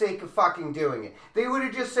for the sake of fucking doing it. They would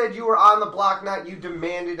have just said you were on the block, not you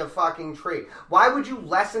demanded a fucking trade. Why would you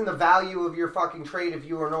lessen the value of your fucking trade if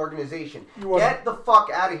you were an organization? Get the fuck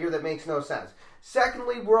out of here. That makes no sense.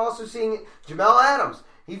 Secondly, we're also seeing Jamal Adams.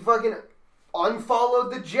 He fucking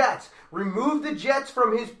unfollowed the Jets. Removed the Jets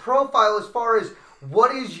from his profile as far as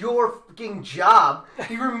what is your fucking job.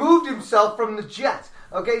 He removed himself from the Jets.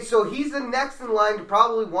 Okay, so he's the next in line to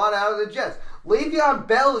probably want out of the Jets. Le'Veon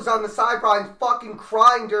Bell is on the sidelines fucking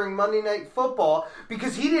crying during Monday Night Football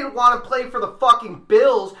because he didn't want to play for the fucking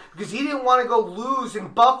Bills because he didn't want to go lose in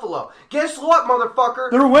Buffalo. Guess what,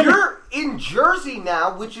 motherfucker? They're winning. You're in Jersey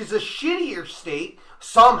now, which is a shittier state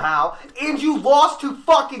somehow, and you lost to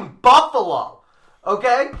fucking Buffalo.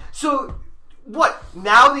 Okay? So, what?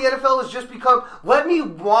 Now the NFL has just become, let me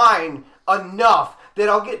whine enough that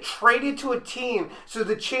I'll get traded to a team so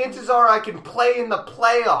the chances are I can play in the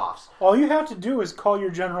playoffs. All you have to do is call your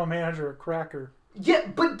general manager a cracker. Yeah,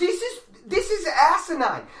 but this is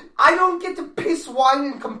asinine. I don't get to piss, whine,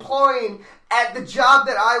 and complain at the job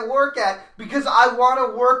that I work at because I want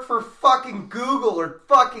to work for fucking Google or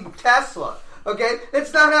fucking Tesla. Okay?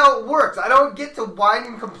 That's not how it works. I don't get to whine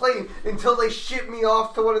and complain until they ship me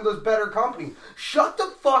off to one of those better companies. Shut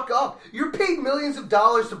the fuck up. You're paid millions of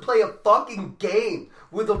dollars to play a fucking game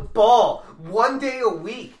with a ball 1 day a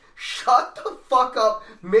week. Shut the fuck up,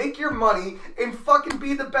 make your money, and fucking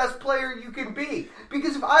be the best player you can be.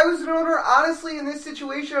 Because if I was an owner, honestly, in this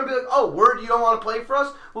situation, I'd be like, oh, word, you don't want to play for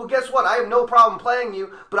us? Well, guess what? I have no problem playing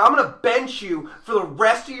you, but I'm going to bench you for the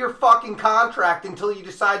rest of your fucking contract until you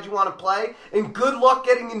decide you want to play. And good luck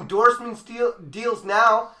getting endorsement deals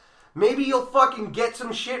now. Maybe you'll fucking get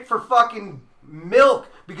some shit for fucking milk,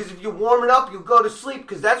 because if you warm it up, you'll go to sleep,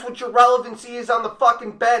 because that's what your relevancy is on the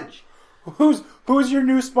fucking bench. Who's your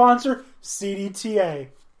new sponsor? CDTA.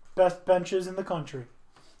 Best benches in the country.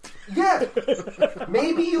 Yeah.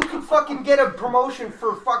 Maybe you can fucking get a promotion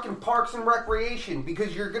for fucking Parks and Recreation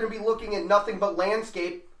because you're going to be looking at nothing but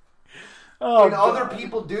landscape and other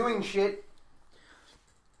people doing shit.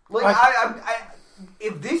 Like,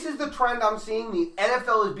 if this is the trend I'm seeing, the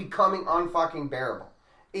NFL is becoming unfucking bearable.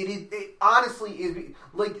 It honestly is.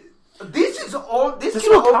 Like, this is all. This is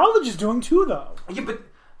what college is doing too, though. Yeah, but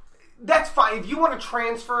that's fine. If you want to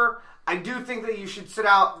transfer, I do think that you should sit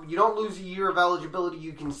out. You don't lose a year of eligibility.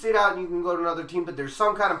 You can sit out and you can go to another team, but there's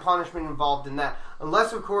some kind of punishment involved in that.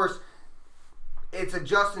 Unless, of course, it's a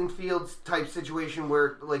Justin Fields type situation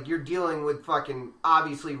where, like, you're dealing with fucking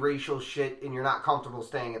obviously racial shit and you're not comfortable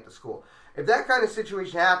staying at the school. If that kind of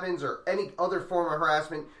situation happens or any other form of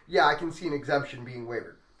harassment, yeah, I can see an exemption being waived.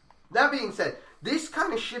 That being said, This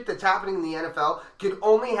kind of shit that's happening in the NFL could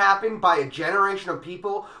only happen by a generation of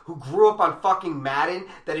people who grew up on fucking Madden,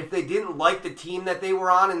 that if they didn't like the team that they were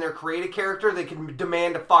on and their creative character, they could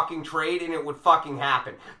demand a fucking trade and it would fucking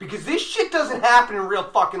happen. Because this shit doesn't happen in real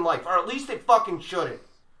fucking life, or at least it fucking shouldn't.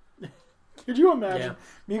 Could you imagine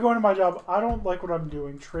me going to my job? I don't like what I'm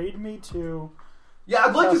doing. Trade me to... Yeah,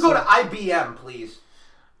 I'd like Tesla. to go to IBM, please.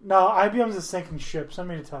 No, IBM's a sinking ship. Send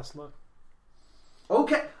me to Tesla.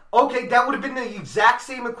 Okay, that would have been the exact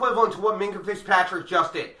same equivalent to what Minka Fitzpatrick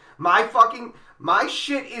just did. My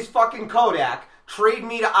shit is fucking Kodak. Trade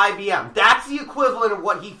me to IBM. That's the equivalent of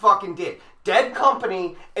what he fucking did. Dead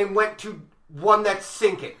company and went to one that's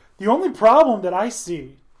sinking. The only problem that I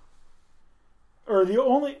see, or the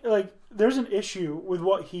only, like, there's an issue with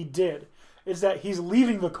what he did, is that he's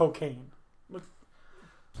leaving the cocaine.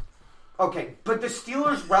 Okay, but the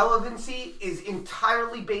Steelers' relevancy is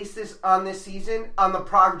entirely based on this season on the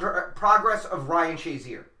progress of Ryan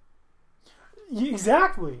Shazier.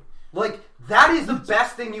 Exactly. Like, that is the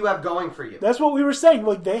best thing you have going for you. That's what we were saying.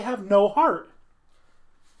 Like, they have no heart.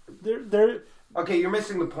 They're Okay, you're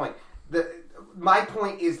missing the point. My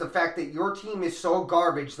point is the fact that your team is so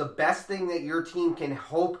garbage, the best thing that your team can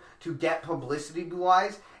hope to get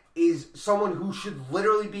publicity-wise is someone who should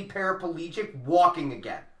literally be paraplegic walking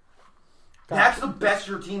again. That's the best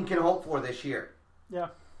your team can hope for this year. Yeah.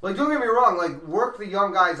 Like, don't get me wrong, like, work the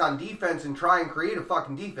young guys on defense and try and create a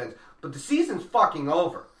fucking defense, but the season's fucking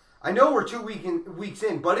over. I know we're 2 weeks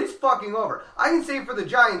in, but it's fucking over. I can say it for the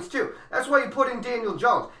Giants, too. That's why you put in Daniel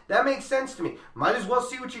Jones. That makes sense to me. Might as well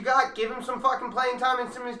see what you got. Give him some fucking playing time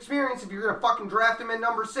and some experience if you're going to fucking draft him at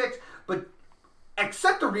number 6. But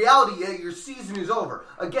accept the reality that your season is over.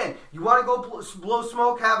 Again, you want to go blow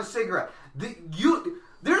smoke, have a cigarette.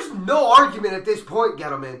 There's no argument at this point,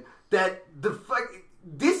 gentlemen, that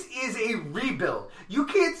this is a rebuild. You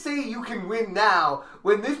can't say you can win now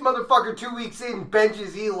when this motherfucker 2 weeks in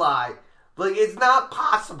benches Eli. Like, it's not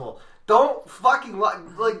possible. Don't fucking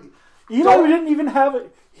Eli didn't even have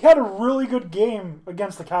it. He had a really good game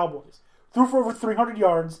against the Cowboys. Threw for over 300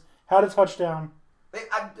 yards, had a touchdown.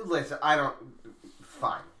 Listen,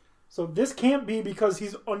 fine. So this can't be because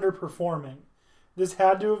he's underperforming. This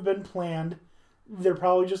had to have been planned. They're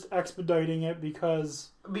probably just expediting it because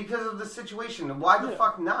of the situation. Why the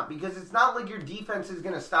fuck not? Because it's not like your defense is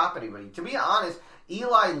going to stop anybody. To be honest,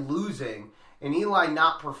 Eli losing and Eli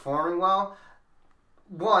not performing well,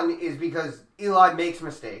 one is because Eli makes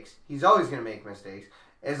mistakes. He's always going to make mistakes.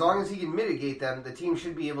 As long as he can mitigate them, the team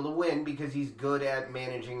should be able to win because he's good at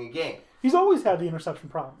managing a game. He's always had the interception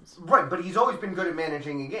problems. Right, but he's always been good at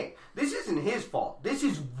managing a game. This isn't his fault. This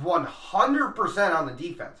is 100% on the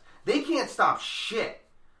defense. They can't stop shit.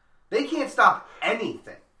 They can't stop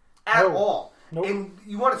anything at all. Nope. And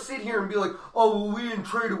you want to sit here and be like, oh, well, we didn't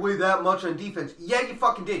trade away that much on defense. Yeah, you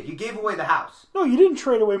fucking did. You gave away the house. No, you didn't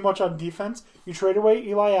trade away much on defense. You traded away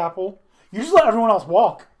Eli Apple. You just let everyone else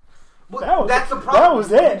walk. Well, that's the problem. That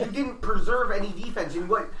was it. You didn't preserve any defense. And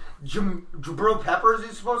what, Jabril Peppers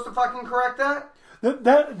is supposed to fucking correct that?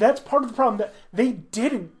 That's part of the problem. That they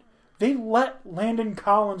didn't. They let Landon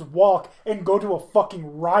Collins walk and go to a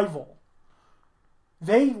fucking rival.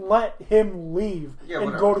 They let him leave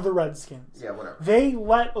and go to the Redskins. Yeah, whatever. They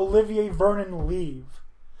let Olivier Vernon leave.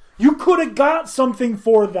 You could have got something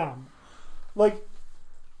for them. Like,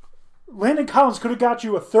 Landon Collins could have got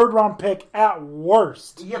you a third-round pick at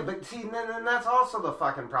worst. Yeah, but see, then that's also the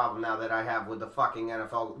fucking problem now that I have with the fucking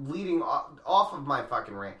NFL, leading off of my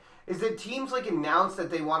fucking rant, is that teams, like, announce that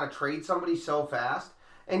they want to trade somebody so fast,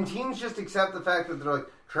 and teams just accept the fact that they're like,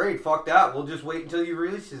 trade, fuck that, we'll just wait until you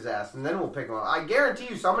release his ass, and then we'll pick him up. I guarantee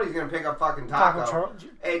you somebody's going to pick up fucking Taco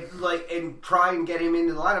and try and get him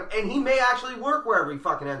into the lineup, and he may actually work wherever he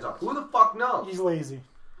fucking ends up. Who the fuck knows? He's lazy.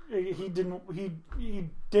 He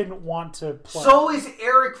didn't want to play. So is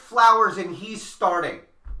Eric Flowers, and he's starting.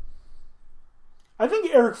 I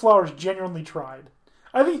think Eric Flowers genuinely tried.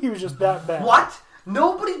 I think he was just that bad. What?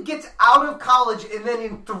 Nobody gets out of college and then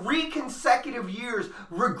in 3 consecutive years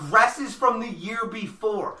regresses from the year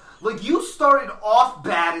before. Like, you started off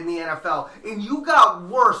bad in the NFL and you got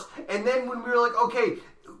worse. And then when we were like, okay,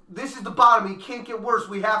 this is the bottom, he can't get worse,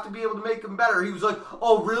 we have to be able to make him better. He was like,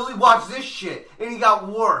 oh, really? Watch this shit. And he got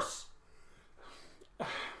worse.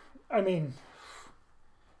 I mean,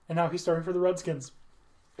 and now he's starting for the Redskins.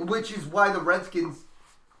 Which is why the Redskins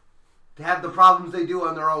have the problems they do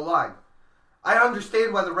on their own line. I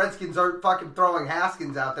understand why the Redskins aren't fucking throwing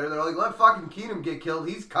Haskins out there. They're like, let fucking Keenum get killed.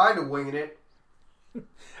 He's kind of winging it.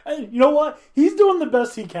 You know what? He's doing the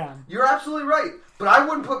best he can. You're absolutely right. But I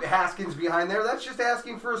wouldn't put Haskins behind there. That's just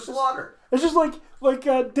asking for a slaughter. It's just like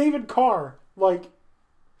David Carr. Like,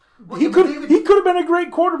 He could have been a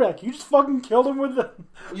great quarterback. You just fucking killed him with the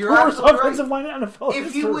worst offensive line in NFL If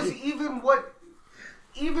history. he was even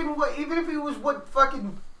if he was what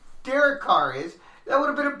fucking Derek Carr is, that would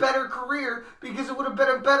have been a better career because it would have been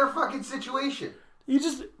a better fucking situation. He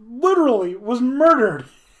just literally was murdered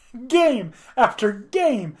game after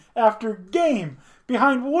game after game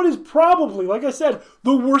behind what is probably, like I said,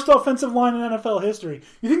 the worst offensive line in NFL history.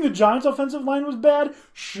 You think the Giants' offensive line was bad?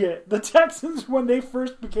 Shit. The Texans, when they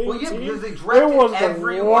first became a team, because they drafted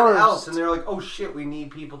everyone else, and they're they're like, oh shit, we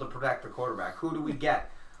need people to protect the quarterback. Who do we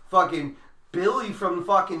get? Fucking Billy from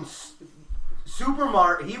fucking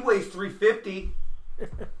Supermart. He weighs 350.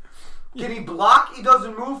 Can he block? He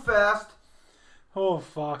doesn't move fast. Oh,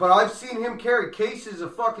 fuck. But I've seen him carry cases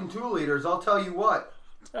of fucking 2-liters, I'll tell you what.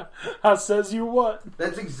 That says you what?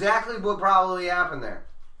 That's exactly what probably happened there.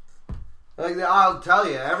 Like, I'll tell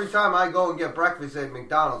you, every time I go and get breakfast at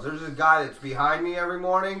McDonald's, there's a guy that's behind me every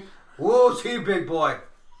morning. Whoa, is he a big boy?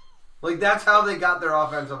 Like, that's how they got their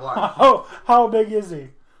offensive line. How big is he?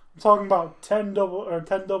 I'm talking about 10 double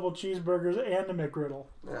cheeseburgers and a McGriddle.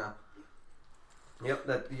 Yeah. Yep,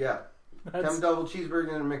 10 double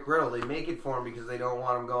cheeseburgers and a McGriddle. They make it for him because they don't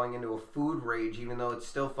want him going into a food rage, even though it's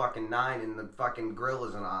still fucking 9 and the fucking grill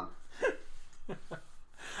isn't on.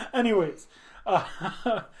 Anyways,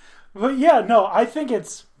 but yeah, no, I think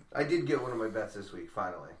it's. I did get one of my bets this week,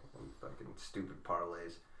 finally. Fucking stupid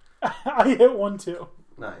parlays. I hit one too.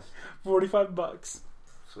 Nice. $45.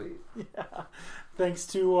 Sweet. Yeah. Thanks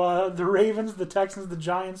to the Ravens, the Texans, the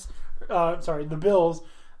Giants, the Bills,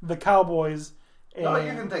 the Cowboys. No,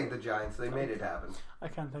 you can thank the Giants. They made it happen. I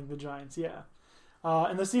can thank the Giants, yeah.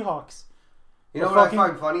 And the Seahawks. You know what I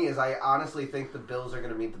find funny is I honestly think the Bills are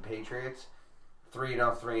going to meet the Patriots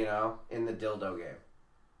 3-0 in the dildo game.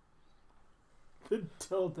 The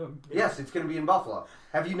dildo game? Yes, it's going to be in Buffalo.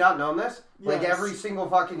 Have you not known this? Yes. Like every single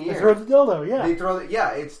fucking year. They throw the dildo, yeah. They throw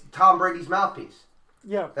it's Tom Brady's mouthpiece.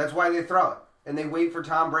 Yeah. That's why they throw it. And they wait for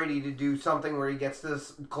Tom Brady to do something where he gets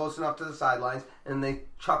this close enough to the sidelines and they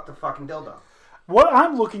chuck the fucking dildo. What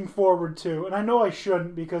I'm looking forward to, and I know I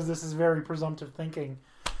shouldn't because this is very presumptive thinking.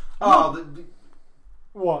 What?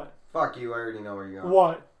 Fuck you, I already know where you're going.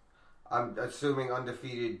 What? I'm assuming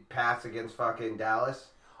undefeated Pats against fucking Dallas.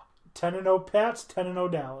 10-0 Pats,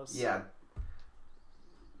 10-0 Dallas. Yeah.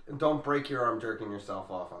 Don't break your arm jerking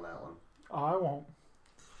yourself off on that one. Oh, I won't.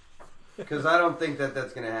 Because I don't think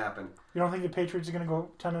that's going to happen. You don't think the Patriots are going to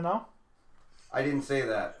go 10-0? I didn't say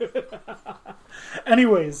that.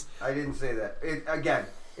 Anyways. I didn't say that. Again,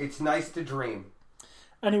 it's nice to dream.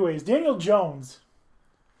 Anyways, Daniel Jones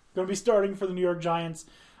going to be starting for the New York Giants.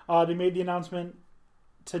 They made the announcement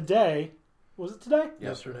today. Was it today?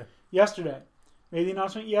 Yesterday. Made the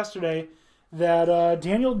announcement yesterday that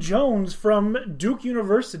Daniel Jones from Duke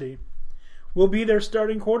University will be their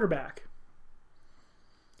starting quarterback.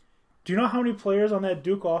 Do you know how many players on that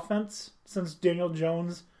Duke offense since Daniel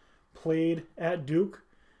Jones played at Duke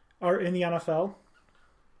are in the NFL?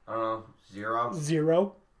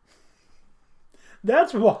 Zero.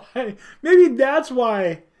 That's why. Maybe that's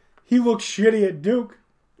why he looked shitty at Duke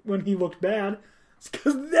when he looked bad. It's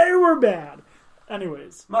because they were bad.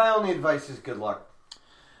 Anyways. My only advice is good luck.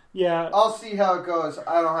 Yeah. I'll see how it goes.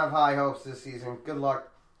 I don't have high hopes this season. Good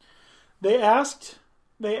luck. They asked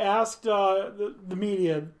the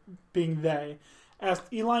media, being they,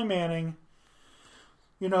 asked Eli Manning,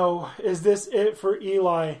 is this it for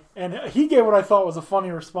Eli? And he gave what I thought was a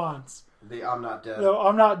funny response. I'm not dead. No,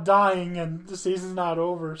 I'm not dying, and the season's not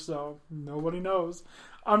over, so nobody knows.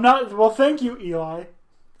 I'm not. Well, thank you, Eli.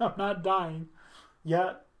 I'm not dying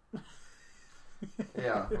yet.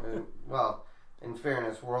 Yeah. Well, in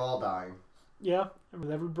fairness, we're all dying. Yeah,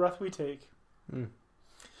 with every breath we take.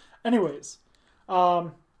 Anyways,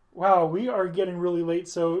 wow, we are getting really late.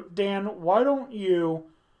 So, Dan, why don't you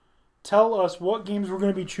tell us what games we're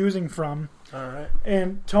going to be choosing from? All right.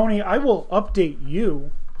 And, Tony, I will update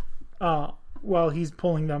you while he's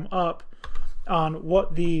pulling them up on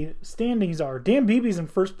what the standings are. Dan Beebe's in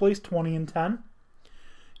first place, 20-10.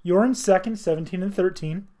 You're in second,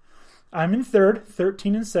 17-13. I'm in third,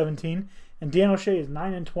 13-17. And Dan O'Shea is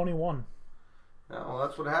 9-21. Well,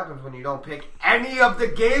 that's what happens when you don't pick any of the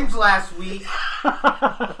games last week.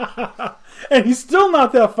 And he's still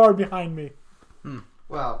not that far behind me.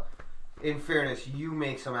 Well, in fairness, you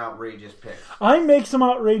make some outrageous picks. I make some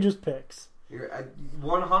outrageous picks. You're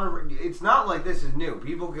 100. It's not like this is new.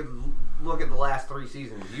 People could look at the last 3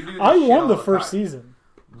 seasons. You do. I won the first season.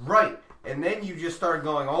 Right, and then you just started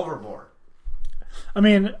going overboard. I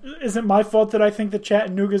mean, is it my fault that I think that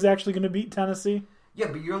Chattanooga is actually going to beat Tennessee? Yeah,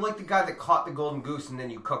 but you're like the guy that caught the golden goose and then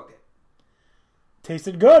you cooked it.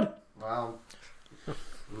 Tasted good. Well,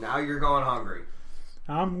 Now you're going hungry.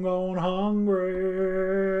 I'm going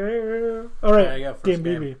hungry. All right, Yeah, I got first Dan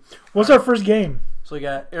game. Beebe. What's our first game? So we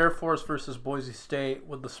got Air Force versus Boise State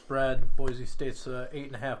with the spread. Boise State's a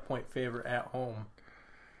 8.5-point favorite at home.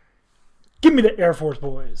 Give me the Air Force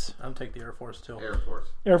boys. I'm take the Air Force too Air Force.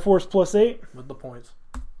 Air Force +8. with the points.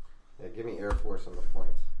 Yeah, give me Air Force on the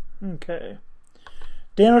points. Okay.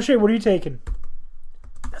 Dan O'Shea, what are you taking?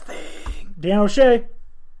 Nothing. Dan O'Shea.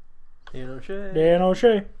 Dan O'Shea. Dan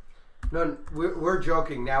O'Shea. No, we're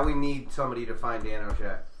joking. Now we need somebody to find Dan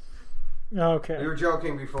O'Shea. We Okay. were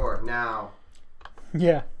joking before. Now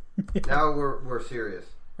Yeah. we're serious.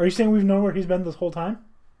 Are you saying we've known where he's been this whole time?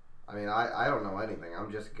 I mean, I don't know anything.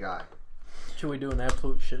 I'm just a guy. Should we do an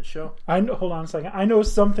absolute shit show? I know, hold on a second. I know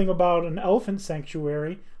something about an elephant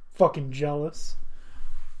sanctuary. Fucking jealous.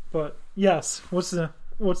 But yes, what's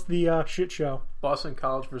the shit show? Boston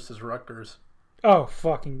College versus Rutgers. Oh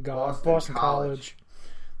fucking god, Boston College.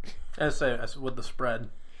 I say that's with the spread.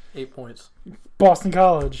 8 points. Boston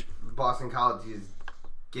College. Boston College is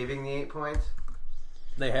giving the 8 points.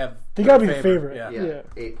 They have. They gotta be their the favorite. Yeah. Yeah,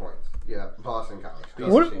 8 points. Yeah, Boston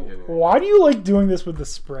College. What, St. Genevieve. why do you like doing this with the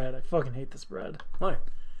spread? I fucking hate the spread. Why?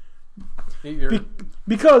 You're,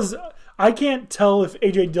 Because I can't tell if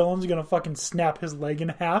AJ Dillon's gonna fucking snap his leg in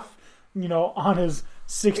half, on his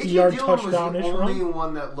 60-yard Dillon touchdown-ish was the only run.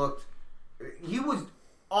 one that looked. He was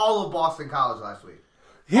all of Boston College last week.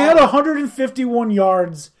 He had 151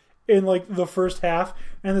 yards in the first half,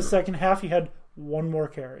 and the second half he had one more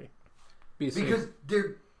carry. BC. Because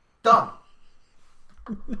they're dumb.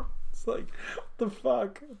 It's like, what the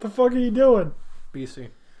fuck? What the fuck are you doing? BC.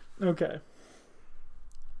 Okay.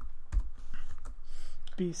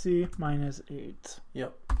 BC -8.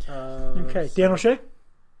 Yep. Okay. Dan O'Shea?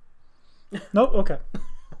 Nope. Okay.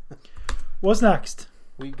 What's next?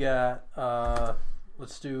 We got.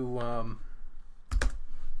 Let's do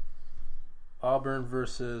Auburn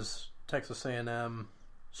versus Texas A&M.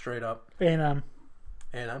 Straight up. A&M.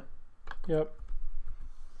 A&M. Yep.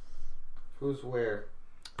 Who's where?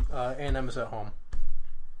 A&M is at home.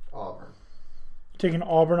 Auburn. Taking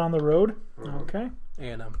Auburn on the road. Okay.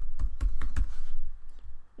 A&M.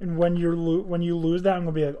 And when you lose that, I'm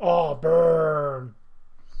gonna be like, Auburn.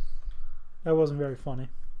 That wasn't very funny.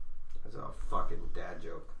 That's a fucking dad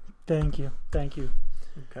joke. Thank you.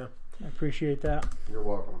 Okay. I appreciate that. You're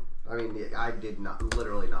welcome. I mean, I did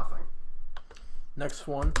literally nothing. Next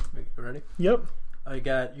one. You ready? Yep. I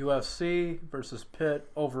got UFC versus Pitt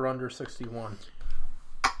over under 61.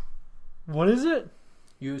 What is it?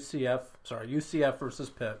 UCF versus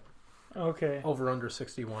Pitt Okay. over under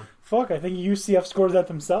 61. Fuck, I think UCF scored that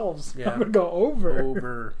themselves. Yeah. I'm gonna go over.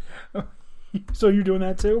 Over So you're doing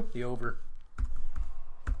that too? the over.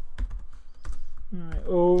 All right,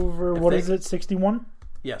 over. If What they- is it? 61.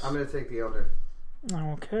 Yes. I'm going to take the under.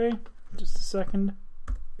 Okay. Just a second.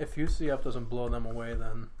 If UCF doesn't blow them away,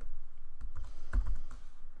 then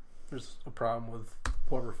there's a problem with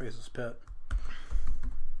whoever faces Pitt.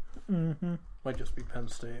 Mm-hmm. Might just be Penn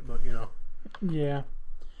State, but Yeah.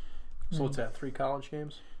 So what's that? 3 college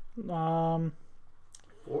games? 4?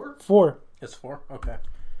 4. It's 4. Okay.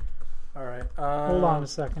 All right. Hold on a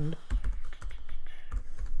second.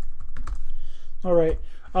 All right.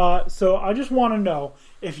 So I just want to know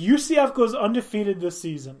if UCF goes undefeated this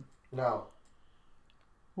season No.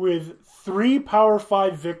 with 3 Power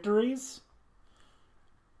 5 victories,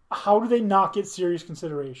 how do they not get serious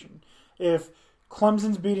consideration? If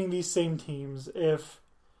Clemson's beating these same teams, if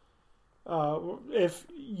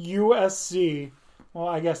USC, well,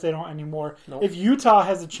 I guess they don't anymore. Nope. If Utah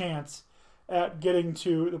has a chance at getting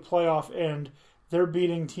to the playoff and they're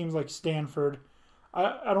beating teams like Stanford,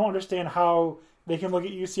 I don't understand how they can look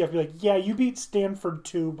at UCF and be like, yeah, you beat Stanford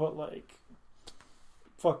too, but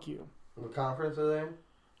fuck you. What conference are they in?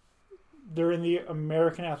 They're in the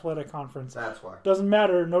American Athletic Conference. That's why. Doesn't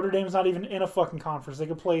matter. Notre Dame's not even in a fucking conference. They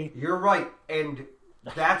could play. You're right. And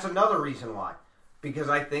that's another reason why. Because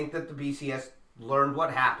I think that the BCS learned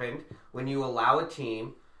what happened when you allow a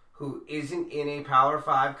team who isn't in a Power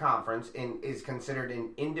 5 conference and is considered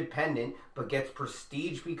an independent but gets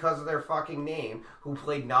prestige because of their fucking name, who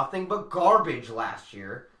played nothing but garbage last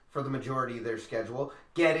year for the majority of their schedule,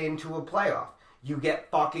 get into a playoff. You get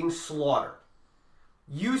fucking slaughtered.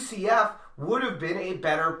 UCF would have been a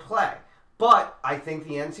better play. But I think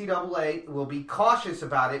the NCAA will be cautious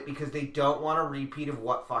about it because they don't want a repeat of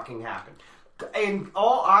what fucking happened. In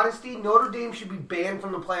all honesty, Notre Dame should be banned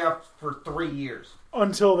from the playoffs for 3 years.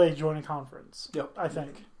 Until they join a conference. Yep. I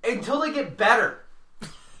think. Until they get better.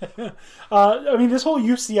 I mean, this whole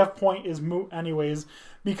UCF point is moot anyways,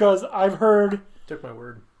 because I've heard Took my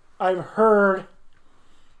word.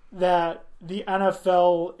 that the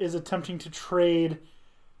NFL is attempting to trade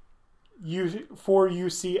for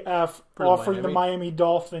UCF, offering the Miami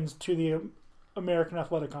Dolphins to the American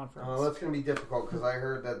Athletic Conference. Oh, that's going to be difficult because I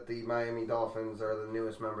heard that the Miami Dolphins are the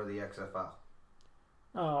newest member of the XFL.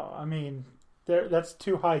 Oh, I mean, that's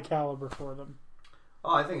too high caliber for them.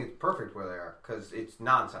 Oh, I think it's perfect where they are because it's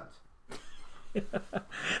nonsense.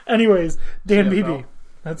 Anyways, Dan CFL. Beebe,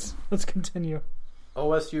 let's continue.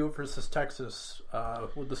 OSU versus Texas.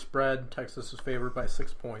 With the spread, Texas is favored by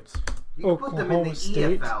 6 points. You could put them in the Oklahoma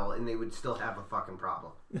State. EFL and they would still have a fucking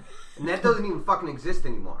problem. And that doesn't even fucking exist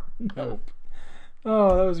anymore. Nope.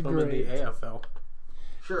 Oh, that was Put them in great. the AFL.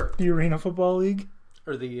 Sure. The Arena Football League,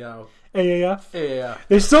 Or the AAF. AAF.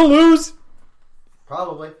 They still lose.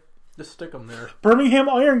 Probably. Just stick them there. Birmingham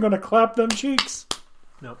Iron gonna clap them cheeks.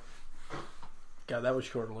 Nope. God, that was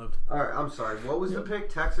short-lived. All right, I'm sorry. What was the pick?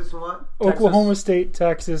 Texas and what? Texas. Oklahoma State,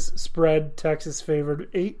 Texas spread. Texas favored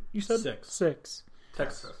 8. You said 6.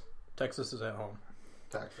 Texas is at home.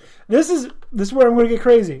 Texas. This is where I'm going to get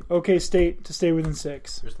crazy. OK State to stay within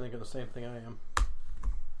 6. You're thinking the same thing I am.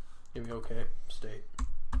 Give me OK State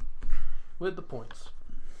with the points.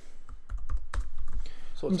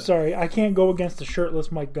 So I'm what's that? sorry, I can't go against the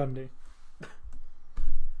shirtless Mike Gundy.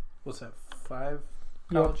 What's that? 5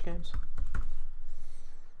 college games?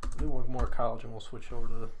 Do one more college and we'll switch over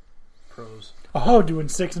to the pros. Oh, doing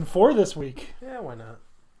 6 and 4 this week. Yeah, why not?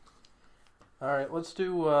 All right, let's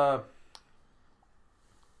do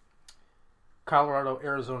Colorado,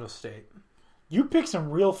 Arizona State. You pick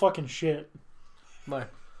some real fucking shit. My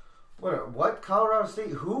What? Colorado State?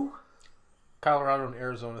 Who? Colorado and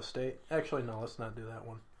Arizona State. Actually, no, let's not do that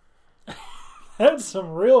one. That's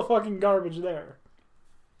some real fucking garbage there.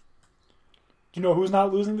 Do you know who's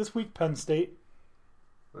not losing this week? Penn State.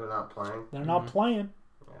 They're not playing. They're not playing.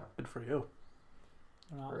 Yeah. Good for you.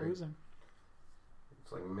 They're not Great. losing.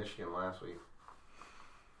 It's like Michigan last week.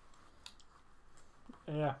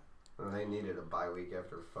 Yeah. And they needed a bye week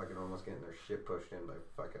after fucking almost getting their shit pushed in by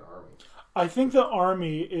fucking Army. I think the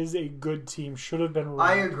Army is a good team. Should have been ranked.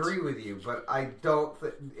 I agree with you, but I don't.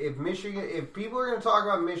 If people are going to talk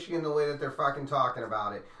about Michigan the way that they're fucking talking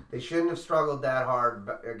about it, they shouldn't have struggled that hard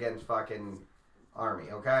against fucking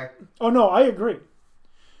Army. Okay. Oh no, I agree.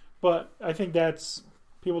 But I think that's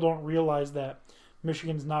people don't realize that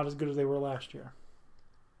Michigan's not as good as they were last year.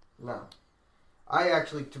 No. I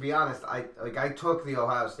actually, to be honest, I took the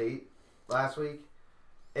Ohio State last week,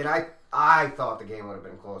 and I thought the game would have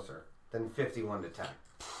been closer than 51-10.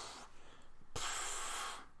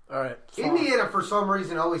 All right. Indiana, for some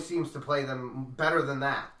reason, always seems to play them better than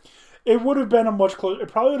that. It would have been a much closer.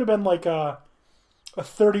 It probably would have been like a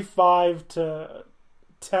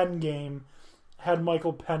 35-10 game had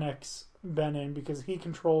Michael Penix been in because he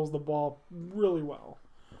controls the ball really well.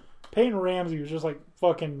 Peyton Ramsey was just like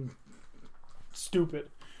fucking stupid.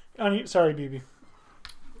 Sorry, BB.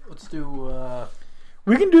 Let's do.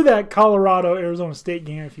 We can do that Colorado-Arizona State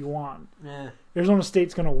game if you want. Yeah, Arizona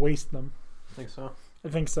State's going to waste them. think so. I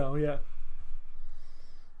think so, yeah.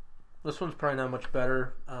 This one's probably not much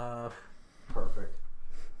better. Perfect.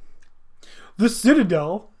 The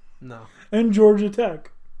Citadel No, and Georgia Tech.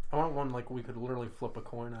 I want one like we could literally flip a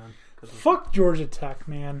coin on. Fuck Georgia Tech,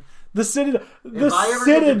 man. The Citadel. The If I ever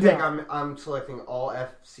get to Citadel. pick, I'm selecting all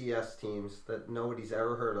FCS teams that nobody's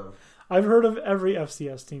ever heard of. I've heard of every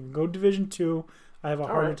FCS team. Go Division II. I have a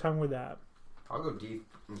harder right. time with that. I'll go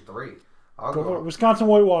D3. I'll Go for it. go. Wisconsin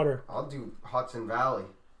Whitewater. I'll do Hudson Valley.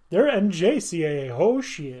 They're NJCAA. Oh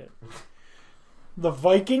shit. The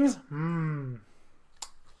Vikings.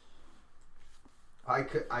 I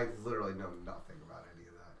literally know nothing about any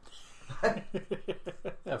of that.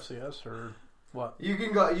 FCS or what? You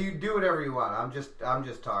can go. You do whatever you want. I'm just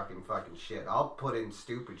talking fucking shit. I'll put in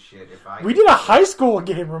stupid shit if I. We did a high school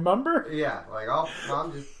game, remember? Yeah, like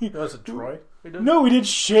I'm just. Was it Troy? We did? No, we did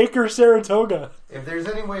Shaker Saratoga. If there's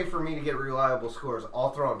any way for me to get reliable scores,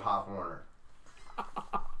 I'll throw in Pop Warner.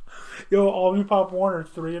 Yo, Albany Pop Warner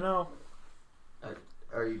 3-0.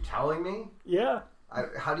 Are you telling me? Yeah.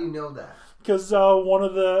 How do you know that? Because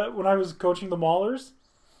when I was coaching the Maulers,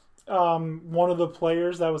 one of the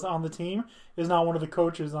players that was on the team is now one of the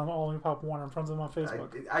coaches on Albany Pop Warner. I'm friends with him on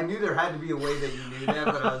Facebook. I knew there had to be a way that you knew that,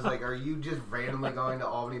 but I was like, are you just randomly going to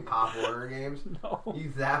Albany Pop Warner games? No.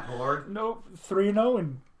 You that bored? Nope. 3-0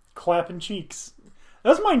 and clapping cheeks.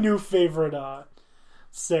 That's my new favorite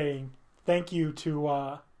saying. Thank you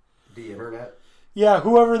to... The internet? yeah,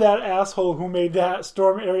 whoever that asshole who made that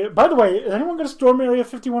Storm Area... By the way, is anyone going to Storm Area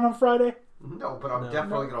 51 on Friday? No, but I'm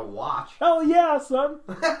definitely going to watch. Hell yeah, son.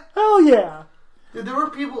 Hell yeah. Dude, there were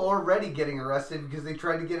people already getting arrested because they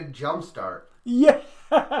tried to get a jump start. Yeah.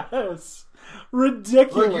 Yes.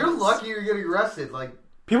 Ridiculous. Look, you're lucky you're getting arrested. Like,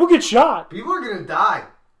 People get shot. people are gonna die.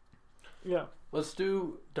 Yeah. Let's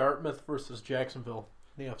do Dartmouth versus Jacksonville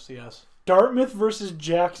in the FCS. Dartmouth versus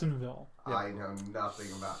Jacksonville. I know nothing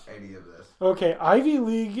about any of this. Okay, Ivy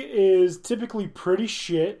League is typically pretty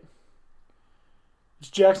shit. It's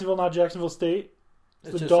Jacksonville, not Jacksonville State. It's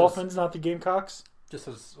It the just Dolphins, not the Gamecocks. Just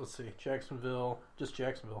as, let's see, Jacksonville, just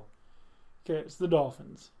Jacksonville. Okay, it's the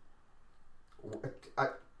Dolphins.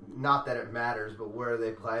 Not that it matters, but where are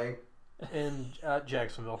they playing? In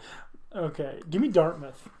Jacksonville. Okay, give me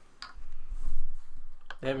Dartmouth.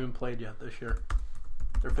 They haven't even played yet this year.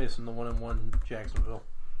 They're facing the 1-1 Jacksonville.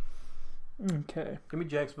 Okay. Give me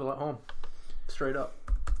Jacksonville at home. Straight up.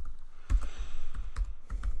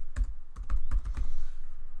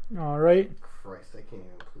 All right. Christ, I can't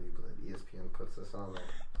even believe that ESPN puts this on there.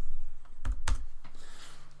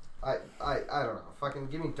 I don't know. Fucking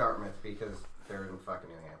give me Dartmouth because they're in fucking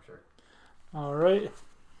New Hampshire. All right.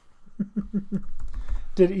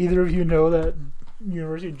 Did either of you know that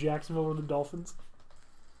University of Jacksonville were the Dolphins?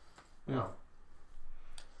 No.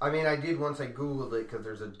 I mean, I did once I Googled it because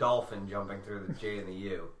there's a dolphin jumping through the J and the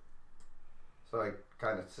U. So I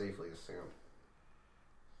kind of safely assumed.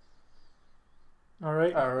 All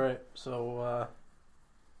right. All right. So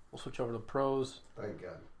we'll switch over to pros. Thank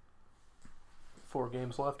God. 4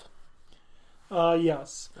 games left.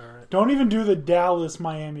 Yes. All right. Don't even do the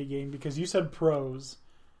Dallas-Miami game because you said pros.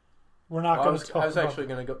 We're not going to talk I was about actually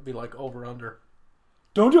going to be like over-under.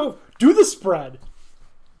 Don't do the spread.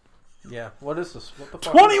 Yeah. What is this? What the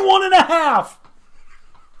fuck? 21.5.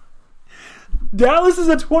 Dallas is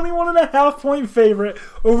a 21.5 point favorite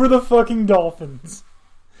over the fucking Dolphins.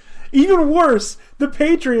 Even worse, the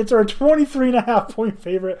Patriots are a 23.5 point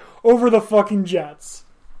favorite over the fucking Jets.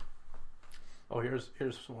 Oh, here's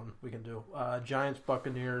one we can do. Giants,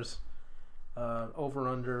 Buccaneers,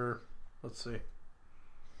 over-under. Let's see.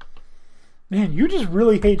 Man, you just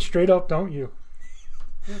really hate straight up, don't you?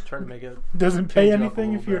 Trying to make it. Doesn't pay Change it up a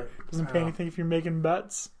anything little if you're bit. doesn't pay anything if you're making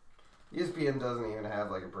bets. ESPN doesn't even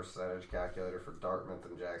have like a percentage calculator for Dartmouth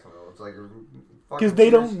and Jacksonville. It's like Because they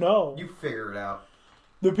don't know. You figure it out.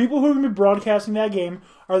 The people who are going to be broadcasting that game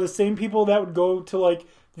are the same people that would go to like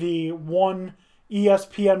the one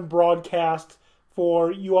ESPN broadcast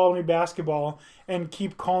for UAlbany basketball and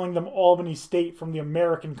keep calling them Albany State from the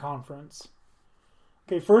American Conference.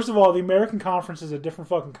 Okay, first of all, the American Conference is a different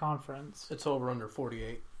fucking conference. It's over-under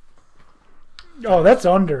 48. Oh, that's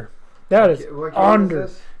under. That is What game under.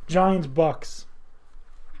 is this? Giants Bucks.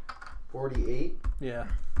 48 Yeah.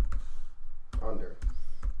 under.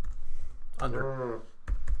 Under.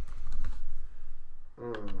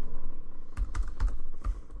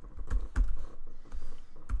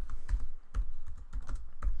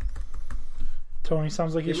 Tony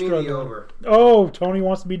sounds like Give he's me the struggling. over. Oh, Tony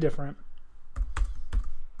wants to be different.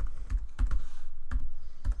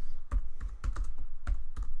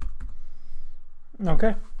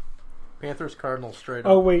 Okay. Panthers, Cardinals, straight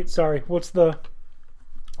Oh, up. wait, sorry. What's the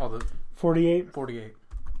Oh, the 48? 48.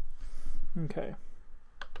 Okay.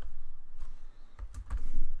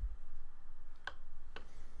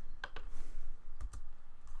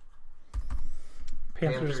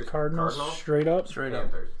 Panthers, Cardinals, straight up. Straight up.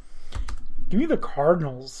 Panthers. Give me the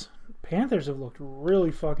Cardinals. Panthers have looked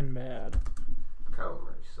really fucking bad. Kyle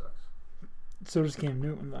Murray sucks. So does Cam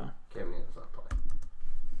Newton, though. Cam Newton's not playing.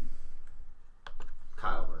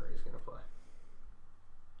 Kyle Murray's going to play.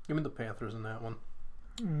 Give me the Panthers in that one.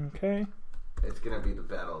 Okay. It's going to be the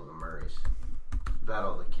battle of the Murrays.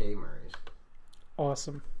 Battle of the K Murrays.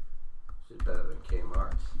 Awesome. Which is better than K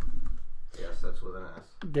Marks. Yes, that's with an S.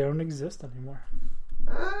 They don't exist anymore.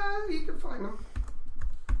 You can find them.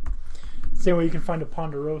 Same way you can find a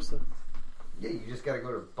Ponderosa. Yeah, you just got to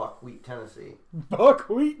go to Buckwheat, Tennessee.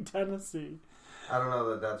 Buckwheat, Tennessee. I don't know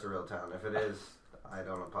that that's a real town. If it is, I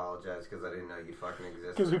don't apologize because I didn't know you fucking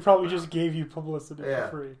existed. Because we probably just gave you publicity Yeah.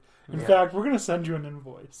 for free. In Yeah. fact, we're going to send you an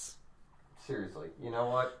invoice. Seriously, you know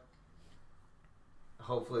what?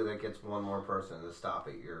 Hopefully that gets one more person to stop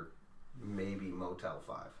at your maybe Motel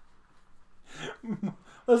 5.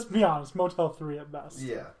 Let's be honest, Motel 3 at best.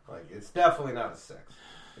 Yeah, like it's definitely not a 6.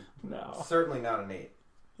 No. Certainly not an 8.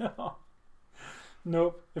 No.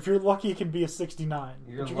 Nope. If you're lucky, it could be a 69.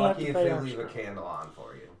 You're But gonna have lucky to if pay they extra. leave a candle on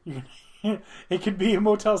for you. It could be a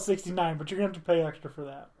Motel 69, but you're going to have to pay extra for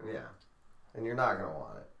that. Yeah. And you're not going to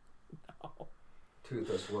want it. No.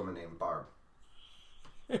 Toothless woman named Barb.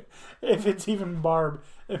 If it's even Barb,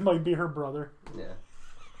 it might be her brother. Yeah.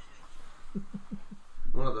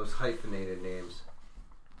 One of those hyphenated names.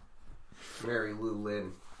 Mary Lou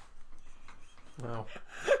Lynn. Wow.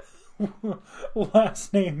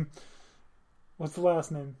 Last name What's the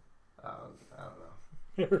last name? I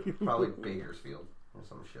don't know. Probably Bakersfield or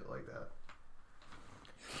some shit like that.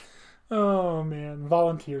 Oh, man.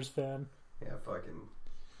 Volunteers fan. Yeah, fucking...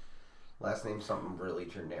 Last name something really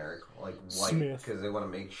generic, like white, Smith. because they want to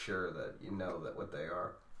make sure that you know that what they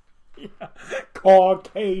are. Yeah.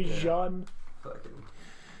 Caucasian. Fucking...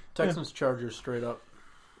 Texans, Chargers, straight up.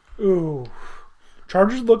 Ooh.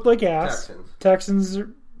 Chargers look like ass. Texans.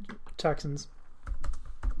 Texans.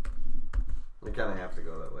 We kind of have to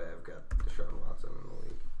go that way. I've got Deshaun Watson in the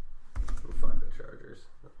league. And fuck the Chargers.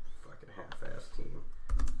 Fucking half-ass team.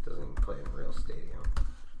 Doesn't even play in a real stadium.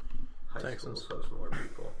 High school hosts more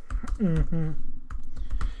people. Mm-hmm.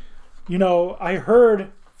 You know, I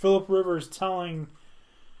heard Phillip Rivers telling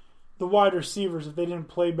the wide receivers if they didn't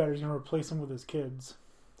play better, he's going to replace them with his kids.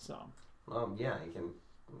 So, yeah, he can.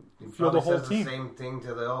 He feel probably the whole says team. The same thing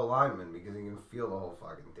to the whole lineman because he can feel the whole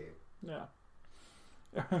fucking team. Yeah.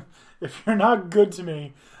 If you're not good to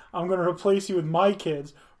me, I'm going to replace you with my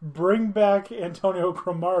kids. Bring back Antonio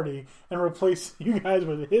Cromartie and replace you guys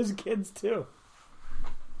with his kids too.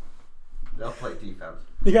 They'll play defense.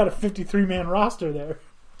 They got a 53-man roster there.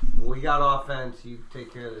 We got offense. You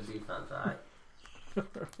take care of the defense. All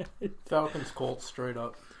right. Falcons, Colts, straight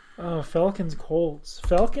up. Oh, Falcons, Colts.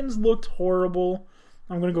 Falcons looked horrible.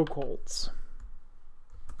 I'm going to go Colts.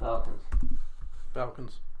 Falcons.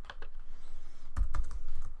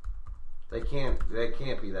 They can't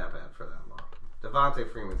be that bad for that long. Devontae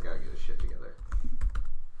Freeman's got to get his shit together.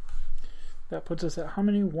 That puts us at how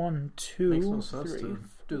many? 1, 2, Makes no sense 3, to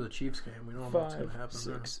do the Chiefs game. We don't know what's going to 5, happen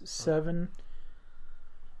 6, there. 7,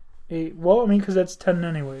 8. Well, I mean, because that's 10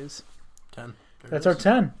 anyways. 10. That's our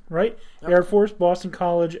 10, right? Yep. Air Force, Boston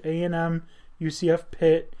College, A&M, UCF,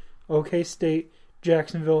 Pitt, OK State,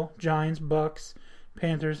 Jacksonville, Giants, Bucks,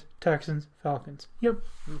 Panthers, Texans, Falcons. Yep.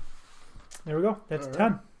 There we go. That's All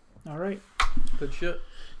 10. All right. Good shit.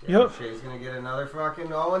 Yep. Shay's going to get another fucking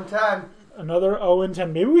 0-10. Another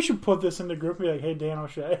 0-10. Maybe we should put this in the group and be like, hey, Dan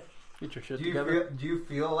O'Shea. Get your shit Do together. you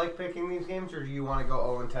feel like picking these games, or do you want to go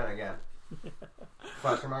 0-10 again?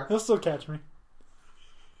 Question mark? He'll still catch me.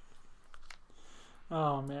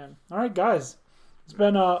 Oh, man. All right, guys. It's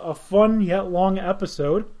been a fun yet long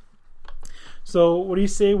episode. So what do you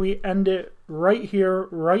say we end it right here,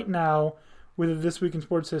 right now, with This Week in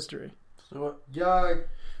Sports History? So Yeah.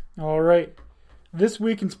 All right. This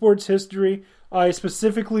Week in Sports History, I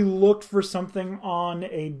specifically looked for something on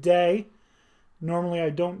a day. Normally I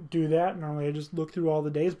don't do that. Normally I just look through all the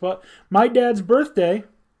days. But my dad's birthday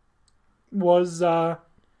was on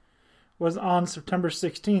September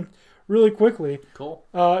 16th. Really quickly, cool.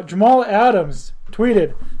 Jamal Adams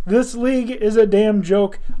tweeted, "This league is a damn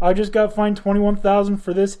joke. I just got fined $21,000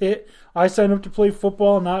 for this hit. I signed up to play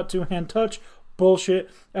football, not two-hand touch. Bullshit.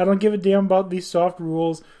 I don't give a damn about these soft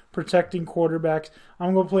rules protecting quarterbacks.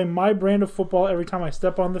 I'm going to play my brand of football every time I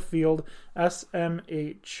step on the field.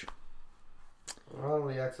 SMH." Well,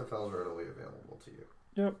 the XFL is readily available to you.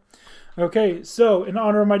 Yep. Okay, so in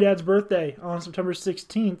honor of my dad's birthday on September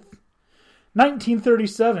 16th,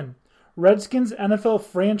 1937, Redskins NFL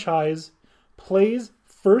franchise plays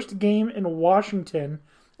first game in Washington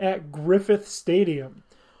at Griffith Stadium.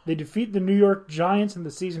 They defeat the New York Giants in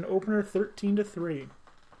the season opener 13-3.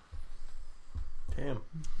 Damn.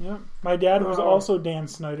 Yeah. My dad was also Dan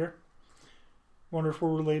Snyder. Wonder if we're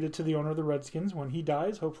related to the owner of the Redskins. When he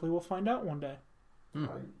dies, hopefully we'll find out one day.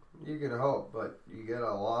 You can hope, but you get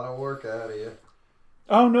a lot of work out of you.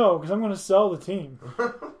 Oh no, because I'm going to sell the team.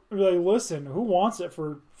 I'll be like, listen, who wants it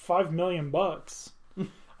for $5 million?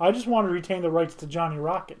 I just want to retain the rights to Johnny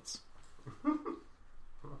Rockets.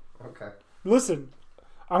 Okay. Listen,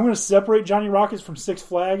 I'm going to separate Johnny Rockets from Six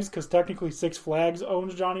Flags because technically Six Flags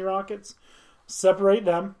owns Johnny Rockets. Separate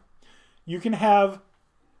them. You can have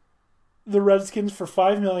the Redskins for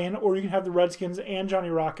 $5 million, or you can have the Redskins and Johnny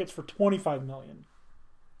Rockets for $25 million.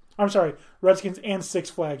 I'm sorry, Redskins and Six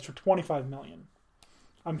Flags for $25 million.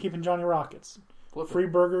 I'm keeping Johnny Rockets. Free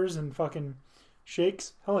burgers and fucking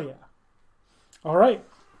shakes. Hell yeah. All right.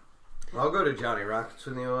 I'll go to Johnny Rockets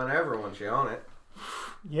with you whenever once you own it.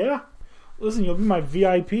 Yeah. Listen, you'll be my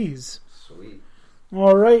VIPs. Sweet.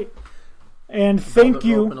 All right. And thank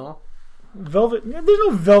Velvet rope and you. all. Velvet. There's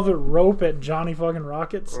no velvet rope at Johnny fucking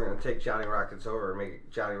Rockets. We're going to take Johnny Rockets over and make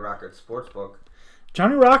it Johnny Rockets Sportsbook.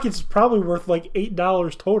 Johnny Rockets is probably worth like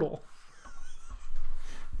 $8 total.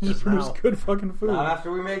 Just produce now. good fucking food. Not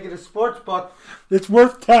after we make it a sportsbook, It's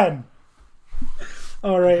worth 10.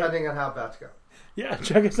 All right. depending on how bets go. Yeah,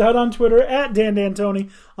 check us out on Twitter at Dan D'Antoni.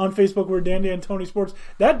 On Facebook, we're Dan D'Antoni Sports.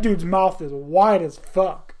 That dude's mouth is wide as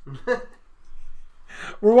fuck.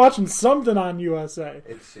 We're watching something on USA.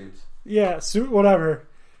 It suits. Yeah, suit whatever.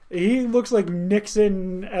 He looks like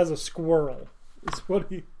Nixon as a squirrel. Is what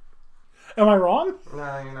he. Am I wrong?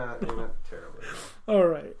 No, you're not terrible. All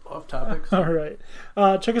right. Off topics. All right.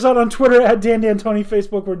 Check us out on Twitter at Dan D'Antoni,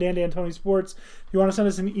 Facebook, we're Dan D'Antoni Sports. If you want to send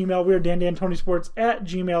us an email, we are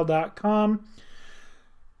dandantonisports@gmail.com.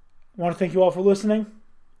 I want to thank you all for listening.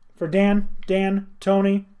 For Dan,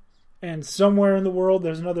 Tony, and somewhere in the world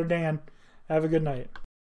there's another Dan. Have a good night.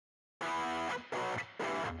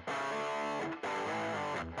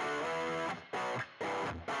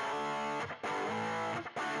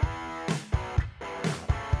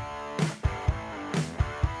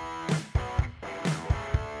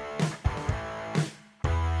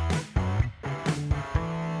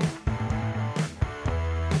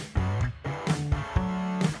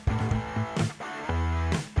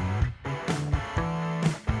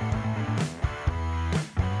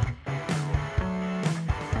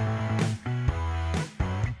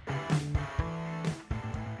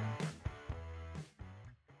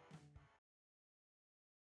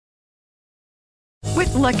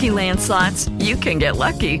 With Lucky Land Slots, you can get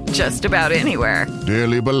lucky just about anywhere.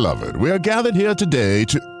 Dearly beloved, we are gathered here today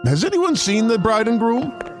to... Has anyone seen the bride and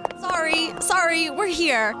groom? Sorry, we're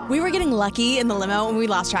here. We were getting lucky in the limo and we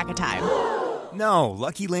lost track of time. No,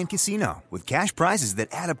 Lucky Land Casino, with cash prizes that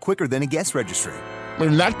add up quicker than a guest registry.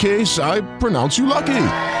 In that case, I pronounce you lucky.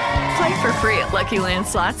 Play for free at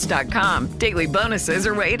LuckyLandSlots.com. Daily bonuses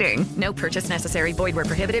are waiting. No purchase necessary. Void where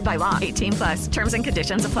prohibited by law. 18+. Terms and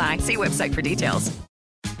conditions apply. See website for details.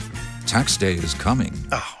 Tax day is coming.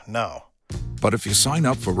 Oh, no. But if you sign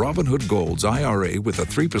up for Robinhood Gold's IRA with a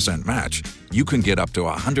 3% match, you can get up to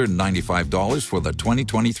 $195 for the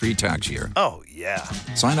 2023 tax year. Oh, yeah.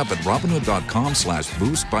 Sign up at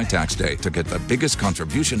Robinhood.com/boost by tax day to get the biggest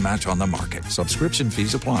contribution match on the market. Subscription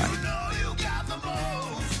fees apply.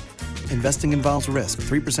 Investing involves risk.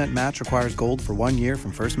 3% match requires gold for 1 year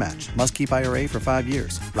from first match. Must keep IRA for 5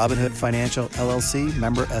 years. Robinhood Financial, LLC,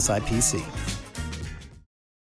 member SIPC.